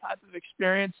having this type of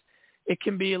experience, it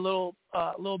can be a little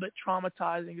bit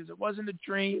traumatizing because it wasn't a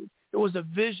dream. It was a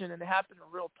vision, and it happened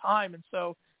in real time. And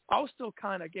so I was still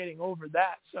kind of getting over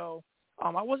that. So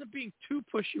I wasn't being too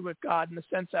pushy with God in the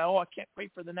sense that, I can't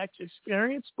wait for the next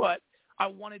experience, but I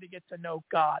wanted to get to know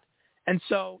God. And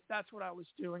so that's what I was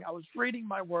doing. I was reading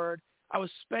my word. I was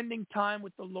spending time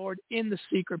with the Lord in the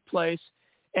secret place.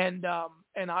 And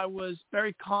I was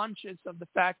very conscious of the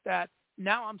fact that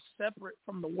now I'm separate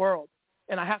from the world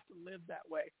and I have to live that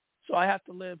way. So I have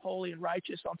to live holy and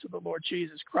righteous unto the Lord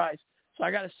Jesus Christ. So I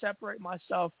got to separate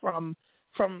myself from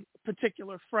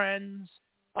particular friends,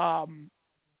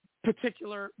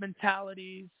 particular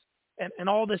mentalities, and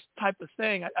all this type of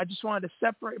thing. I just wanted to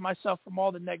separate myself from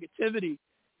all the negativity.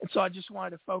 And so I just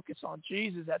wanted to focus on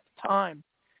Jesus at the time.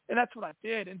 And that's what I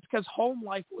did. And because home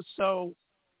life was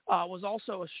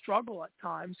also a struggle at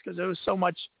times because there was so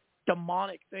much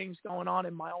demonic things going on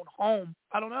in my own home.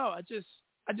 I don't know. I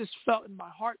just felt in my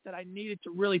heart that I needed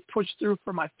to really push through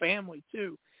for my family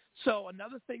too. So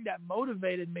another thing that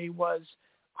motivated me was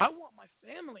I want my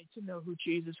family to know who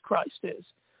Jesus Christ is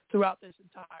throughout this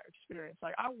entire experience.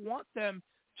 Like I want them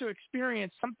to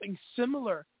experience something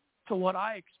similar to what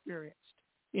I experienced.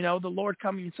 The Lord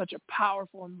coming in such a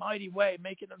powerful and mighty way,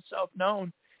 making himself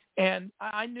known. And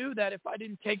I knew that if I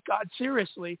didn't take God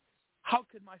seriously, how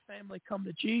could my family come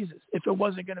to Jesus if it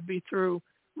wasn't going to be through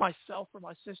myself or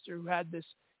my sister who had this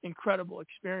incredible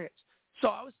experience? So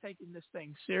I was taking this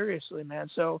thing seriously, man.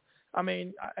 So,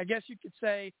 I guess you could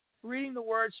say reading the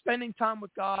word, spending time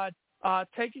with God,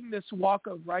 taking this walk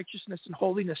of righteousness and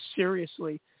holiness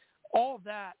seriously, all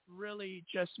that really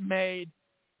just made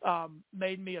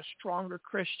me a stronger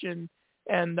Christian,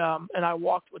 and I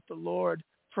walked with the Lord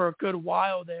for a good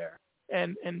while there.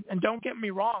 And don't get me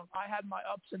wrong, I had my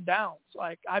ups and downs.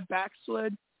 Like I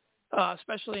backslid,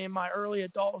 especially in my early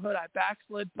adulthood. I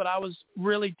backslid, but I was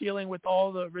really dealing with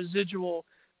all the residual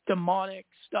demonic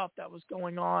stuff that was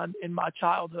going on in my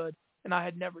childhood, and I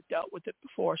had never dealt with it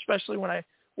before. Especially when I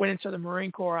went into the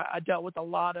Marine Corps, I dealt with a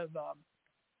lot of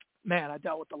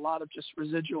just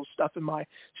residual stuff in my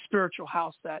spiritual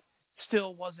house that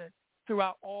still wasn't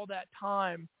throughout all that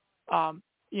time.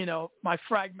 My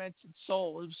fragmented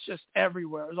soul, it was just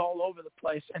everywhere. It was all over the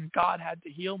place, and God had to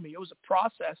heal me. It was a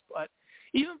process, but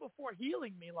even before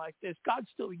healing me like this, God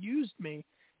still used me,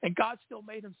 and God still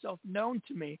made himself known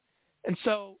to me. And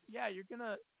so, yeah, you're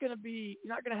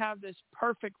not gonna have this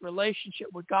perfect relationship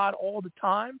with God all the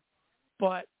time,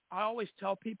 but I always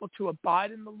tell people to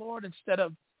abide in the Lord instead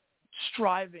of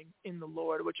striving in the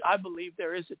Lord, which I believe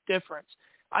there is a difference.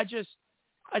 I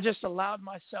just allowed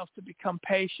myself to become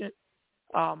patient.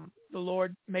 The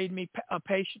Lord made me a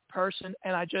patient person,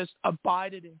 and I just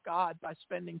abided in God by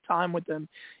spending time with him.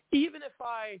 Even if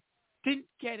I didn't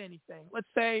get anything, let's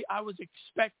say I was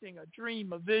expecting a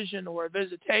dream, a vision, or a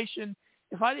visitation.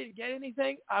 If I didn't get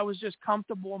anything, I was just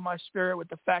comfortable in my spirit with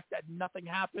the fact that nothing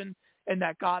happened and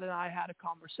that God and I had a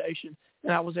conversation,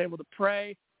 and I was able to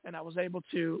pray, and I was able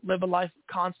to live a life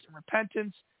of constant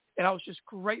repentance, and I was just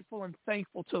grateful and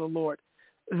thankful to the Lord.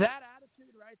 That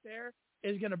attitude right there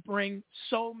is going to bring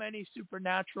so many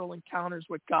supernatural encounters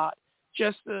with God.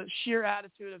 Just the sheer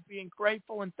attitude of being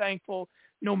grateful and thankful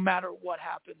no matter what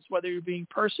happens, whether you're being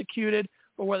persecuted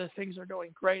or whether things are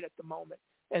going great at the moment.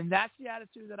 And that's the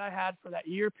attitude that I had for that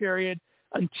year period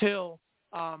until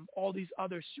all these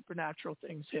other supernatural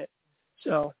things hit.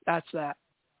 So that's that.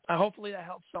 Hopefully that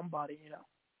helps somebody,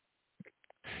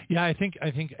 Yeah, I think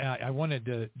I wanted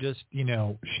to just,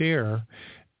 share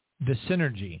the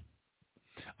synergy.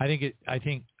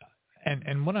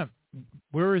 And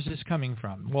where is this coming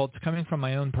from? Well, it's coming from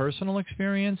my own personal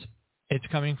experience. It's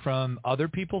coming from other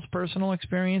people's personal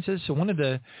experiences. So one of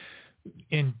the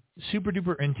super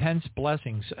duper intense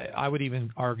blessings, I would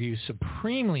even argue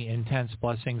supremely intense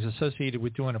blessings associated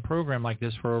with doing a program like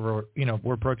this for over,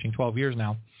 we're approaching 12 years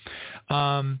now,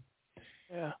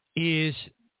 is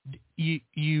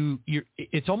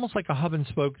it's almost like a hub and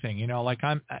spoke thing,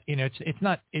 it's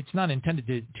not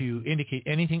intended to indicate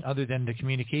anything other than the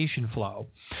communication flow.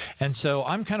 And so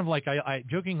I'm kind of like, I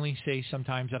jokingly say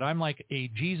sometimes that I'm like a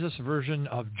Jesus version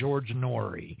of George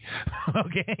Norrie,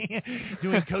 okay,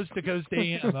 doing coast to coast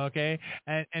AM, okay,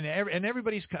 and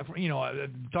everybody's,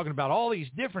 talking about all these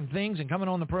different things and coming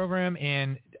on the program,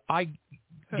 and I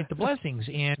get the blessings,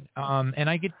 and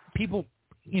I get people,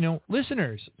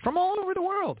 listeners from all over the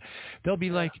world. They'll be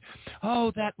like,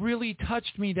 oh, that really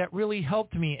touched me. That really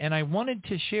helped me. And I wanted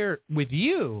to share with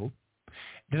you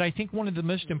that I think one of the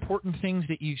most important things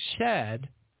that you said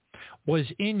was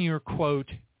in your,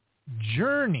 quote,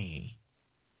 journey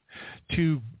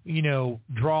to,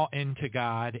 draw into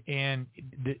God, and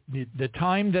the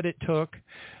time that it took,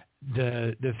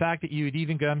 the fact that you had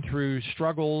even gone through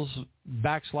struggles,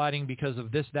 backsliding because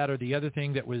of this, that, or the other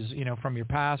thing that was, from your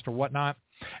past or whatnot.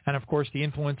 And, of course, the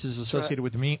influences associated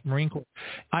with the Marine Corps.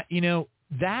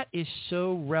 That is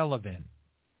so relevant,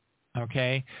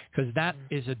 okay, because that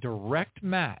is a direct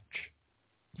match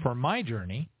for my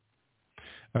journey,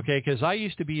 okay, because I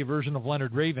used to be a version of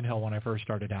Leonard Ravenhill when I first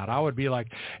started out. I would be like,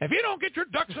 if you don't get your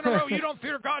ducks in a row, you don't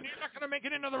fear God, you're not going to make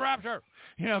it into the rapture,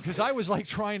 because I was like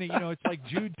trying to, it's like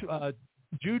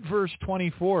Jude verse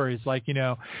 24 is like,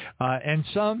 and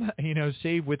some,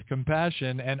 save with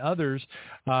compassion, and others,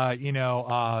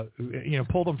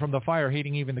 pull them from the fire,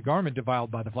 hating even the garment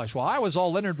defiled by the flesh. Well, I was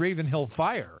all Leonard Ravenhill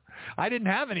fire. I didn't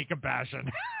have any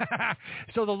compassion.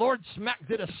 So the Lord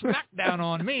did a smackdown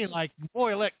on me like,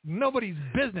 boy, like nobody's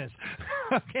business.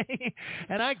 Okay.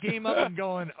 And I came up and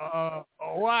going,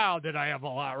 wow, did I have a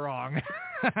lot wrong?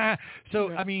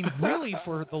 So, I mean, really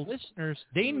for the listeners,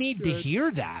 they need to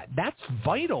hear that. That's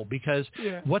vital, because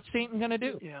what's Satan going to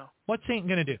do? Yeah. What's Satan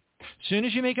going to do? As soon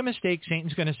as you make a mistake,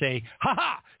 Satan's going to say,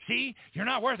 ha, see, you're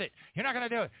not worth it. You're not going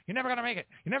to do it. You're never going to make it.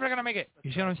 You're never going to make it.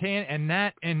 You see what I'm saying?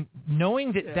 And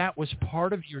knowing that that was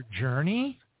part of your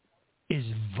journey is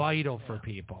vital for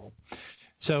people.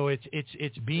 So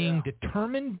it's being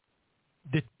determined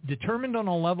on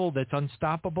a level that's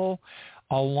unstoppable,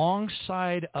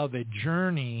 alongside of a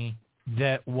journey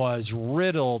that was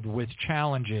riddled with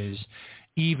challenges,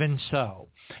 even so.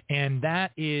 And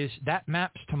that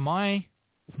maps to my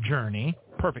journey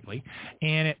perfectly,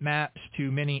 and it maps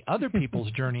to many other people's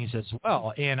journeys as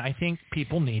well. And I think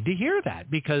people need to hear that,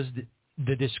 because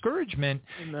the discouragement,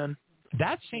 Amen,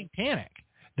 that's satanic.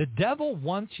 The devil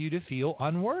wants you to feel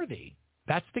unworthy.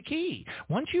 That's the key.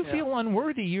 Once you feel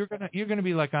unworthy, you're gonna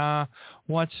be like,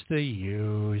 what's the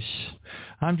use?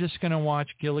 I'm just gonna watch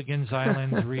Gilligan's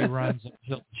Island reruns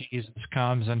until Jesus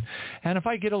comes, and if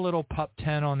I get a little pup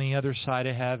tent on the other side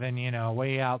of heaven,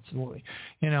 way out,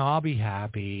 I'll be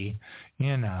happy,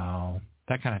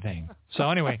 that kind of thing. So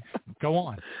anyway, go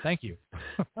on. Thank you.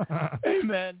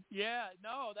 Amen. Yeah,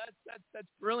 no, that's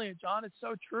brilliant, John. It's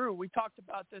so true. We talked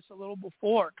about this a little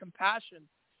before. Compassion,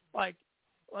 like.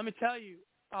 Let me tell you,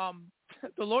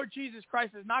 the Lord Jesus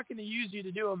Christ is not going to use you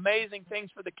to do amazing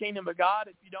things for the kingdom of God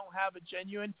if you don't have a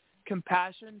genuine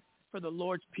compassion for the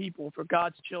Lord's people, for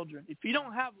God's children. If you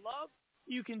don't have love,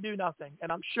 you can do nothing.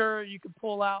 And I'm sure you can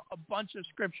pull out a bunch of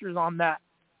scriptures on that.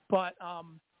 But,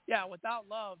 without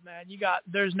love, man,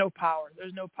 there's no power.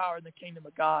 There's no power in the kingdom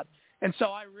of God. And so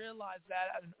I realized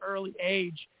that at an early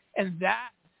age. And that,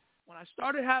 when I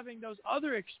started having those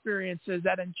other experiences,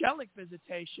 that angelic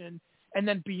visitation, and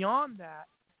then beyond that,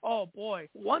 oh boy,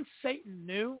 once Satan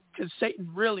knew, because Satan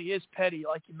really is petty,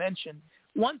 like you mentioned,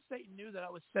 once Satan knew that I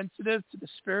was sensitive to the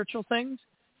spiritual things,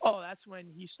 that's when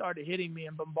he started hitting me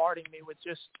and bombarding me with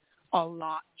just a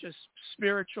lot, just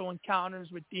spiritual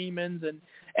encounters with demons.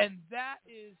 And that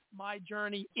is my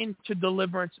journey into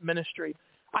deliverance ministry.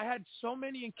 I had so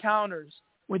many encounters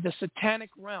with the satanic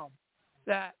realm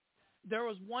that there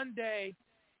was one day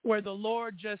where the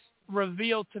Lord just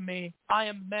revealed to me, I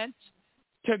am meant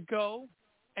to go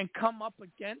and come up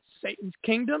against Satan's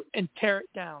kingdom and tear it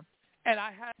down. And I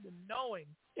had the knowing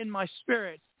in my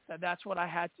spirit that that's what I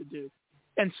had to do.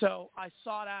 And so I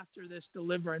sought after this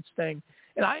deliverance thing.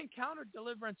 And I encountered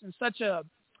deliverance in such a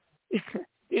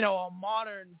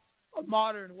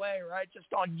modern way, right?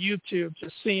 Just on YouTube,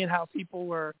 just seeing how people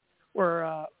were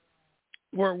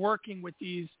working with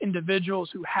these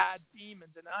individuals who had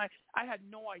demons. And I had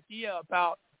no idea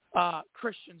about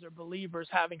Christians or believers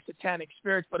having satanic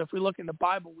spirits, but if we look in the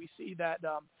Bible, we see that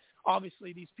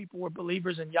obviously these people were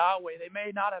believers in Yahweh. They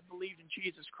may not have believed in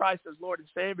Jesus Christ as Lord and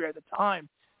Savior at the time,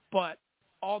 but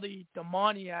all the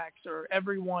demoniacs or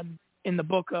everyone in the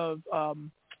book of,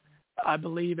 I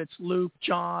believe it's Luke,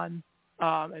 John,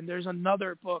 and there's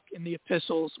another book in the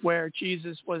epistles where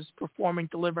Jesus was performing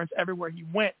deliverance everywhere he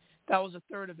went. That was a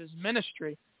third of his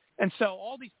ministry. And so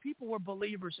all these people were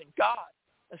believers in God,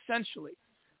 essentially.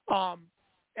 I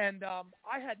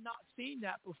had not seen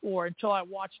that before until I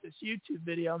watched this YouTube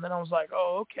video, and then I was like,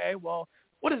 oh, okay, well,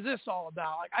 what is this all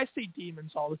about? Like, I see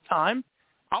demons all the time.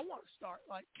 I want to start,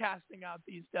 like, casting out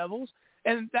these devils.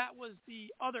 And that was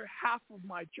the other half of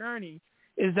my journey,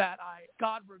 is that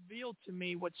God revealed to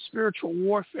me what spiritual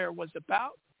warfare was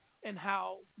about and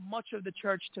how much of the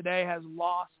church today has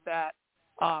lost that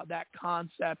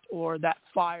concept or that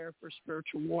fire for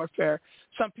spiritual warfare.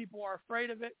 Some people are afraid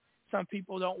of it. Some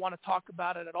people don't want to talk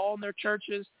about it at all in their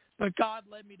churches. But God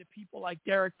led me to people like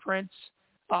Derek Prince.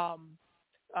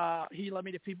 He led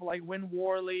me to people like Win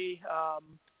Worley.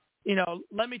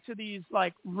 Led me to these,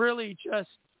 like, really just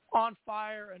on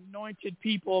fire, anointed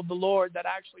people of the Lord that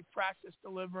actually practice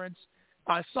deliverance.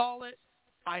 I saw it.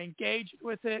 I engaged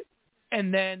with it.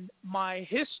 And then my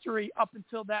history up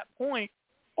until that point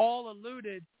all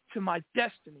alluded to my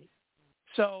destiny.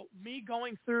 So me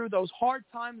going through those hard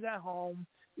times at home,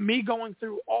 me going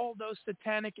through all those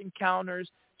satanic encounters,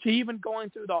 to even going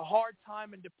through the hard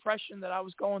time and depression that I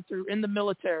was going through in the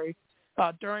military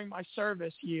during my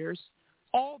service years,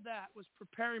 all that was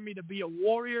preparing me to be a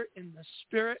warrior in the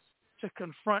spirit to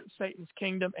confront Satan's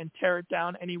kingdom and tear it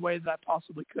down any way that I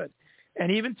possibly could.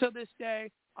 And even to this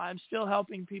day, I'm still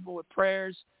helping people with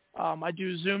prayers. I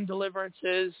do Zoom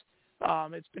deliverances.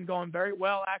 It's been going very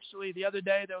well, actually. The other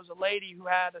day, there was a lady who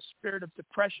had a spirit of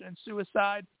depression and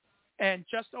suicide, and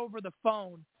just over the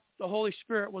phone, the Holy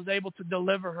Spirit was able to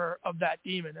deliver her of that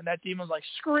demon, and that demon was like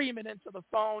screaming into the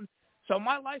phone. So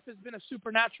my life has been a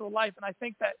supernatural life, and I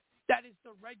think that is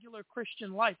the regular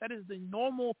Christian life. That is the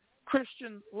normal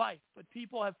Christian life, but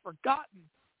people have forgotten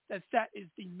that is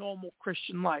the normal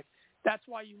Christian life. That's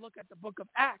why you look at the book of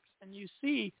Acts, and you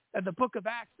see that the book of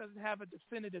Acts doesn't have a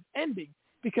definitive ending,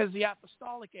 because the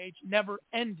apostolic age never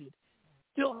ended.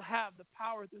 Still have the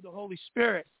power through the Holy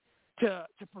Spirit to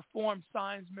perform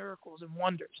signs, miracles, and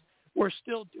wonders. We're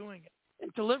still doing it.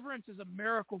 And deliverance is a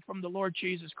miracle from the Lord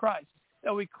Jesus Christ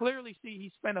that we clearly see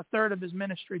he spent a third of his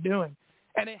ministry doing.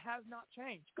 And it has not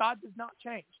changed. God does not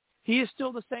change. He is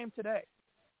still the same today.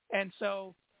 And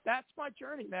so that's my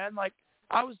journey, man. Like,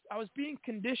 I was being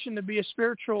conditioned to be a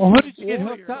spiritual who did you get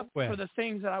hooked up with? For the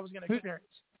things that I was going to experience.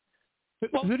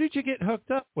 Who did you get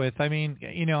hooked up with? I mean,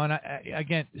 and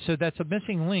again, so that's a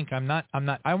missing link.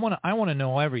 I want to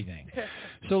know everything.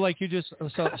 So like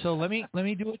so let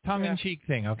me do a tongue in cheek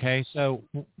thing. Okay. So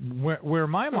where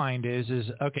my mind is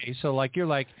okay. So like, you're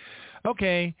like,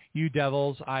 okay, you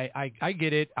devils, I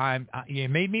get it. You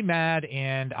made me mad,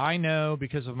 and I know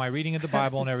because of my reading of the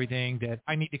Bible and everything that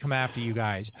I need to come after you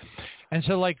guys. And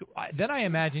so, like, then I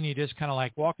imagine you just kind of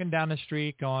like walking down the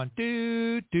street going,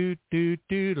 do, do, do,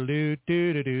 do, do, do,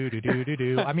 do, do, do, do, do,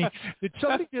 do. I mean, did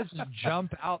somebody just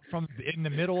jump out from in the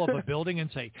middle of a building and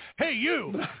say, hey,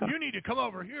 you need to come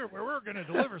over here where we're going to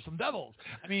deliver some devils?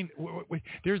 I mean,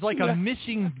 there's like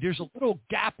there's a little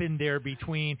gap in there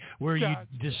between where you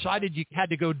decided you had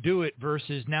to go do it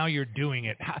versus now you're doing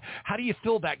it. How do you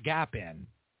fill that gap in?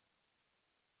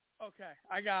 Okay,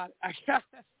 I got it.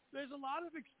 There's a lot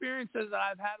of experiences that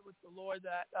I've had with the Lord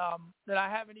that I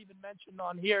haven't even mentioned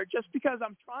on here, just because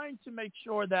I'm trying to make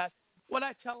sure that what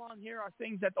I tell on here are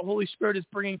things that the Holy Spirit is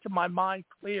bringing to my mind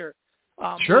clear.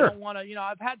 Sure. I don't want to,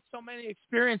 I've had so many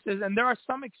experiences, and there are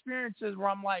some experiences where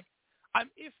I'm like, I'm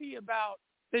iffy about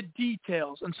the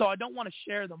details, and so I don't want to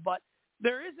share them. But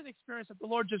there is an experience that the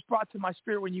Lord just brought to my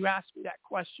spirit when you asked me that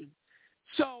question.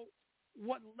 So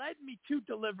what led me to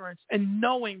deliverance and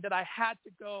knowing that I had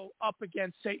to go up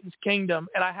against Satan's kingdom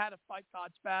and I had to fight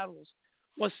God's battles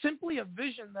was simply a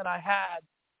vision that I had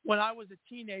when I was a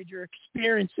teenager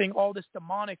experiencing all this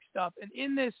demonic stuff. And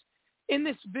in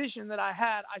this vision that I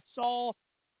had, I saw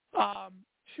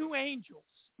two angels.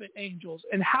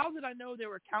 And how did I know they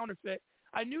were counterfeit?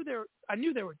 I knew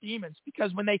they were demons,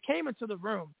 because when they came into the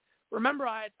room, remember,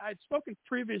 I had spoken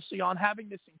previously on having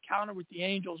this encounter with the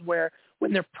angels where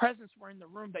when their presence were in the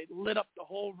room, they lit up the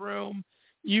whole room.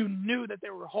 You knew that they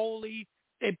were holy.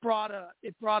 It brought a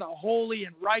holy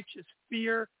and righteous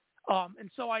fear. And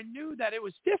so I knew that it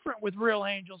was different with real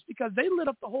angels because they lit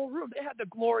up the whole room. They had the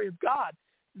glory of God.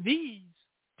 These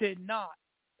did not.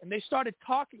 And they started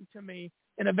talking to me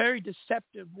in a very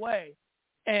deceptive way.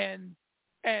 And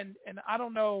I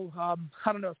don't know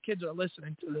if kids are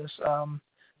listening to this.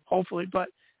 Hopefully, but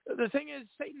The thing is,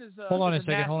 Satan is Hold on a is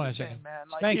second. Hold on a nasty second. thing, man.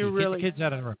 Like, Spanky, you really, get the kids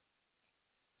out of the room.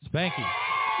 Spanky.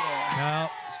 Yeah.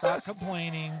 No, stop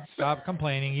complaining. Stop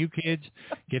complaining. You kids,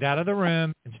 get out of the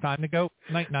room. It's time to go.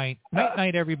 Night-night.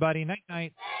 Night-night, everybody.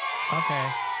 Night-night.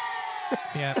 Okay.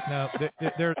 Yeah,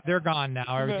 no, they're gone now.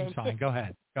 Everything's fine. Go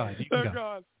ahead. Go ahead. You can They're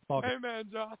go. gone. Amen,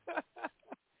 John.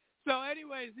 So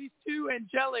anyways, these two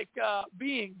angelic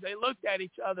beings, they looked at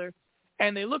each other,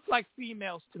 and they looked like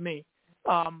females to me.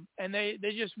 And they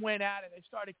just went at it. They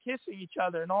started kissing each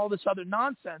other and all this other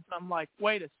nonsense. And I'm like,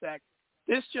 wait a sec.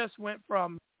 This just went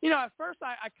from, at first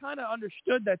I kind of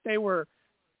understood that they were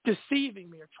deceiving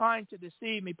me or trying to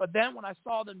deceive me. But then when I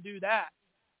saw them do that,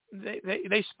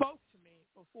 they spoke to me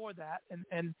before that.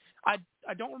 And I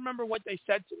don't remember what they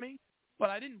said to me, but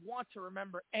I didn't want to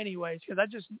remember anyways, because I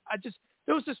just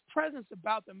there was this presence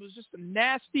about them. It was just a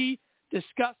nasty,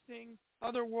 disgusting,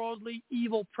 otherworldly,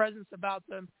 evil presence about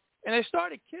them. And they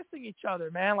started kissing each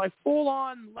other, man, like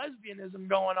full-on lesbianism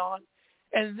going on.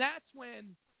 And that's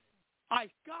when I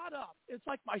got up. It's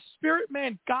like my spirit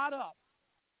man got up,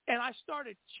 and I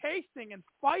started chasing and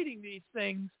fighting these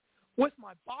things with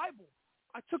my Bible.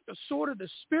 I took the sword of the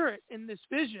Spirit in this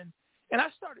vision, and I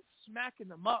started smacking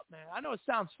them up, man. I know it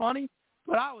sounds funny,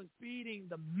 but I was beating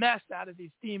the mess out of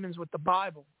these demons with the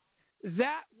Bible.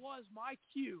 That was my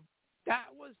cue. That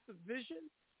was the vision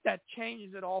that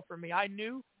changed it all for me. I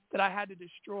knew that I had to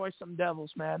destroy some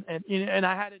devils, man, and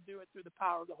I had to do it through the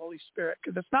power of the Holy Spirit,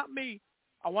 because it's not me.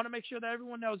 I want to make sure that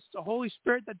everyone knows it's the Holy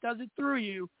Spirit that does it through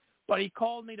you, but he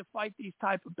called me to fight these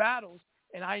type of battles,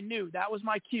 and I knew. That was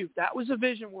my cue. That was a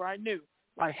vision where I knew,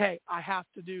 like, hey, I have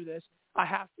to do this. I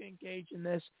have to engage in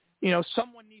this.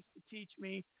 Someone needs to teach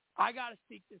me. I got to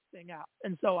seek this thing out,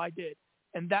 and so I did.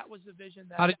 And that was the vision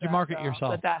that. How did you market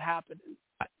yourself? That happened.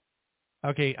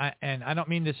 Okay, and I don't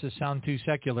mean this to sound too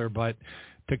secular, but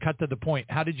to cut to the point,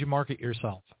 how did you market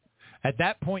yourself? At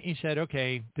that point, you said,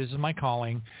 okay, this is my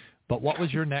calling, but what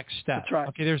was your next step? That's right.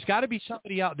 Okay, there's got to be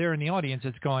somebody out there in the audience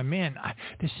that's going, man,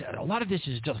 a lot of this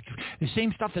is just the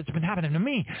same stuff that's been happening to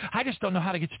me. I just don't know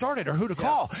how to get started or who to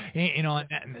call.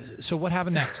 So what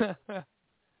happened next?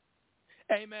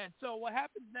 Amen. So what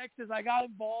happens next is I got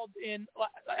involved in,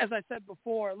 as I said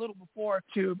before, a little before,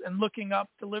 and looking up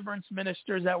deliverance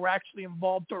ministers that were actually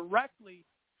involved directly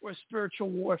with spiritual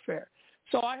warfare.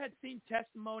 So I had seen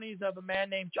testimonies of a man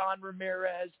named John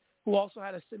Ramirez, who also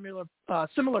had a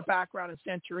similar background in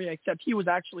Santeria, except he was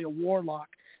actually a warlock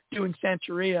doing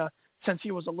Santeria since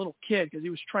he was a little kid, because he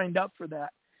was trained up for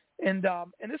that. And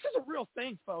this is a real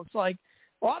thing, folks. Like,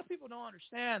 a lot of people don't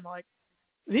understand, like,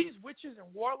 these witches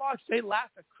and warlocks, they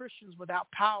laugh at Christians without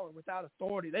power, without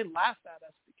authority. They laugh at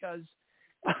us because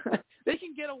they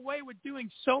can get away with doing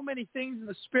so many things in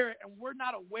the spirit, and we're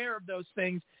not aware of those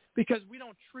things because we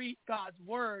don't treat God's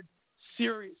word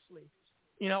seriously.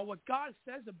 What God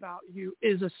says about you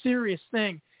is a serious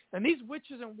thing. And these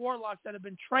witches and warlocks that have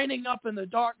been training up in the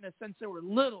darkness since they were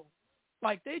little,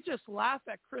 like, they just laugh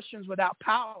at Christians without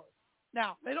power.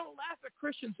 Now, they don't laugh at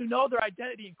Christians who know their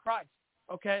identity in Christ.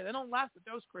 Okay, they don't laugh at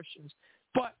those Christians,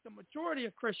 but the majority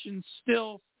of Christians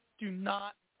still do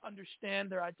not understand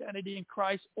their identity in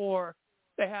Christ, or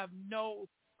they have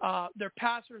their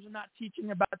pastors are not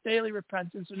teaching about daily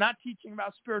repentance. They're not teaching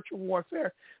about spiritual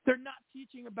warfare. They're not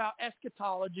teaching about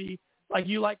eschatology like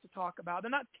you like to talk about.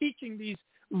 They're not teaching these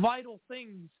vital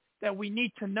things that we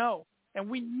need to know, and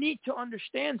we need to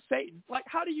understand Satan. Like,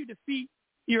 how do you defeat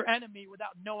your enemy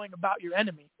without knowing about your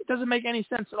enemy? It doesn't make any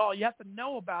sense at all. You have to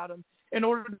know about him in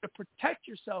order to protect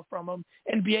yourself from him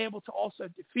and be able to also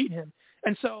defeat him.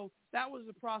 And so that was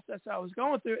the process I was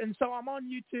going through. And so I'm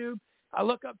on YouTube. I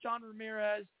look up John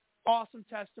Ramirez, awesome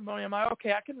testimony. I'm like,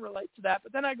 okay, I can relate to that.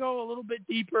 But then I go a little bit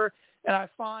deeper, and I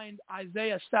find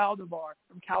Isaiah Saldivar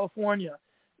from California.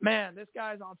 Man, this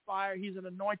guy's on fire. He's an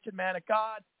anointed man of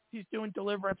God. He's doing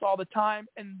deliverance all the time.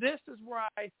 And this is where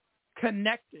I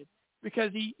connected,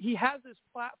 because he has this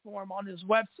platform on his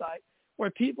website where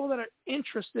people that are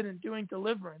interested in doing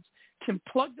deliverance can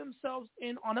plug themselves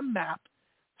in on a map,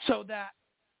 so that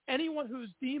anyone who's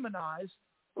demonized,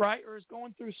 right, or is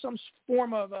going through some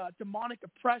form of demonic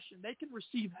oppression, they can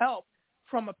receive help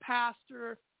from a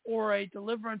pastor or a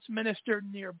deliverance minister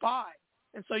nearby.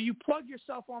 And so you plug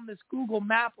yourself on this Google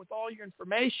map with all your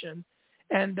information,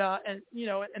 and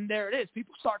there it is.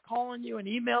 People start calling you and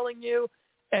emailing you.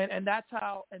 And that's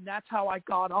how I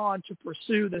got on to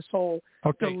pursue this whole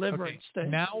deliverance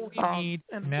thing. Now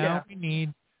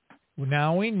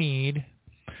we need.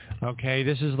 Okay,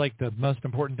 this is like the most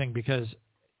important thing, because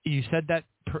you said that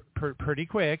pretty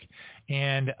quick,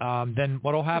 and then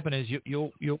what'll happen is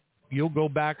you'll go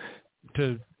back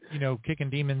to kicking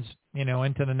demons,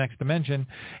 into the next dimension,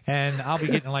 and I'll be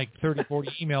getting like 30,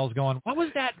 40 emails going, what was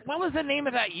that? What was the name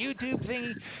of that YouTube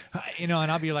thingy?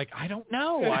 And I'll be like, I don't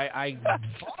know. I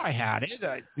thought I had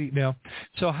it.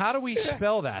 So how do we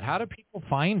spell that? How do people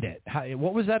find it?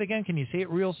 What was that again? Can you say it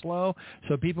real slow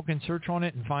so people can search on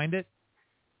it and find it?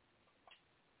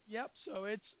 Yep. So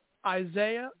it's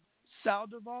Isaiah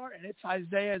Saldivar, and it's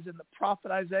Isaiah as in the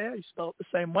prophet Isaiah. You spell it the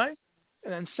same way.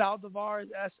 And then Saldivar is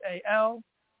Saldivar.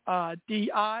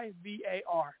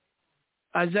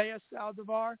 Isaiah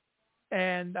Saldivar.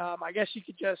 And I guess you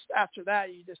could just, after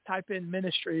that, you just type in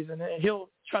ministries, and he'll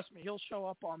show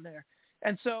up on there.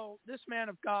 And so this man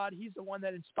of God, he's the one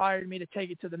that inspired me to take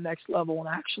it to the next level and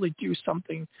actually do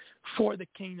something for the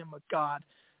kingdom of God.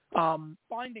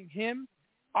 Finding him,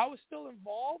 I was still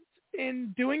involved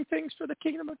in doing things for the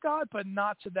kingdom of God, but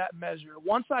not to that measure.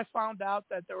 Once I found out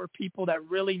that there were people that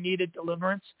really needed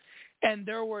deliverance, and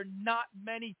there were not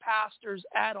many pastors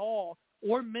at all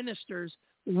or ministers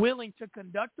willing to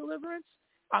conduct deliverance,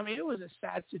 I mean, it was a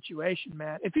sad situation,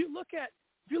 man. If you look at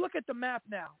the map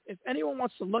now, if anyone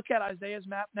wants to look at Isaiah's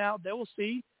map now, they will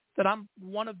see that I'm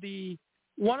one of the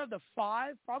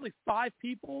probably five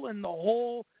people in the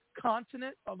whole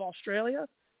continent of Australia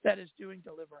that is doing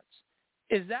deliverance.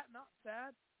 Is that not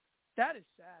sad? That is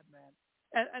sad,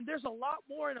 man. And there's a lot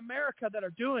more in America that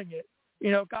are doing it.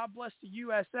 God bless the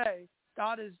USA.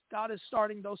 God is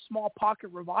starting those small pocket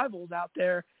revivals out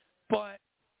there, but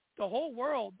the whole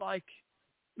world, like,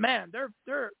 man, they're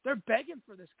begging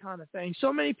for this kind of thing.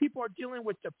 So many people are dealing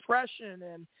with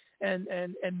depression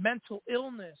and mental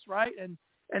illness, right?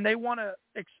 And they want to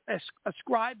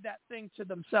ascribe that thing to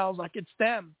themselves like it's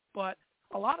them, but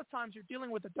a lot of times you're dealing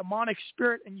with a demonic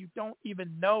spirit and you don't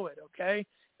even know it, okay?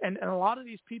 And a lot of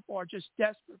these people are just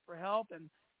desperate for help, and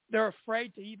they're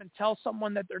afraid to even tell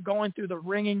someone that they're going through the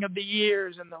ringing of the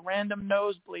ears and the random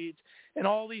nosebleeds and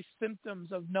all these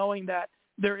symptoms of knowing that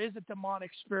there is a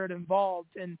demonic spirit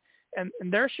involved, and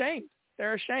they're ashamed.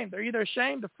 They're ashamed. They're either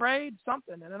ashamed, afraid,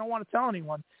 something, and they don't want to tell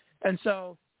anyone. And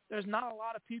so there's not a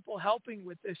lot of people helping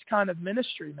with this kind of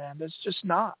ministry, man. There's just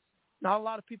not a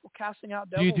lot of people casting out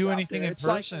devils. Do you do out anything there. in It's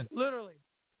person? like, literally.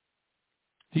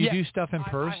 Do you do stuff in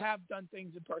person? I have done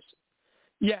things in person.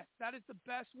 Yes, that is the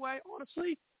best way.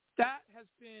 Honestly, that has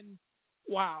been,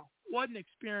 wow, what an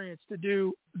experience to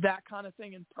do that kind of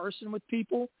thing in person with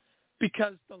people,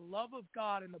 because the love of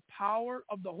God and the power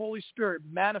of the Holy Spirit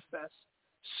manifests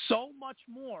so much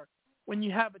more when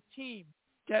you have a team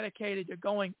dedicated to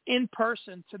going in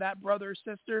person to that brother or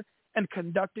sister and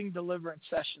conducting deliverance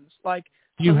sessions. Like,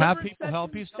 do you have people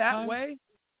help you that way?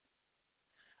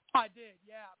 I did,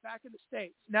 yeah, back in the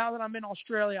States. Now that I'm in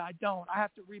Australia, I don't. I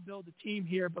have to rebuild the team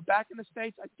here. But back in the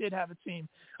States, I did have a team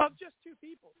of just 2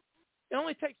 people. It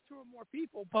only takes 2 or more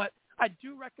people, but I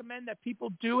do recommend that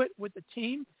people do it with a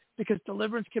team, because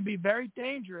deliverance can be very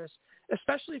dangerous,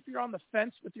 especially if you're on the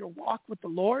fence with your walk with the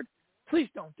Lord. Please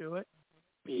don't do it.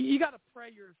 You got to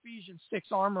pray your Ephesians 6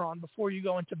 armor on before you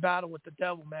go into battle with the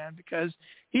devil, man, because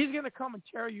he's going to come and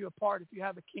tear you apart if you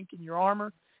have a kink in your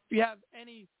armor. If you have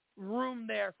any room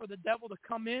there for the devil to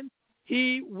come in,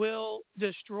 he will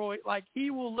destroy. Like,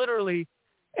 he will literally,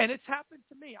 and it's happened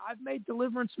to me. I've made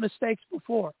deliverance mistakes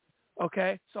before,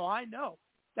 okay? So I know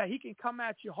that he can come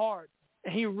at you hard,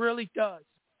 and he really does.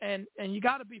 And you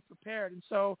got to be prepared. And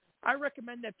so I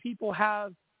recommend that people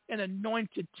have an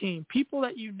anointed team, people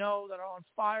that you know that are on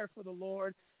fire for the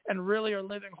Lord and really are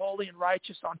living holy and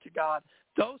righteous unto God.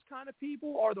 Those kind of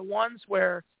people are the ones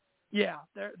where, yeah,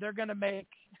 they're going to make,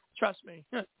 trust me,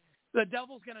 the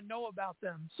devil's going to know about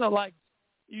them. So, like,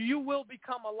 you will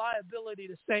become a liability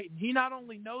to Satan. He not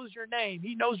only knows your name,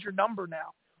 he knows your number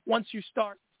now. Once you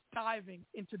start diving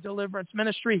into deliverance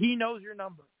ministry, he knows your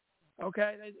number.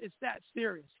 Okay, it's that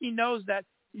serious. He knows that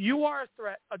you are a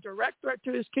threat, a direct threat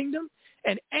to his kingdom,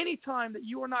 and any time that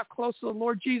you are not close to the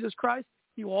Lord Jesus Christ,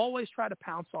 he will always try to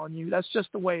pounce on you. That's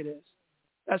just the way it is.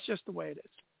 That's just the way it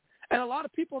is. And a lot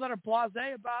of people that are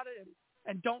blasé about it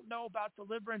and don't know about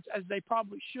deliverance as they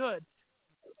probably should,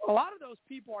 a lot of those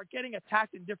people are getting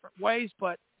attacked in different ways,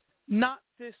 but not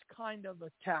this kind of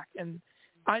attack. And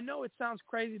I know it sounds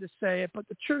crazy to say it, but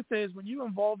the truth is, when you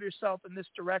involve yourself in this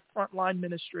direct frontline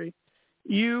ministry,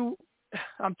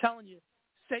 I'm telling you,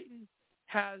 Satan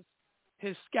has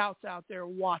his scouts out there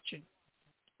watching,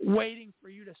 waiting for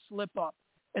you to slip up.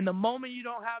 And the moment you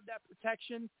don't have that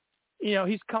protection,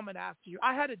 he's coming after you.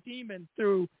 I had a demon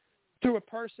through a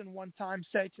person one time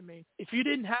say to me, if you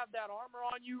didn't have that armor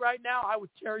on you right now, I would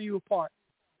tear you apart.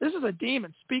 This is a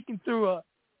demon speaking through a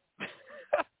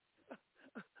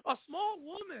small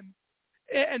woman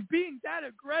and being that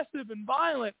aggressive and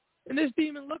violent. And this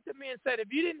demon looked at me and said, if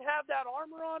you didn't have that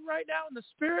armor on right now in the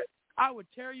spirit, I would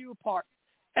tear you apart.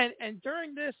 And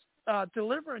during this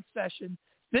deliverance session,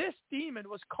 this demon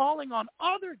was calling on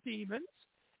other demons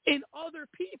in other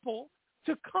people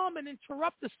to come and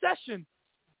interrupt the session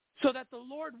so that the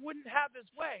Lord wouldn't have his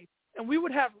way. And we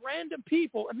would have random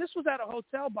people, and this was at a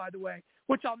hotel, by the way,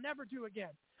 which I'll never do again.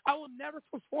 I will never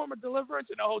perform a deliverance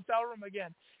in a hotel room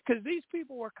again, because these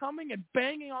people were coming and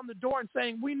banging on the door and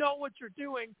saying, we know what you're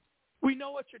doing. We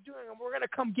know what you're doing, and we're going to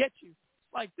come get you.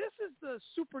 Like, this is the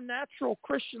supernatural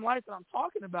Christian life that I'm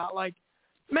talking about. Like,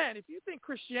 man, if you think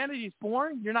Christianity is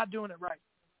boring, you're not doing it right.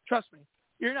 Trust me,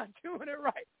 you're not doing it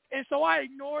right. And so I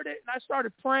ignored it, and I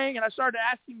started praying, and I started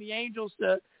asking the angels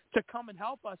to come and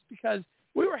help us, because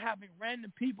we were having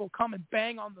random people come and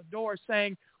bang on the door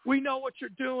saying, we know what you're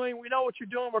doing. We know what you're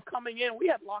doing. We're coming in. We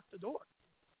had locked the door.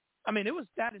 I mean, it was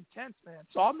that intense, man.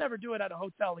 So I'll never do it at a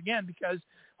hotel again, because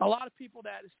a lot of people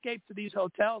that escape to these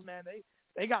hotels, man,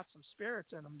 they got some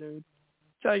spirits in them, dude.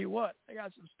 Tell you what, they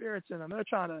got some spirits in them. They're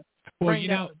trying to bring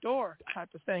down the door type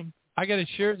of thing. I got to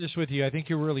share this with you. I think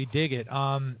you'll really dig it.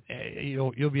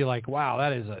 You'll be like, wow,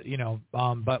 that is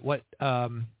but what,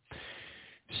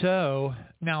 so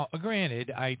now, granted,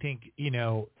 I think,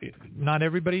 not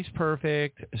everybody's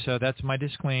perfect. So that's my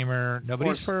disclaimer.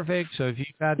 Nobody's perfect. So if you've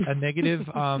had a negative,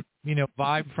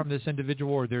 vibe from this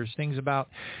individual, or there's things about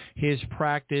his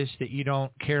practice that you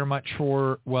don't care much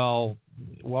for, well,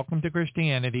 welcome to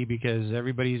Christianity, because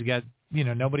everybody's got,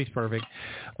 nobody's perfect.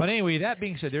 But anyway, that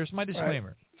being said, there's my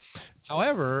disclaimer. Right.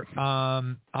 However,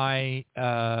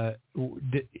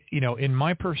 in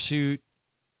my pursuit,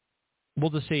 we'll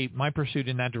just say my pursuit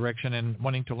in that direction and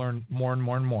wanting to learn more and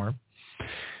more and more.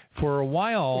 For a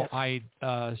while, yes,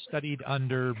 I studied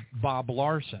under Bob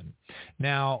Larson.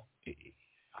 Now,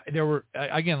 there were,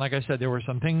 again, like I said, there were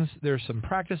some things, there's some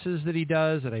practices that he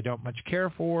does that I don't much care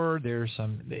for. There's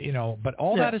some, but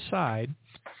all that aside,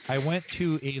 I went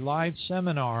to a live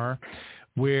seminar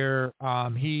where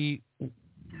he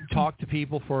talked to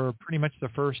people for pretty much the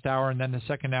first hour, and then the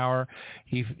second hour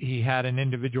he had an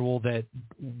individual that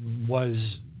was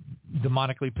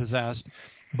demonically possessed.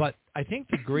 But I think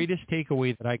the greatest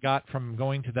takeaway that I got from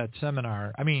going to that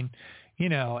seminar, I mean,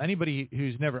 anybody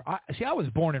who's never, I was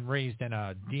born and raised in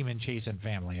a demon chasing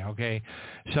family. Okay.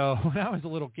 So when I was a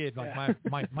little kid, like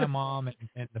my mom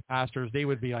and the pastors, they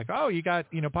would be like, oh, you got,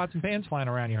 pots and pans flying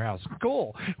around your house.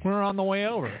 Cool. We're on the way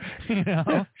over,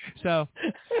 so,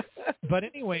 but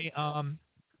anyway,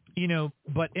 so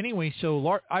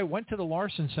I went to the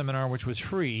Larson seminar, which was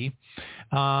free.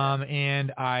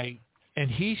 And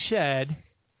he said,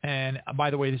 and by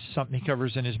the way, this is something he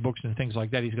covers in his books and things like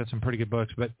that. He's got some pretty good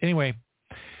books. But anyway,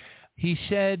 he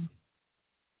said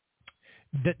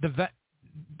that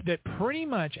that pretty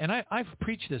much, and I've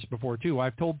preached this before too.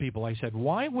 I've told people, I said,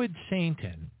 why would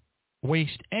Satan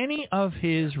waste any of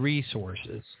his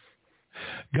resources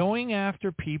going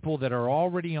after people that are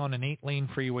already on an 8-lane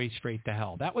freeway straight to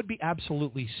hell? That would be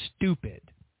absolutely stupid.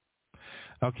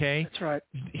 Okay? That's right.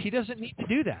 He doesn't need to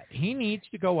do that. He needs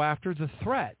to go after the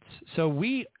threats. So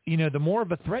the more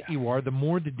of a threat you are, the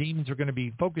more the demons are going to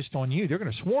be focused on you. They're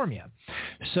going to swarm you.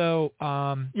 So,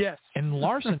 yes. And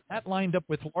Larson, that lined up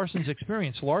with Larson's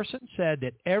experience. Larson said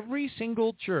that every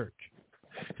single church,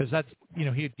 because that's,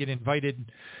 he'd get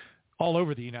invited all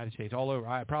over the United States, all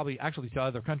over, probably actually to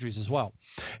other countries as well.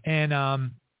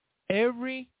 And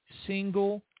every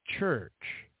single church,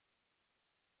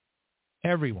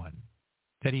 everyone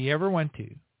that he ever went to,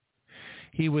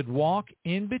 he would walk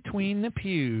in between the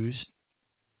pews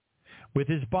with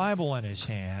his Bible in his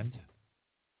hand,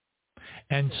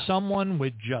 and someone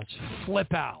would just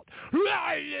flip out.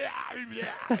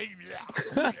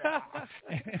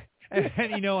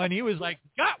 And he was like,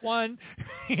 got one,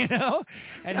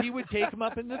 and he would take them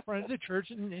up in the front of the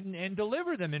church and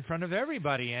deliver them in front of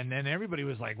everybody. And then everybody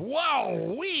was like,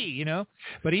 whoa,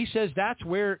 But he says that's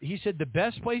where, he said the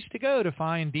best place to go to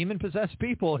find demon-possessed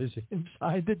people is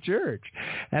inside the church.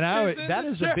 And that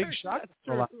is a big shock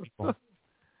for a lot of people.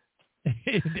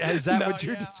 Is that what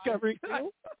you're discovering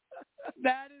too?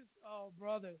 That is,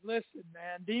 brother, listen,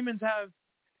 man, demons have,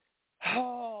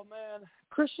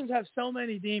 Christians have so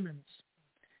many demons.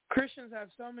 Christians have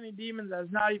so many demons that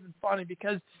it's not even funny,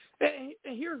 because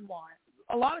here's why.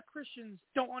 A lot of Christians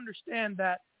don't understand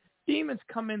that demons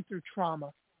come in through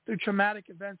trauma, through traumatic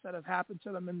events that have happened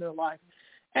to them in their life.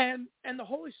 And the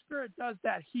Holy Spirit does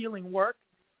that healing work,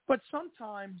 but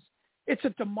sometimes it's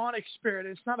a demonic spirit.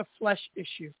 It's not a flesh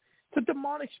issue. It's a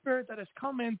demonic spirit that has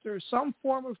come in through some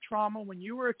form of trauma when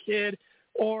you were a kid,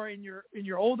 or in your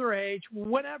older age,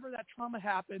 whenever that trauma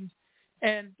happened,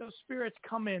 and those spirits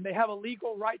come in. They have a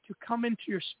legal right to come into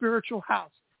your spiritual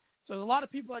house. So there's a lot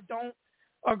of people that don't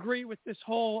agree with this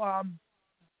whole, well,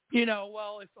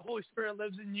 if the Holy Spirit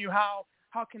lives in you, how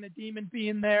can a demon be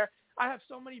in there? I have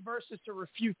so many verses to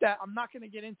refute that. I'm not going to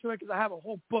get into it because I have a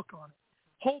whole book on it.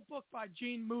 Whole book by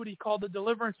Gene Moody called The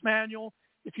Deliverance Manual.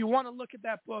 If you want to look at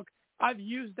that book, I've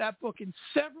used that book in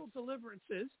several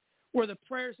deliverances where the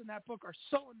prayers in that book are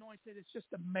so anointed. It's just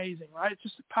amazing, right? It's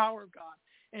just the power of God.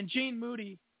 And Gene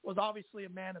Moody was obviously a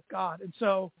man of God. And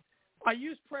so I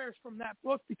use prayers from that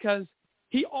book because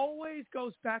he always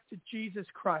goes back to Jesus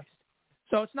Christ.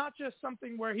 So it's not just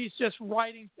something where he's just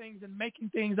writing things and making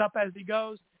things up as he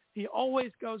goes. He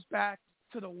always goes back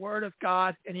to the Word of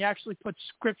God, and he actually puts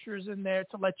scriptures in there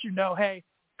to let you know, hey,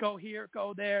 go here,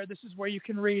 go there. This is where you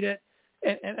can read it,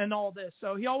 and all this.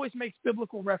 So he always makes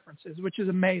biblical references, which is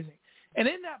amazing. And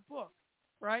in that book,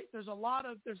 right, there's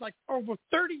like over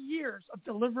 30 years of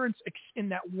deliverance in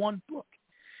that one book.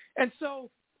 And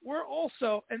so we're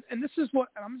also, and this is what,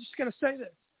 I'm just going to say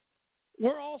this,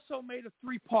 we're also made of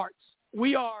 3 parts.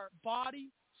 We are body,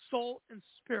 soul, and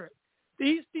spirit.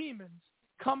 These demons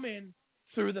come in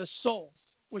through the soul,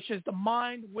 which is the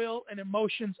mind, will, and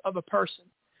emotions of a person.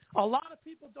 A lot of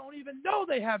people don't even know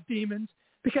they have demons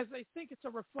because they think it's a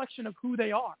reflection of who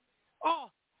they are. Oh,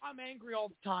 I'm angry all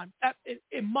the time.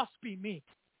 It must be me.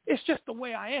 It's just the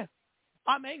way I am.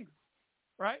 I'm angry,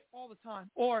 right, all the time.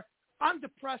 Or I'm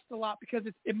depressed a lot because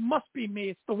it must be me.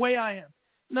 It's the way I am.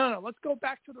 No, let's go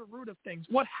back to the root of things.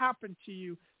 What happened to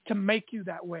you to make you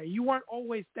that way? You weren't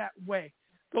always that way.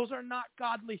 Those are not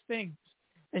godly things.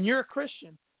 And you're a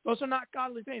Christian. Those are not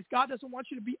godly things. God doesn't want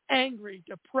you to be angry,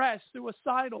 depressed,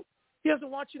 suicidal. He doesn't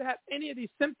want you to have any of these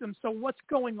symptoms. So what's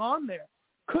going on there?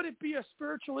 Could it be a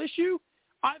spiritual issue?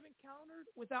 I've encountered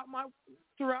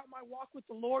throughout my walk with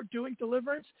the Lord doing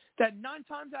deliverance that 9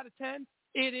 times out of 10,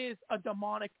 it is a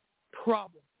demonic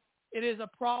problem. It is a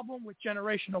problem with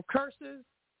generational curses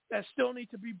that still need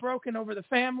to be broken over the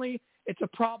family. It's a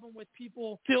problem with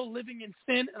people still living in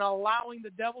sin and allowing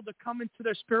the devil to come into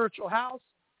their spiritual house.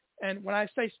 And when I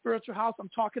say spiritual house, I'm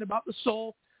talking about the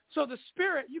soul. So the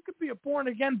spirit, you could be a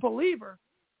born-again believer,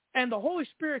 and the Holy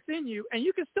Spirit's in you, and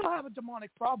you can still have a demonic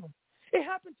problem. It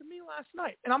happened to me last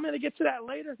night, and I'm going to get to that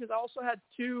later because I also had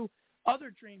 2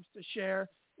 other dreams to share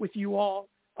with you all.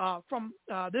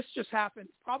 This just happened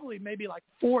probably maybe like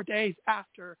 4 days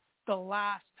after the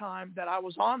last time that I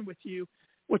was on with you,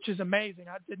 which is amazing.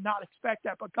 I did not expect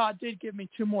that, but God did give me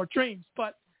 2 more dreams.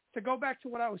 But to go back to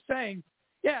what I was saying,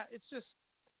 yeah, it's just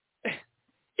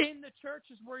in the church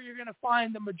is where you're going to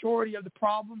find the majority of the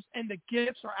problems, and the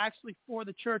gifts are actually for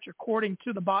the church according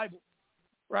to the Bible,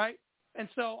 right? And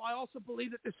so I also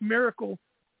believe that this miracle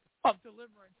of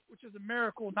deliverance, which is a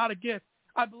miracle, not a gift,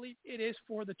 I believe it is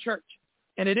for the church,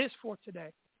 and it is for today,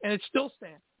 and it still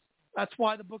stands. That's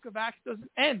why the book of Acts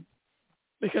doesn't end,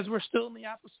 because we're still in the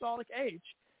apostolic age.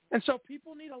 And so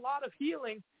people need a lot of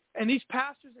healing, and these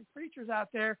pastors and preachers out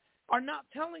there are not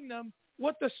telling them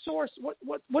what the source,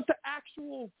 what the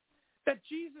actual, that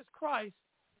Jesus Christ,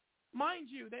 mind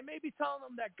you, they may be telling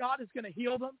them that God is going to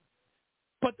heal them,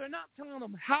 but they're not telling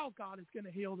them how God is going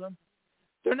to heal them.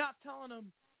 They're not telling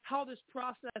them how this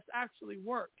process actually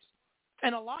works.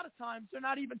 And a lot of times they're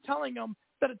not even telling them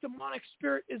that a demonic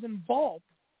spirit is involved.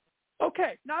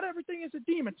 Okay, not everything is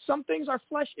a demon. Some things are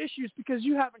flesh issues because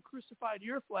you haven't crucified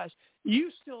your flesh.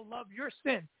 You still love your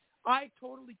sin. I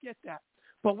totally get that.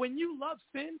 But when you love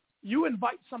sin, you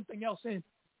invite something else in.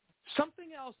 Something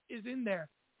else is in there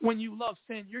when you love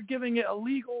sin. You're giving it a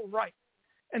legal right.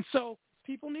 And so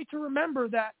people need to remember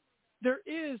that there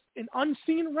is an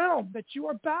unseen realm that you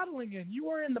are battling in. You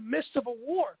are in the midst of a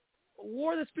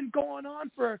war that's been going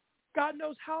on for God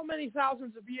knows how many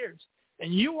thousands of years.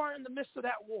 And you are in the midst of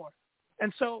that war.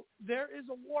 And so there is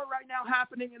a war right now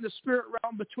happening in the spirit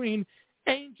realm between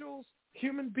angels,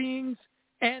 human beings,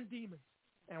 and demons.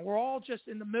 And we're all just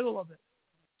in the middle of it.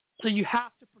 So you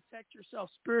have to protect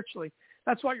yourself spiritually.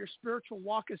 That's why your spiritual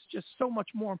walk is just so much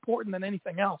more important than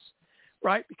anything else,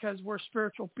 right? Because we're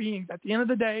spiritual beings. At the end of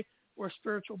the day, we're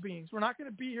spiritual beings. We're not going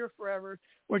to be here forever.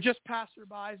 We're just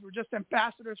passerbys. We're just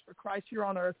ambassadors for Christ here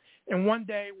on earth. And one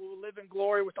day we'll live in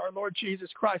glory with our Lord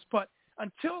Jesus Christ. But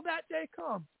until that day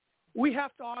comes, we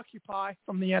have to occupy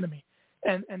from the enemy.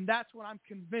 And that's what I'm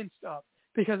convinced of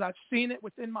because I've seen it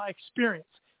within my experience.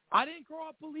 I didn't grow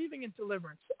up believing in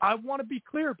deliverance. I want to be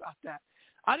clear about that.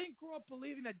 I didn't grow up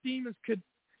believing that demons could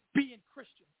be in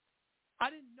Christians. I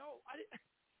didn't know.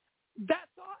 That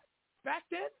thought back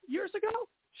then, years ago,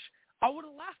 I would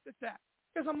have laughed at that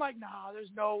because I'm like, nah, there's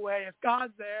no way. If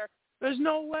God's there, there's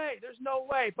no way. There's no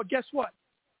way. But guess what?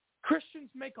 Christians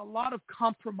make a lot of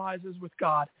compromises with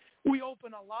God. We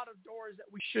open a lot of doors that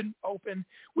we shouldn't open.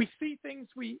 We see things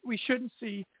we shouldn't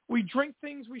see. We drink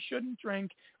things we shouldn't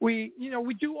drink. We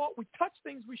touch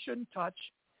things we shouldn't touch.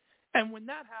 And when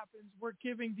that happens, we're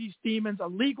giving these demons a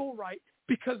legal right,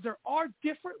 because there are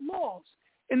different laws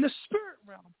in the spirit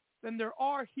realm than there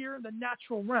are here in the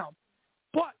natural realm.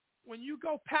 But when you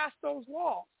go past those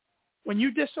laws, when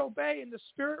you disobey in the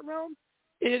spirit realm,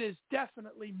 it is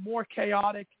definitely more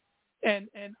chaotic, and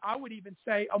I would even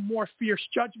say a more fierce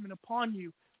judgment upon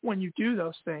you when you do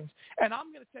those things. And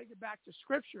I'm going to take it back to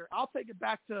Scripture. I'll take it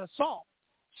back to Saul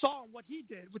and what he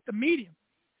did with the medium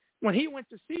when he went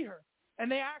to see her.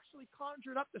 And they actually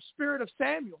conjured up the spirit of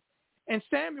Samuel. And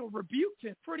Samuel rebuked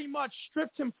him, pretty much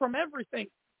stripped him from everything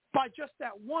by just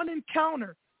that one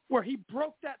encounter where he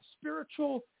broke that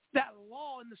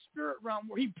law in the spirit realm,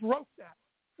 where he broke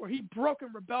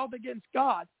and rebelled against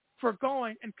God for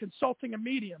going and consulting a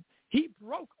medium. He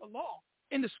broke a law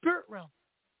in the spirit realm.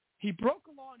 He broke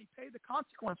a law and he paid the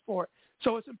consequence for it.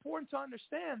 So it's important to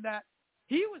understand that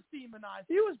he was demonized.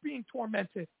 He was being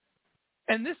tormented.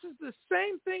 And this is the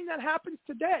same thing that happens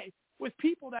today with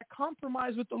people that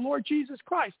compromise with the Lord Jesus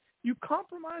Christ. You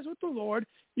compromise with the Lord,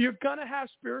 you're going to have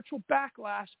spiritual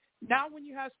backlash. Now when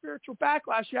you have spiritual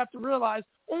backlash, you have to realize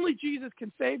only Jesus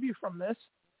can save you from this.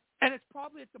 And it's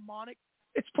probably a demonic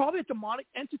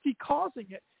entity causing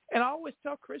it. And I always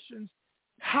tell Christians,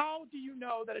 how do you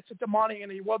know that it's a demonic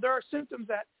entity? Well, there are symptoms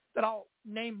that I'll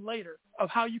name later of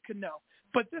how you can know.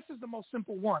 But this is the most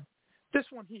simple one. This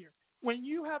one here. When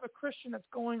you have a Christian that's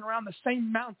going around the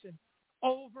same mountain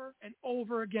over and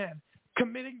over again,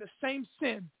 committing the same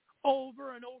sin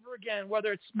over and over again,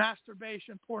 whether it's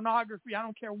masturbation, pornography, I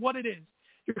don't care what it is,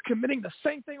 you're committing the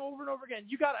same thing over and over again.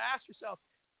 You got to ask yourself,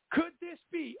 could this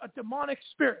be a demonic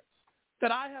spirit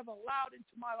that I have allowed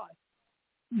into my life?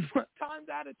 Times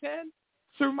out of 10,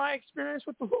 through my experience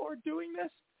with the Lord doing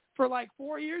this for like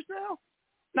 4 years now,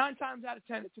 9 times out of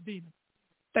 10, it's a demon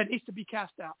that needs to be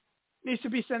cast out, needs to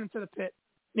be sent into the pit,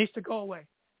 needs to go away.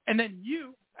 And then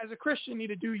you, as a Christian, need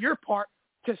to do your part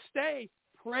to stay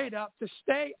prayed up, to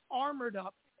stay armored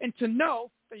up, and to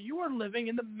know that you are living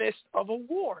in the midst of a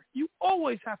war. You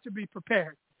always have to be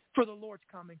prepared for the Lord's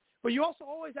coming. But you also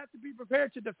always have to be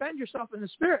prepared to defend yourself in the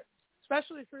Spirit,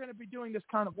 especially if you're going to be doing this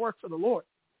kind of work for the Lord.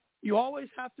 You always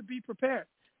have to be prepared.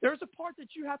 There's a part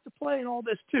that you have to play in all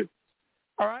this too.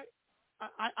 All right?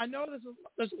 I know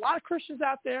there's a lot of Christians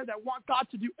out there that want God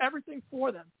to do everything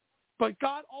for them, but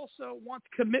God also wants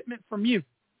commitment from you.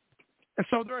 And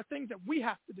so there are things that we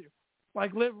have to do,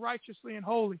 like live righteously and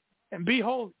holy and be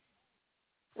holy,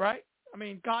 right? I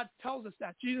mean, God tells us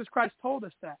that. Jesus Christ told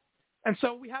us that. And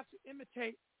so we have to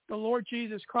imitate the Lord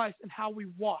Jesus Christ in how we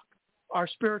walk, our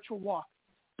spiritual walk.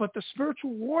 But the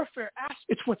spiritual warfare aspect,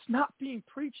 it's what's not being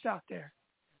preached out there.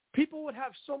 People would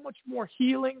have so much more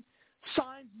healing,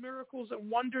 signs, miracles, and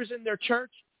wonders in their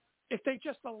church if they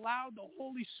just allowed the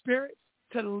Holy Spirit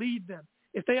to lead them,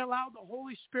 if they allowed the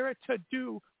Holy Spirit to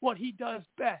do what he does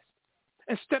best.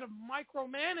 Instead of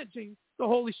micromanaging the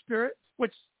Holy Spirit,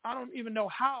 which I don't even know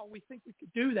how we think we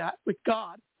could do that with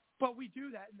God, but we do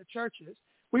that in the churches.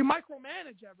 We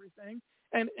micromanage everything,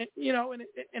 and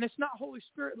it's not Holy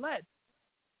Spirit led.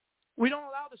 We don't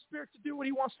allow the Spirit to do what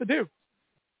he wants to do.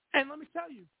 And let me tell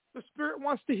you, the Spirit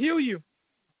wants to heal you.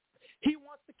 He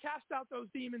wants to cast out those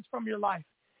demons from your life.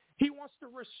 He wants to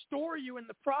restore you in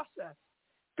the process.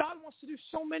 God wants to do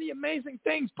so many amazing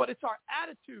things, but it's our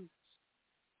attitudes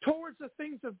towards the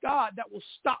things of God that will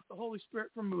stop the Holy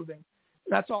Spirit from moving.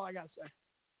 That's all I got to say.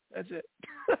 That's it.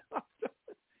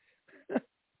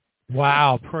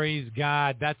 Wow, praise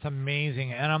God. That's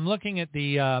amazing. And I'm looking at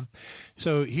the,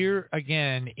 so here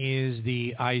again is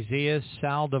the Isaiah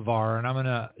Saldivar, and I'm going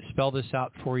to spell this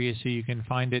out for you so you can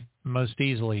find it most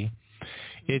easily.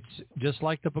 It's just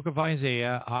like the book of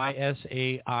Isaiah,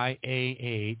 Isaiah,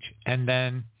 and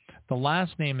then the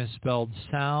last name is spelled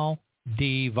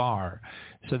Saldivar.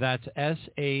 So that's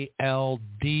Saldivar.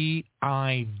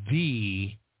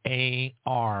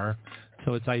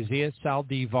 So it's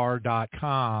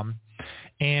IsaiahSaldivar.com.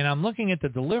 And I'm looking at the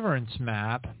deliverance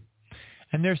map,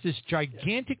 and there's this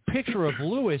gigantic picture of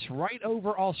Lewis right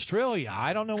over Australia.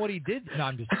 I don't know what he did. No,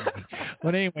 I'm just kidding.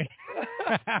 But anyway.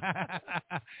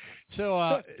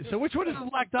 So which one of the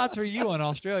black dots are you in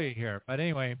Australia here? But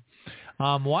anyway,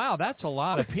 wow, that's a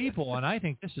lot of people, and I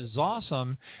think this is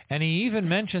awesome. And he even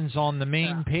mentions on the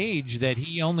main page that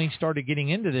he only started getting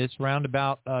into this around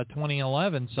about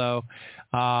 2011. So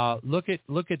look at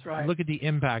the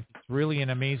impact. It's really an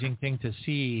amazing thing to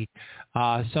see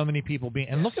so many people being.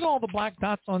 And look at all the black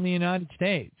dots on the United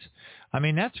States. I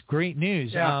mean, that's great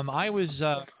news. Yeah. I was.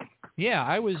 Yeah,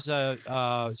 I was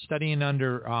studying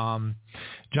under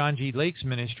John G. Lake's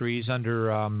ministries under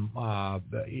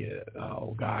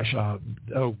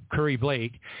Curry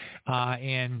Blake,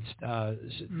 and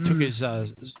took his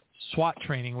SWAT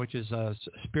training, which is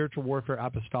spiritual warfare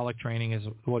apostolic training, is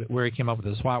where he came up with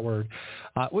the SWAT word.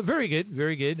 Well, very good,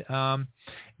 very good.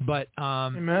 But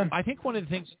I think one of the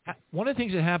things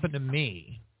that happened to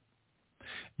me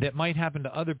that might happen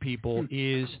to other people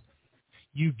is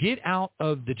you get out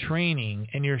of the training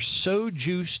and you're so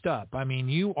juiced up. I mean,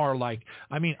 you are like,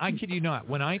 I mean, I kid you not.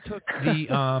 When I took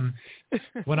the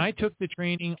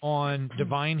training on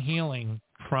divine healing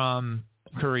from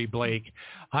Curry Blake,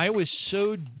 I was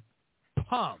so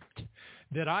pumped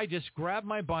that I just grabbed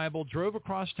my Bible, drove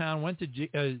across town, went to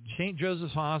St.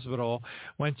 Joseph's Hospital,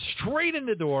 went straight in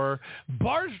the door,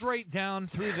 barged right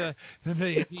down through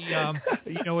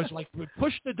it's like we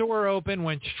pushed the door open,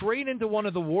 went straight into one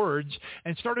of the wards,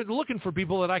 and started looking for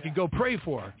people that I could go pray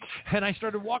for. And I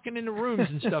started walking into rooms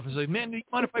and stuff and said, man, do you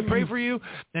mind if I pray for you?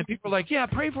 And people were like, yeah,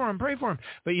 pray for him. But,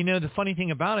 the funny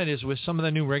thing about it is with some of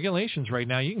the new regulations right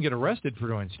now, you can get arrested for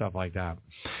doing stuff like that.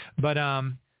 But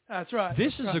that's right.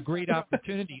 This is a great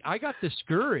opportunity. I got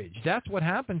discouraged. That's what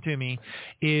happened to me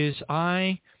is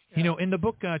in the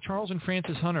book Charles and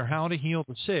Frances Hunter, How to Heal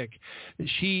the Sick,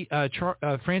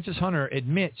 Frances Hunter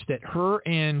admits that her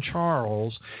and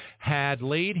Charles had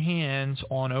laid hands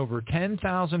on over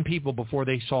 10,000 people before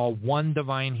they saw one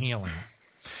divine healing.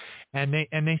 And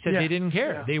they said they didn't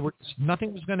care. Yeah. They were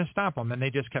nothing was going to stop them, and they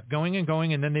just kept going and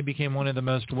going. And then they became one of the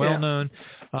most well-known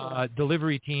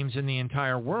delivery teams in the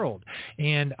entire world.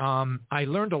 And I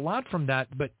learned a lot from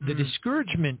that. But the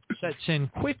discouragement sets in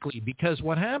quickly because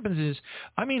what happens is,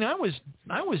 I was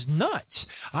nuts.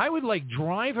 I would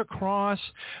drive across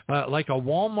like a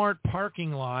Walmart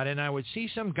parking lot, and I would see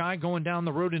some guy going down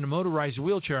the road in a motorized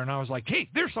wheelchair, and I was like, hey,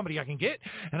 there's somebody I can get.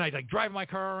 And I'd drive my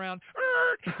car around,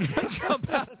 and jump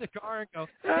out of the car and go,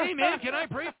 hey man, can I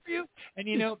pray for you? And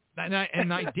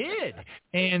and I did.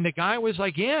 And the guy was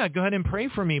like, yeah, go ahead and pray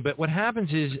for me. But what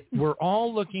happens is we're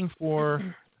all looking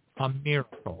for a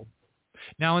miracle.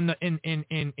 Now in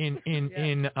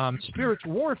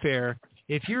spiritual warfare,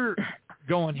 if you're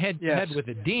going head to head with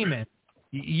a demon,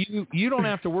 you don't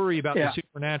have to worry about the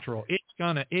supernatural. It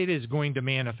is going to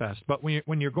manifest. But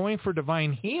when you're going for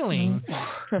divine healing,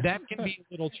 that can be a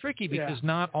little tricky because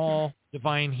not all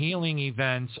divine healing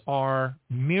events are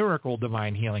miracle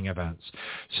divine healing events.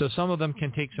 So some of them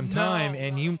can take some time,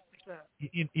 and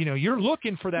you're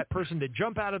looking for that person to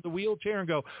jump out of the wheelchair and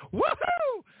go,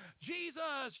 woohoo!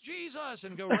 Jesus,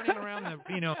 and go running around and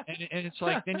it's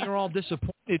like then you're all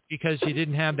disappointed because you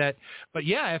didn't have that. But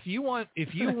yeah, if you want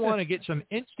to get some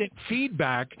instant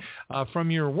feedback from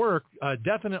your work,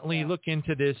 definitely look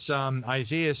into this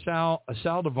Isaiah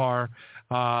Saldivar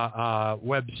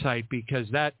website, because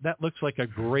that looks like a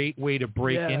great way to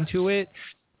break into it.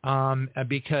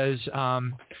 Because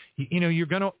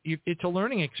it's a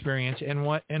learning experience, and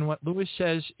what Lewis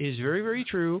says is very, very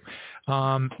true.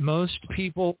 Most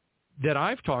people that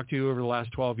I've talked to over the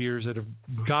last 12 years that have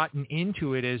gotten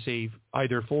into it as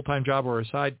either full-time job or a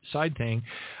side thing,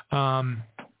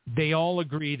 they all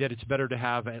agree that it's better to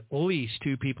have at least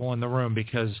two people in the room,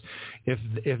 because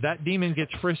if that demon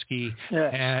gets frisky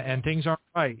and things aren't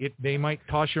right, they might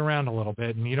toss you around a little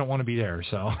bit, and you don't want to be there.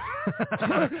 So,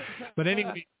 but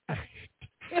anyway,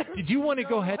 did you want to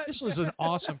go ahead? This was an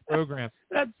awesome program.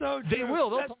 That's so true. They will.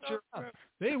 They'll toss you around.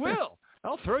 They will.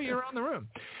 I'll throw you around the room.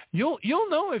 You'll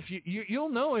know if you'll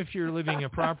know if you're living a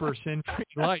proper sin-free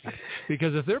life,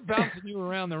 because if they're bouncing you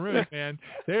around the room, man,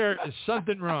 there is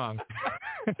something wrong.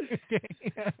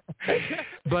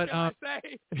 But can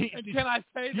I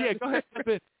say that? Yeah, go ahead.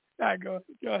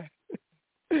 Go ahead.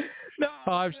 No,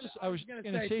 I was going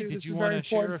to say, did you want to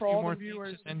share a few more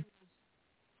things? And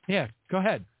yeah, go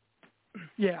ahead.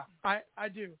 Yeah, I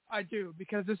do,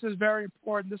 because this is very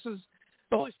important.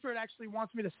 The Holy Spirit actually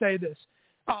wants me to say this.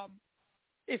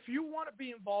 If you want to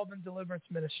be involved in deliverance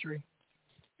ministry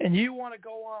and you want to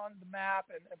go on the map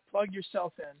and plug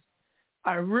yourself in,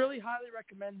 I really highly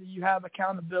recommend that you have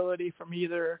accountability from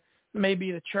either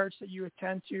maybe the church that you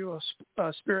attend to,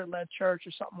 a spirit-led church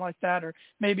or something like that, or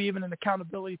maybe even an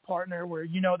accountability partner where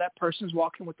that person's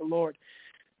walking with the Lord,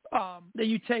 that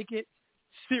you take it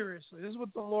seriously. This is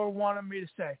what the Lord wanted me to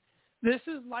say. This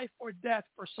is life or death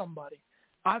for somebody.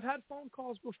 I've had phone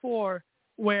calls before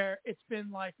where it's been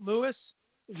like, Lewis,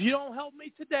 if you don't help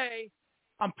me today,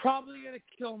 I'm probably going to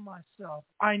kill myself.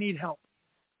 I need help.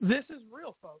 This is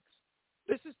real, folks.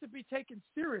 This is to be taken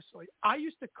seriously. I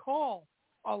used to call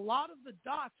a lot of the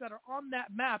dots that are on that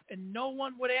map, and no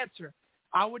one would answer.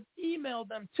 I would email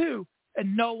them too,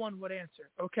 and no one would answer,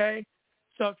 okay?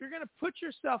 So if you're going to put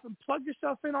yourself and plug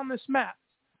yourself in on this map,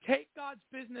 take God's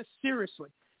business seriously.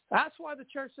 That's why the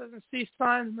church doesn't see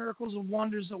signs, miracles, and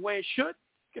wonders the way it should,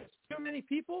 because too many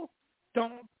people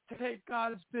don't take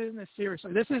God's business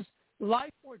seriously. This is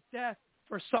life or death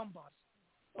for somebody,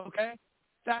 okay?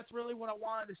 That's really what I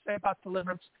wanted to say about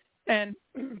deliverance. And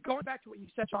going back to what you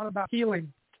said, John, about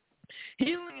healing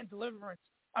and deliverance.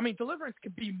 I mean, deliverance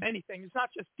could be many things. It's not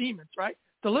just demons, right?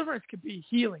 Deliverance could be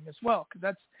healing as well, because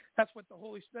that's what the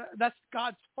Holy Spirit, that's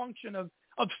God's function of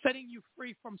setting you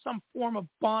free from some form of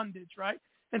bondage, right?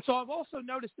 And so I've also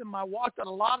noticed in my walk that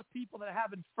a lot of people that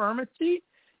have infirmity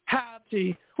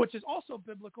which is also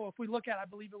biblical. If we look at, I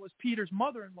believe it was Peter's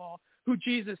mother-in-law who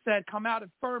Jesus said, come out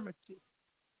infirmity.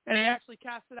 And he actually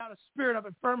casted out a spirit of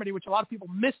infirmity, which a lot of people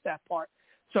miss that part.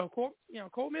 So, quote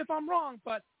me if I'm wrong,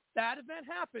 but that event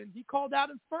happened. He called out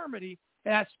infirmity,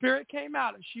 and that spirit came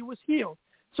out, and she was healed.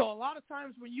 So a lot of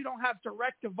times when you don't have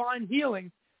direct divine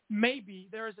healing, maybe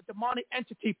there is a demonic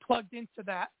entity plugged into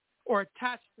that or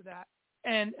attached to that.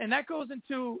 And that goes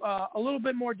into a little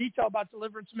bit more detail about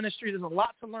deliverance ministry. There's a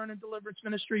lot to learn in deliverance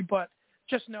ministry, but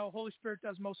just know Holy Spirit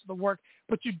does most of the work.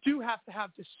 But you do have to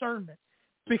have discernment,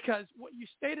 because what you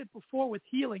stated before with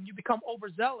healing, you become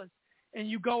overzealous and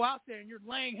you go out there and you're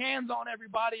laying hands on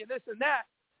everybody and this and that,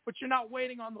 but you're not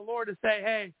waiting on the Lord to say,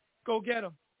 hey, go get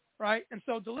them, right? And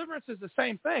so deliverance is the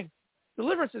same thing.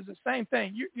 Deliverance is the same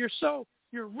thing.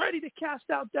 You're ready to cast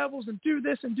out devils and do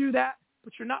this and do that,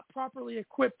 but you're not properly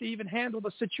equipped to even handle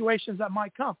the situations that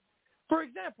might come. For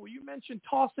example, you mentioned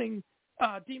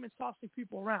demons tossing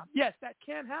people around. Yes, that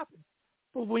can happen.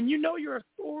 But when you know your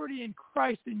authority in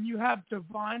Christ and you have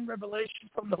divine revelation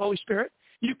from the Holy Spirit,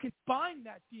 you can bind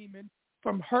that demon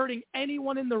from hurting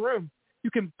anyone in the room. You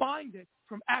can bind it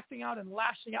from acting out and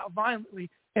lashing out violently,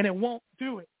 and it won't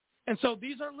do it. And so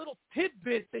these are little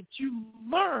tidbits that you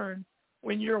learn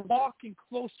when you're walking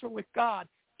closer with God.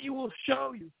 He will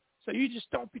show you. So you just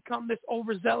don't become this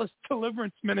overzealous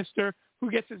deliverance minister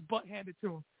who gets his butt handed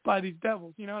to him by these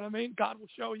devils. You know what I mean? God will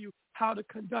show you how to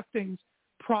conduct things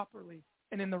properly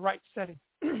and in the right setting.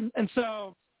 And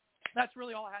so that's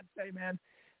really all I had to say, man.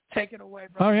 Take it away,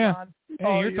 brother. Oh, yeah. John.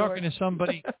 Hey, you're talking to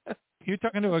somebody. You're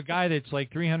talking to a guy that's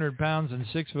like 300 pounds and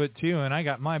 6'2", and I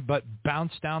got my butt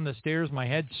bounced down the stairs, my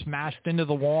head smashed into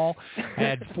the wall. I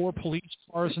had 4 police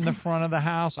cars in the front of the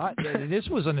house. This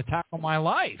was an attack on my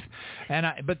life,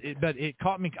 but it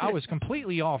caught me. I was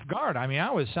completely off guard. I mean, I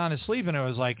was sound asleep, and it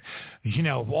was like,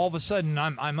 all of a sudden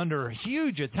I'm under a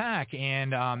huge attack,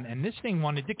 and this thing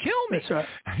wanted to kill me. That's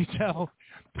right.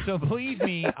 So believe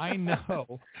me, I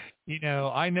know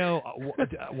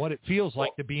what it feels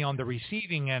like to be on the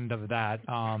receiving end of that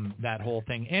whole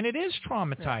thing, and it is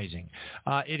traumatizing.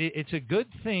 It's a good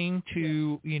thing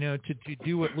to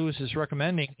do what Lewis is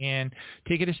recommending and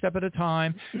take it a step at a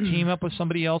time. Team up with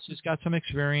somebody else who's got some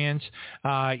experience,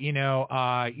 and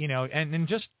then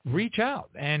just reach out.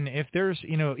 And if there's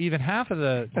even half of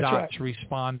the dots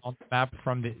respond on the map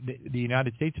from the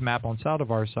United States map on south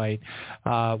of our site,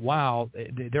 wow.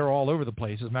 They're all over the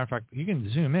place. As a matter of fact, you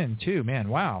can zoom in too, man.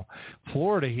 Wow.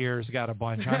 Florida here has got a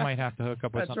bunch. I might have to hook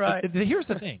up with something. Right. Here's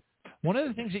the thing. One of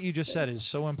the things that you just said is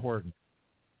so important.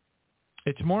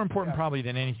 It's more important probably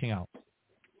than anything else.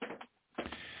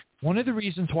 One of the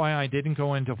reasons why I didn't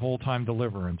go into full-time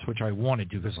deliverance, which I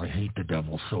wanted to because I hate the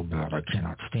devil so bad, I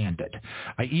cannot stand it.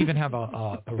 I even have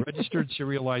a registered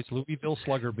serialized Louisville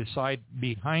Slugger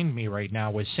behind me right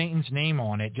now with Satan's name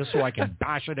on it, just so I can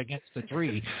bash it against the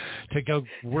tree to go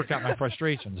work out my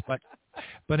frustrations.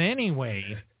 But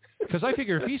anyway, because I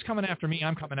figure if he's coming after me,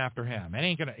 I'm coming after him. It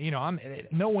ain't gonna,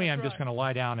 no way I'm just gonna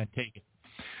lie down and take it.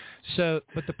 So,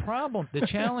 but the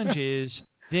challenge is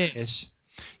this: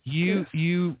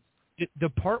 the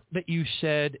part that you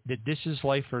said that this is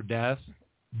life or death,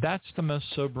 that's the most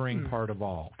sobering part of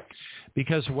all.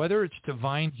 Because whether it's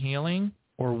divine healing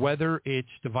or whether it's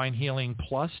divine healing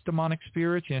plus demonic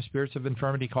spirits, spirits of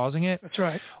infirmity causing it. That's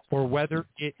right. Or whether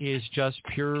it is just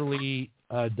purely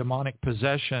demonic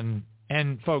possession.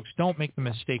 And folks, don't make the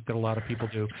mistake that a lot of people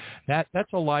do.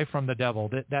 That's a lie from the devil.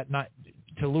 That not,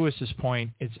 to Lewis's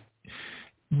point, it's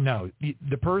no.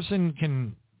 The person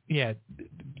can. Yeah,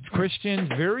 Christians,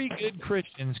 very good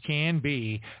Christians can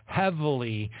be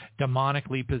heavily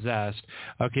demonically possessed.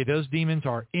 Okay, those demons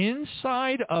are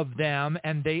inside of them,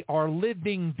 and they are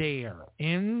living there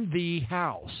in the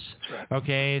house. Right.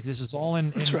 Okay, this is all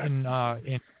in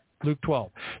Luke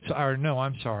 12. So, or no,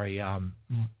 I'm sorry. I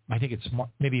think it's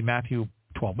maybe Matthew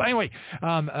 12. But anyway,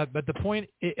 but the point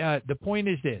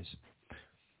is this.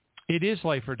 It is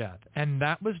life or death, and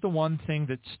that was the one thing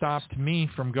that stopped me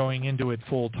from going into it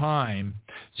full time.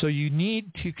 So you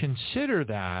need to consider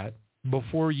that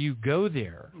before you go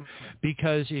there.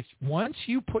 Because if once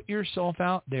you put yourself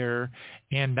out there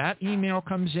and that email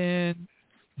comes in,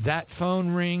 that phone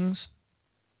rings,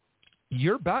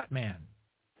 you're Batman.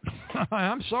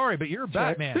 I'm sorry, but you're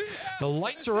Batman. The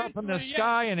lights are up in the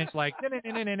sky, and it's like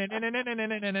Batman,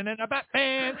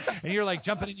 and you're like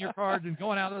jumping in your car and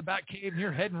going out of the back cave, and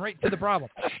you're heading right to the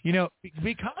problem. You know,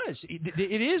 because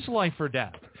it is life or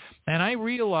death. And I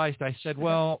realized, I said,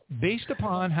 well, based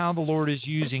upon how the Lord is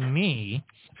using me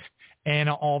and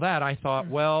all that, I thought,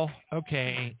 well,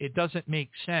 okay, it doesn't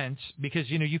make sense because,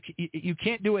 you know, you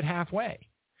can't do it halfway.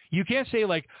 You can't say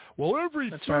like, well,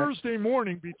 every Thursday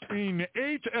morning between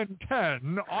 8 and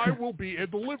 10, I will be a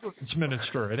deliverance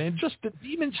minister. And the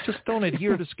demons just don't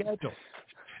adhere to schedule.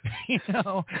 You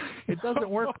know, it doesn't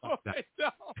work like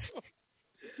that.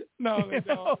 No, they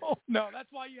don't. No, that's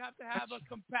why you have to have a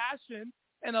compassion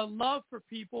and a love for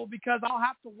people, because I'll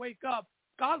have to wake up.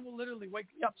 God will literally wake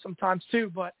me up sometimes too,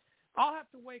 but I'll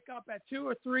have to wake up at 2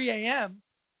 or 3 a.m.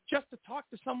 just to talk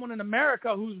to someone in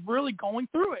America who's really going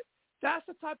through it. That's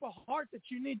the type of heart that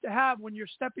you need to have when you're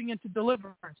stepping into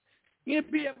deliverance. You need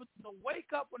to be able to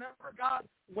wake up whenever God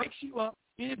wakes you up.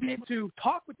 You need to be able to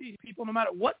talk with these people no matter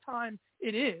what time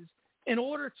it is in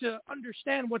order to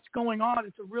understand what's going on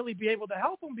and to really be able to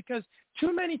help them, because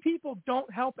too many people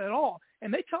don't help at all.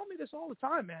 And they tell me this all the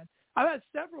time, man. I've had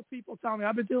several people tell me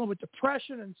I've been dealing with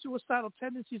depression and suicidal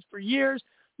tendencies for years.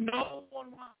 No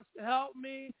one wants to help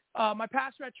me. My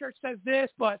pastor at church says this,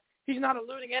 but he's not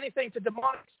alluding anything to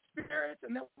demonic spirits,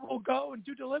 and then we'll go and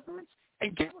do deliverance.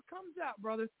 And guess what comes out,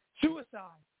 brother?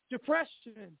 Suicide,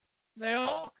 depression. They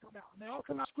all come out. They all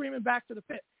come out screaming back to the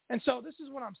pit. And so this is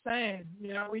what I'm saying.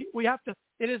 You know, we have to,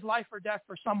 it is life or death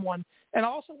for someone. And I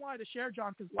also wanted to share,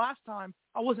 John, because last time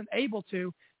I wasn't able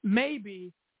to,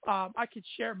 maybe I could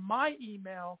share my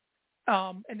email,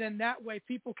 and then that way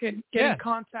people can get in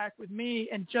contact with me,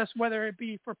 and just whether it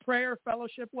be for prayer,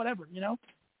 fellowship, whatever, you know?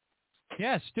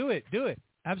 Yes, do it. Do it.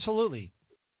 Absolutely.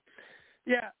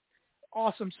 Yeah.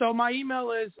 Awesome. So my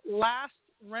email is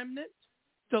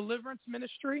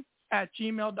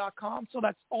lastremnantdeliveranceministry@gmail.com. So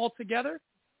that's all together.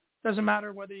 Doesn't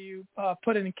matter whether you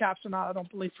put it in caps or not, I don't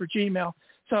believe, for Gmail.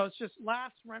 So it's just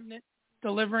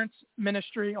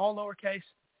lastremnantdeliveranceministry, all lowercase,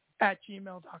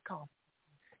 @gmail.com.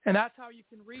 And that's how you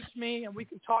can reach me, and we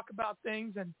can talk about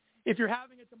things. And if you're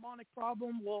having a demonic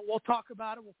problem, we'll talk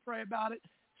about it. We'll pray about it,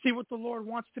 see what the Lord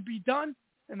wants to be done,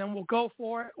 and then we'll go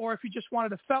for it. Or if you just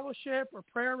wanted a fellowship or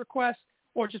prayer request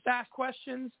or just ask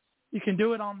questions, you can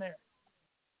do it on there.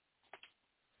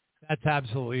 That's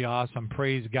absolutely awesome.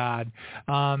 Praise God.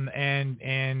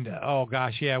 And oh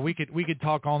gosh, yeah, we could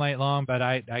talk all night long, but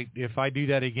I if I do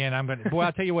that again, I'm going to, boy,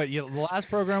 I'll tell you what, the last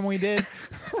program we did,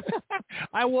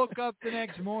 I woke up the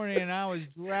next morning and I was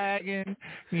dragging,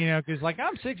 you know, because like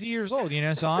I'm 60 years old, you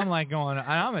know, so I'm like going,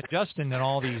 I'm adjusting to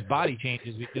all these body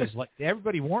changes because like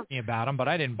everybody warned me about them, but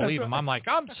I didn't believe them. I'm like,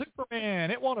 I'm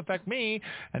Superman, it won't affect me.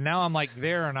 And now I'm like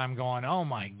there and I'm going, oh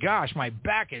my gosh, my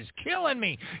back is killing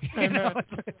me. You know?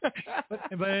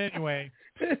 But anyway,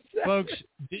 folks,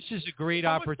 this is a great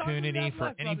opportunity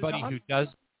for anybody who does.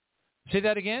 Say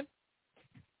that again?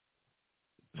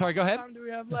 Sorry, go ahead. How much time do we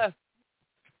have left?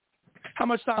 How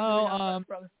much time do we have left,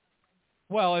 brother?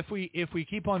 Well, if we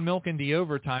keep on milking the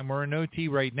overtime, we're in OT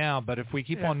right now, but if we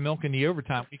keep on milking the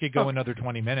overtime, we could go another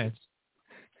 20 minutes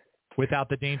without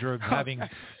the danger of having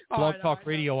Blog Talk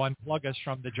Radio unplug us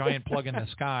from the giant plug in the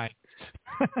sky.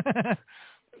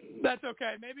 That's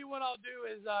okay. Maybe what I'll do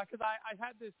is, because I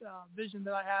had this vision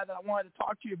that I had that I wanted to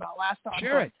talk to you about last time.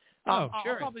 Share it. I'll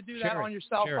probably do that on your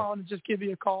cell phone and just give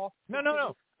you a call.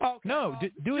 No. Okay. No,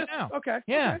 do it now. Okay.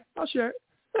 Yeah. Okay. I'll share it.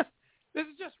 This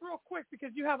is just real quick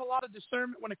because you have a lot of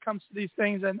discernment when it comes to these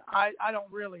things, and I don't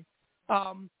really.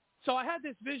 So I had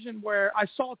this vision where I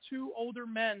saw two older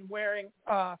men wearing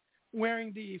the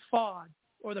ephod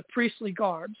or the priestly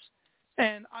garbs,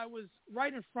 and I was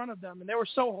right in front of them, and they were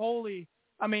so holy.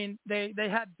 I mean, they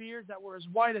had beards that were as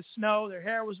white as snow. Their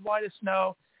hair was white as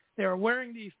snow. They were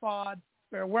wearing the ephod.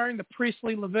 They were wearing the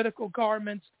priestly Levitical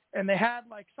garments, and they had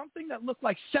like something that looked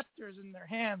like scepters in their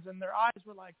hands, and their eyes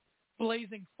were like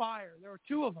blazing fire. There were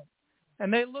two of them,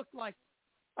 and they looked like,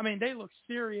 they looked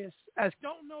serious. As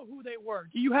don't know who they were.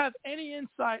 Do you have any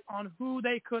insight on who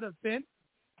they could have been?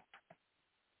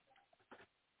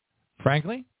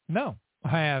 Frankly, no.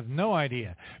 I have no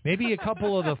idea. Maybe a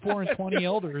couple of the 4 and 20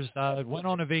 elders went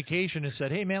on a vacation and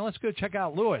said, "Hey, man, let's go check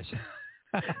out Lewis."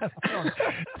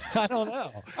 I don't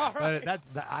know. Right.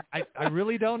 I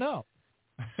really don't know.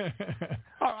 All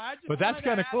right, but that's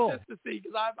kind of cool. Just to see,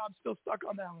 because I'm still stuck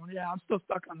on that one. Yeah, I'm still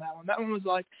stuck on that one. That one was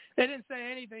like, they didn't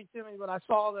say anything to me, but I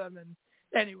saw them, and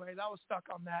anyways, I was stuck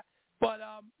on that. But,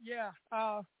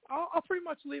 I'll pretty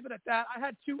much leave it at that. I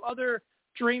had 2 other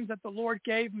dreams that the Lord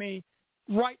gave me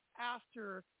right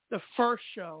after the first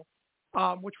show,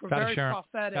 which were very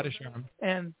prophetic. Gotta share them.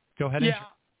 And go ahead. Yeah,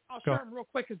 I'll share them real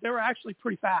quick because they were actually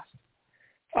pretty fast.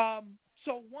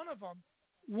 So one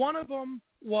of them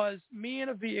was me in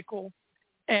a vehicle,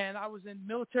 and I was in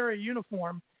military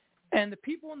uniform, and the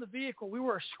people in the vehicle, we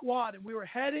were a squad, and we were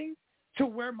heading to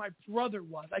where my brother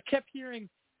was. I kept hearing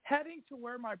heading to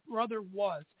where my brother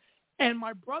was, and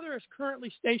my brother is currently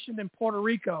stationed in Puerto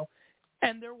Rico,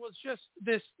 and there was just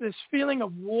this feeling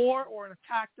of war or an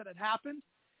attack that had happened,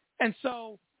 and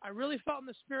so I really felt in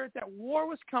the spirit that war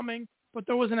was coming, but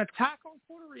there was an attack on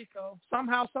Puerto Rico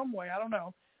somehow, some way, I don't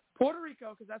know. Puerto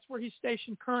Rico, because that's where he's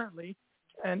stationed currently,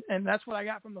 and that's what I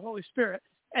got from the Holy Spirit.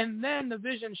 And then the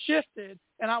vision shifted,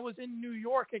 and I was in New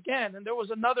York again, and there was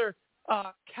another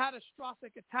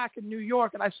catastrophic attack in New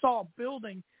York, and I saw a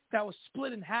building that was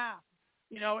split in half.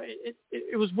 You know,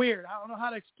 it was weird. I don't know how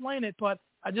to explain it, but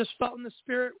I just felt in the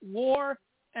spirit war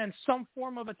and some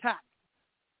form of attack,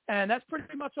 and that's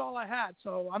pretty much all I had.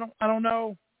 So I don't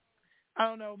know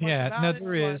much about it.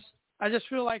 There is. I just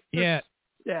feel like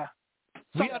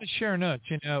We ought to share notes.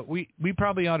 You know, we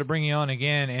probably ought to bring you on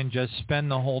again and just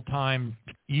spend the whole time.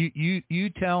 You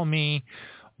tell me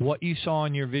what you saw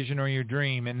in your vision or your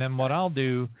dream, and then what I'll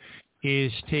do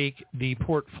is take the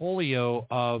portfolio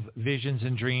of visions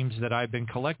and dreams that I've been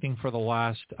collecting for the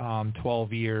last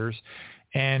 12 years,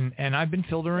 and I've been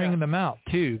filtering them out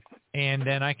too, and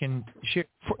then I can share.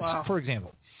 For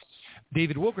example,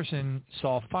 David Wilkerson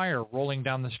saw fire rolling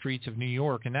down the streets of New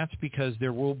York, and that's because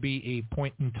there will be a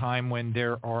point in time when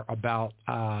there are about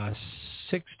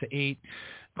 6 to 8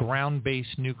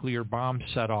 ground-based nuclear bombs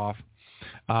set off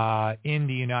in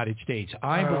the United States.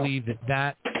 I believe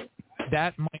that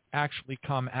might actually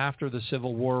come after the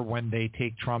Civil War when they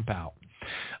take Trump out,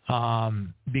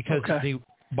 because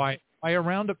by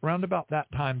around about that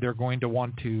time they're going to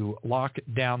want to lock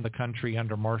down the country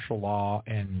under martial law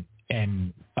and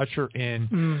usher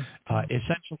in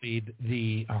essentially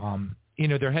the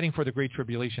they're heading for the Great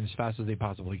Tribulation as fast as they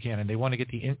possibly can, and they want to get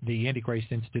the Antichrist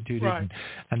instituted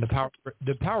and the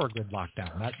power grid locked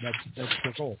down. That's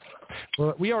their goal.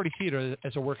 Well, we already see it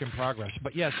as a work in progress,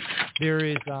 but yes, there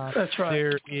is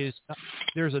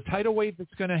there's a tidal wave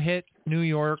that's going to hit New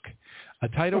York, a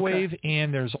tidal wave,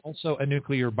 and there's also a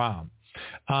nuclear bomb.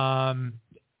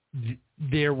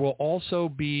 There will also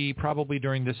be, probably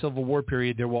during the Civil War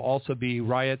period, there will also be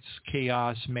riots,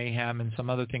 chaos, mayhem, and some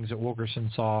other things that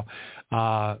Wilkerson saw,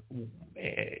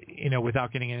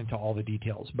 without getting into all the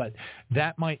details. But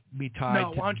that might be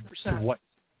tied to what.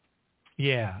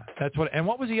 Yeah, that's what. And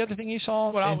what was the other thing you saw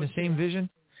in the same vision?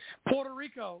 Puerto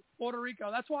Rico.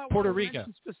 That's why I want to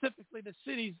mention specifically the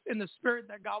cities in the spirit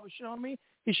that God was showing me.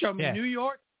 He showed me New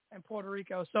York and Puerto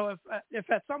Rico. So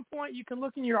if at some point you can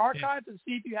look in your archives and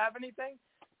see if you have anything,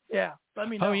 let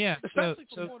me know. Oh, yeah. Especially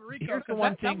for Puerto Rico, here's the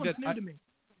one thing that one's new to me.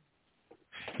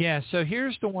 Yeah, so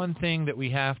here's the one thing that we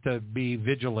have to be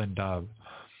vigilant of.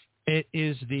 It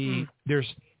is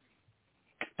there's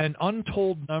an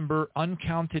untold number,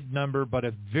 uncounted number, but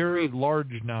a very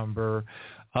large number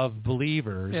of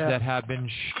believers that have been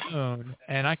shown,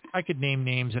 and I could name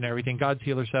names and everything. God's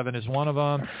Healer 7 is one of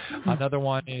them. Another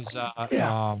one is,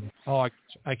 I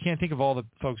can't think of all the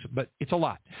folks, but it's a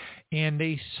lot. And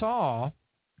they saw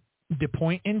the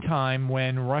point in time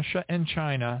when Russia and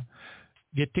China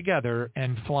get together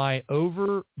and fly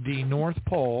over the North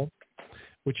Pole,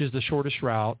 which is the shortest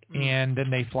route, and then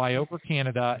they fly over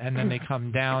Canada, and then they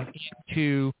come down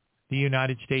into the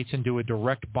United States and do a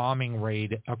direct bombing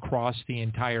raid across the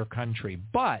entire country.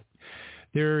 But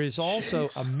there is also,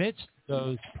 amidst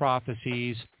those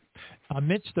prophecies,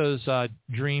 amidst those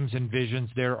dreams and visions,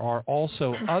 there are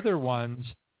also other ones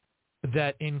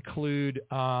that include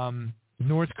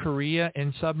North Korea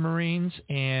in submarines,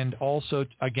 and also,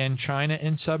 again, China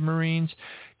in submarines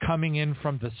coming in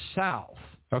from the south.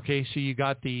 Okay, so you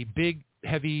got the big,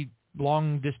 heavy,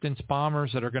 long-distance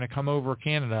bombers that are going to come over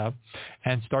Canada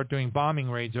and start doing bombing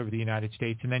raids over the United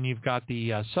States. And then you've got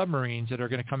the submarines that are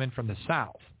going to come in from the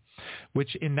south,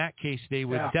 which in that case they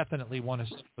would definitely want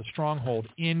a stronghold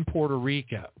in Puerto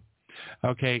Rico.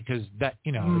 Okay, because that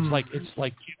it's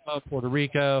like Cuba, Puerto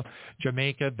Rico,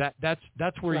 Jamaica.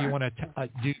 That's where you want to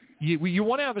do. You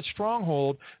want to have a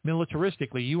stronghold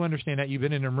militaristically. You understand that. You've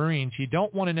been in the Marines. You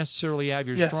don't want to necessarily have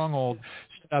your stronghold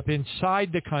up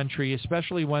inside the country,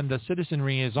 especially when the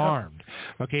citizenry is armed.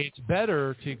 Okay, it's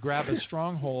better to grab a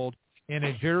stronghold in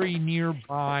a very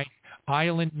nearby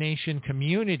island nation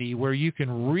community where you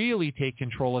can really take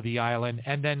control of the island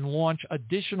and then launch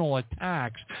additional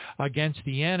attacks against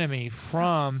the enemy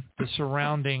from the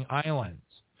surrounding islands.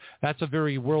 That's a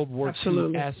very World War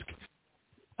II-esque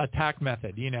attack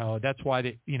method. That's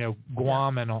why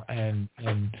Guam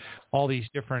and all these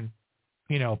different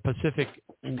Pacific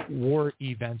War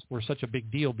events were such a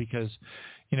big deal because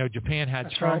Japan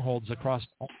had strongholds across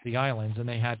all the islands and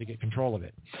they had to get control of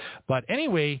it. But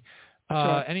anyway,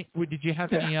 did you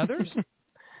have any others?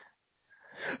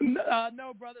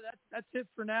 No, brother. That's it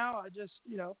for now. I just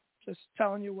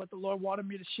telling you what the Lord wanted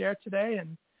me to share today,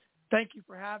 and thank you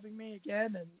for having me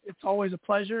again. And it's always a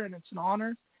pleasure and it's an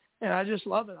honor. And I just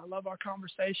love it. I love our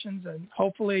conversations, and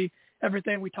hopefully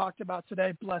everything we talked about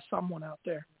today bless someone out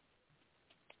there.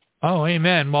 Oh,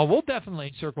 amen. Well, we'll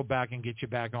definitely circle back and get you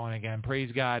back on again.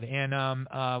 Praise God. And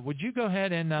would you go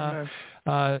ahead and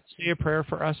say a prayer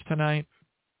for us tonight?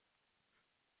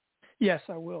 Yes,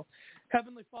 I will.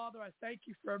 Heavenly Father, I thank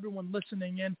you for everyone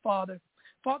listening in, Father.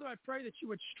 Father, I pray that you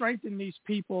would strengthen these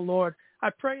people, Lord. I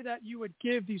pray that you would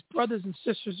give these brothers and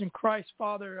sisters in Christ,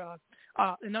 Father,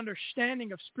 an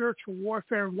understanding of spiritual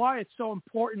warfare and why it's so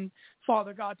important,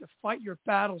 Father God, to fight your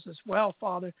battles as well,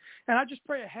 Father. And I just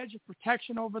pray a hedge of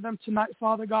protection over them tonight,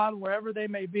 Father God, wherever they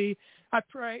may be. I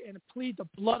pray and plead the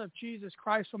blood of Jesus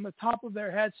Christ from the top of their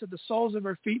heads to the soles of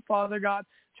their feet, Father God,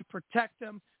 to protect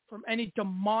them from any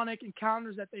demonic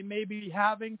encounters that they may be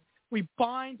having. We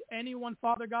bind anyone,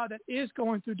 Father God, that is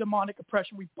going through demonic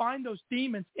oppression. We bind those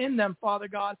demons in them, Father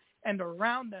God, and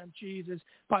around them, Jesus,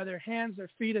 by their hands, their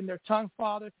feet, and their tongue,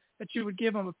 Father, that you would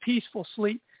give them a peaceful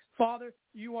sleep. Father,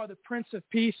 you are the Prince of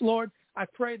Peace, Lord. I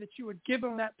pray that you would give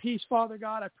them that peace, Father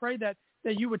God. I pray that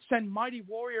you would send mighty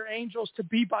warrior angels to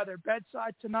be by their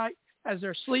bedside tonight as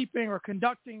they're sleeping or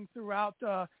conducting throughout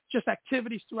just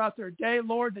activities throughout their day,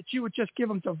 Lord, that you would just give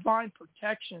them divine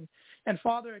protection. And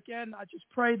Father, again, I just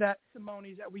pray that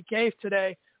testimonies that we gave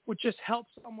today would just help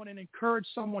someone and encourage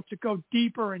someone to go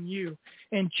deeper in you.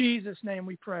 In Jesus' name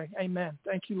we pray. Amen.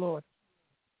 Thank you, Lord.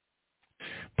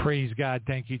 Praise God.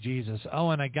 Thank you, Jesus. Oh,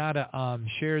 and I got to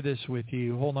share this with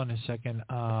you. Hold on a second.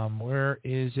 Where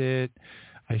is it?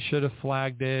 I should have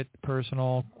flagged it.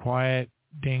 Personal, quiet.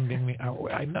 Ding, ding.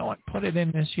 I know I put it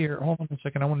in this here. Hold on a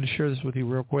second. I wanted to share this with you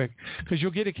real quick because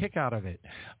you'll get a kick out of it.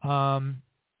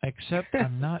 Except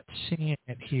I'm not seeing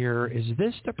it here. Is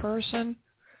this the person?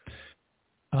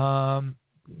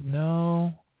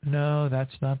 No,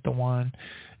 that's not the one.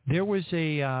 There was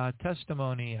a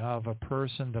testimony of a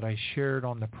person that I shared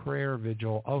on the prayer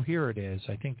vigil. Oh, here it is.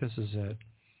 I think this is it.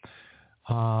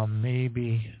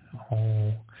 Maybe.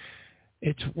 Oh.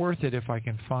 It's worth it if I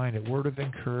can find it. Word of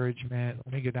encouragement.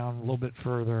 Let me go down a little bit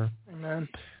further. Amen.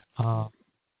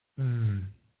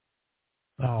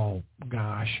 Oh,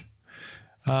 gosh.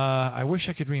 I wish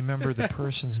I could remember the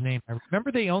person's name. I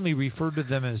remember they only referred to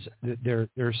them as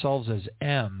themselves as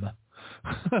M.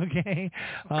 Okay.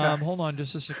 Hold on.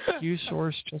 Just a second.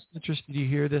 Source. Just interested to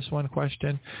hear this one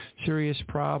question. Serious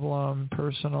problem.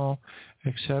 Personal.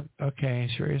 Except. Okay.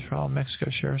 Serious problem.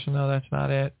 Mexico Sheriff. No, that's not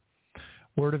it.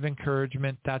 Word of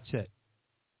encouragement, that's it.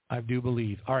 I do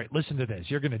believe. All right, listen to this.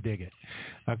 You're going to dig it.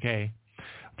 Okay.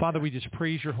 Father, we just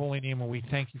praise your holy name, and we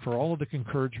thank you for all of the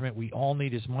encouragement. We all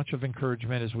need as much of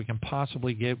encouragement as we can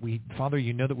possibly get. Father,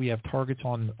 you know that we have targets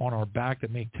on our back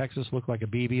that make Texas look like a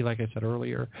baby, like I said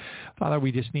earlier. Father,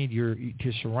 we just need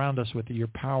to surround us with your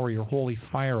power, your holy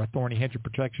fire, a thorny hedge of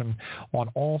protection on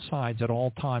all sides at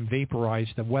all time, vaporize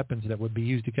the weapons that would be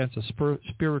used against us,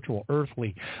 spiritual,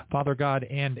 earthly, Father God,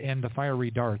 and the fiery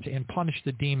darts, and punish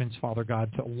the demons, Father God,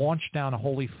 to launch down a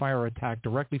holy fire attack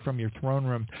directly from your throne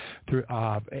room through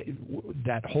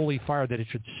that holy fire, that it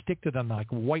should stick to them like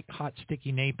white hot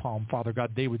sticky napalm, Father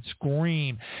God. They would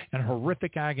scream in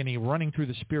horrific agony running through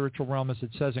the spiritual realm, as it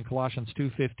says in Colossians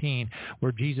 2:15,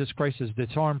 where Jesus Christ has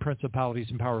disarmed principalities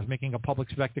and powers, making a public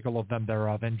spectacle of them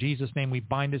thereof. In Jesus' name we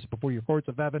bind this before your courts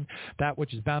of heaven. That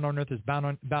which is bound on earth is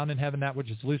bound in heaven. That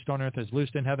which is loosed on earth is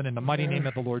loosed in heaven. In the mighty name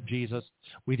of the Lord Jesus,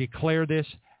 we declare this,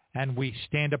 and we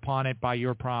stand upon it by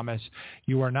your promise.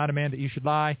 You are not a man that you should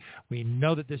lie. We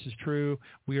know that this is true.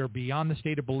 We are beyond the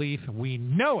state of belief. We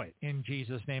know it in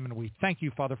Jesus' name, and we thank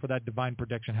you, Father, for that divine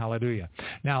protection. Hallelujah.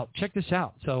 Now, check this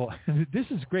out. So this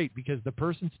is great because the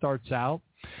person starts out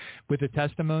with a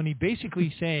testimony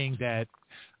basically saying that,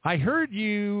 I heard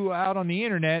you out on the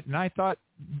internet, and I thought,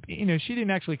 she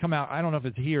didn't actually come out. I don't know if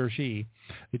it's he or she.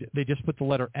 They just put the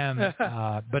letter M.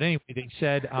 But anyway, they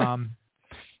said...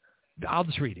 I'll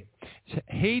just read it.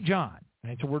 Hey, John.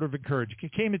 And it's a word of encouragement.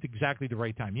 It came at exactly the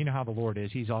right time. You know how the Lord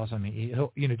is. He's awesome.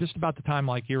 He'll, just about the time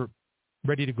like you're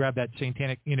ready to grab that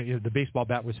satanic, the baseball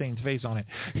bat with Satan's face on it.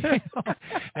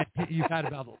 You've had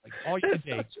about like all you can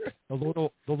take.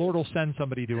 The Lord will send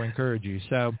somebody to encourage you.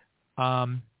 So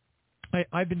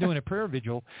I've been doing a prayer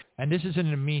vigil, and this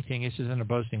isn't a me thing. This isn't a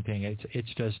boasting thing.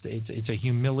 It's a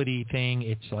humility thing.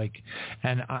 It's like,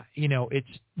 and it's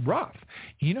rough.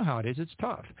 You know how it is. It's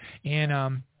tough.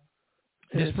 And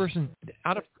this person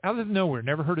out of nowhere,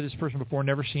 never heard of this person before,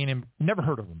 never seen him, never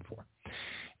heard of him before.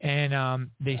 And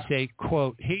they say,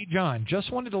 quote, "Hey, John,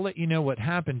 just wanted to let you know what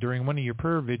happened during one of your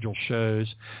prayer vigil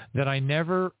shows that I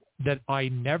never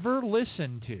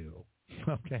listened to."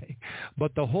 Okay.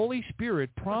 "But the Holy Spirit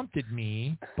prompted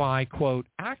me by, quote,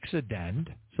 accident,"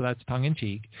 so that's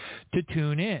tongue-in-cheek, "to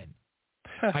tune in.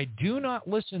 I do not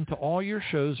listen to all your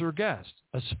shows or guests,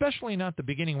 especially not the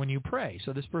beginning when you pray."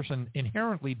 So this person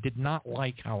inherently did not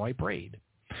like how I prayed.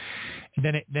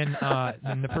 Then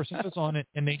the person goes on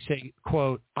and they say,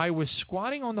 quote, "I was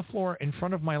squatting on the floor in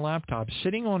front of my laptop,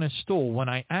 sitting on a stool, when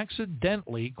I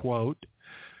accidentally," quote,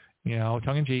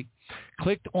 tongue-in-cheek,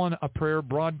 "clicked on a prayer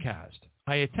broadcast.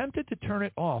 I attempted to turn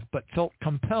it off, but felt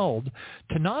compelled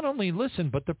to not only listen,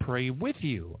 but to pray with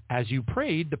you. As you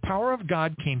prayed, the power of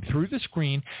God came through the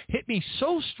screen, hit me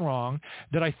so strong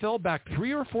that I fell back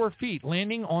 3 or 4 feet,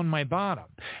 landing on my bottom.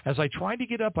 As I tried to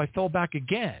get up, I fell back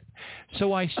again.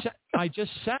 So I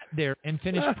just sat there and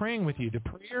finished praying with you. The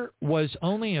prayer was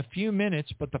only a few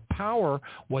minutes, but the power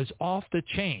was off the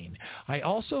chain. I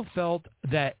also felt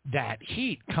that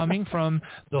heat coming from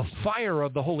the fire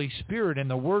of the Holy Spirit and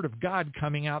the Word of God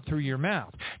coming out through your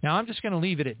mouth." Now, I'm just going to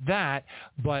leave it at that,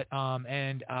 but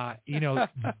the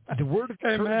word of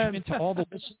encouragement to all the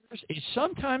listeners is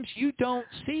sometimes you don't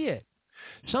see it.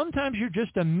 Sometimes you're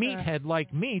just a meathead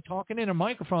like me talking in a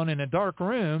microphone in a dark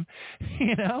room,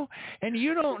 and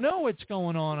you don't know what's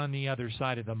going on the other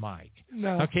side of the mic.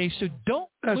 No. Okay, so don't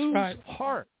lose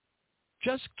heart.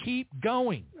 Just keep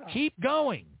going. Keep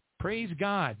going. Praise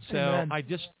God. So Amen. I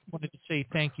just wanted to say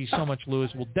thank you so much,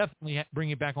 Lewis. We'll definitely bring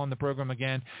you back on the program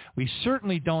again. We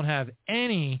certainly don't have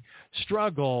any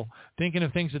struggle thinking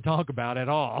of things to talk about at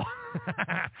all.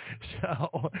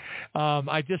 So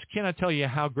I just cannot tell you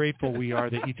how grateful we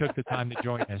are that you took the time to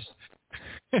join us.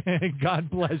 God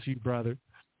bless you, brother.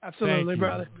 Absolutely,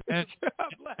 brother. And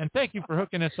thank you for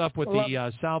hooking us up with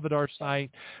the Salvador site.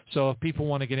 So if people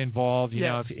want to get involved,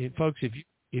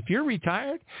 if you're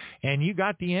retired and you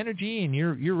got the energy and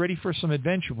you're ready for some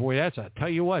adventure, boy, I tell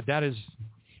you what, that is,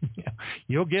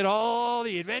 you'll get all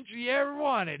the adventure you ever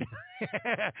wanted.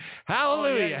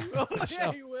 Hallelujah. Oh,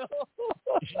 yeah, you will.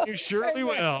 You surely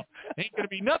will. Ain't going to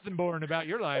be nothing boring about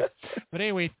your life. But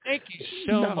anyway, thank you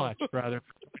so much, brother,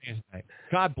 for joining us tonight.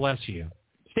 God bless you.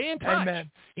 Stay in touch. Amen.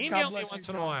 Email me once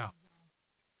in a while.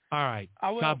 All right.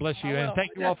 I will. God bless you, and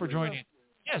thank you all for joining.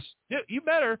 Yes, you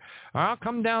better. I'll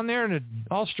come down there to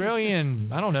Australia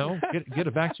and, I don't know, get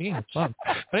a vaccine or something.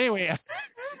 But anyway,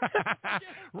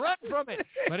 run from it.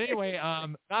 But anyway,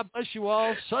 God bless you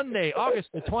all. Sunday, August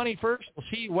the 21st. We'll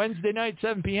see you Wednesday night,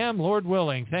 7 p.m., Lord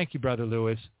willing. Thank you, Brother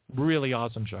Lewis. Really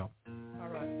awesome show. All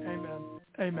right. Amen.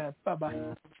 Amen.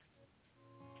 Bye-bye.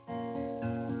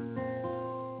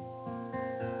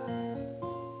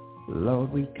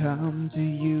 Lord, we come to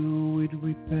you with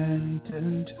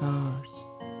repentant hearts.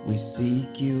 We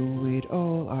seek you with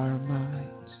all our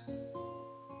might.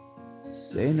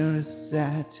 Sinners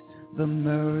at the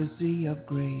mercy of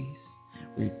grace,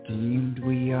 redeemed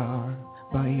we are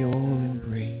by your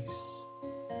embrace.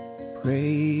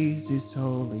 Praise his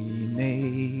holy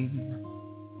name.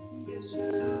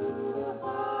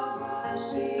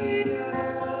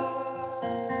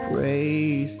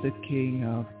 Praise the King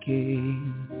of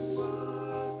Kings.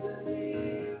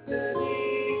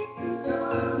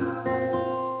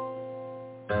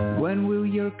 When will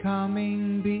your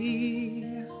coming be?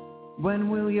 When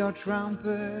will your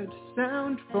trumpet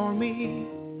sound for me?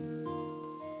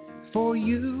 For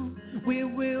you we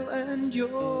will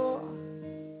endure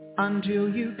until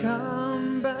you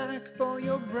come back for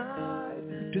your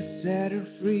bride to set her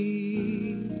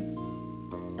free.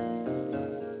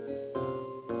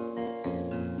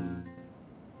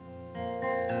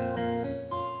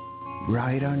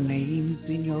 Write our names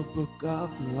in your book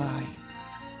of life.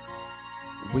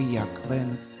 We are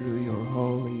cleansed through your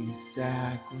holy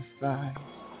sacrifice.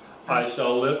 I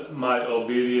shall lift my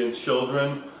obedient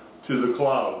children to the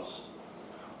clouds,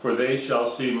 for they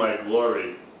shall see my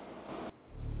glory.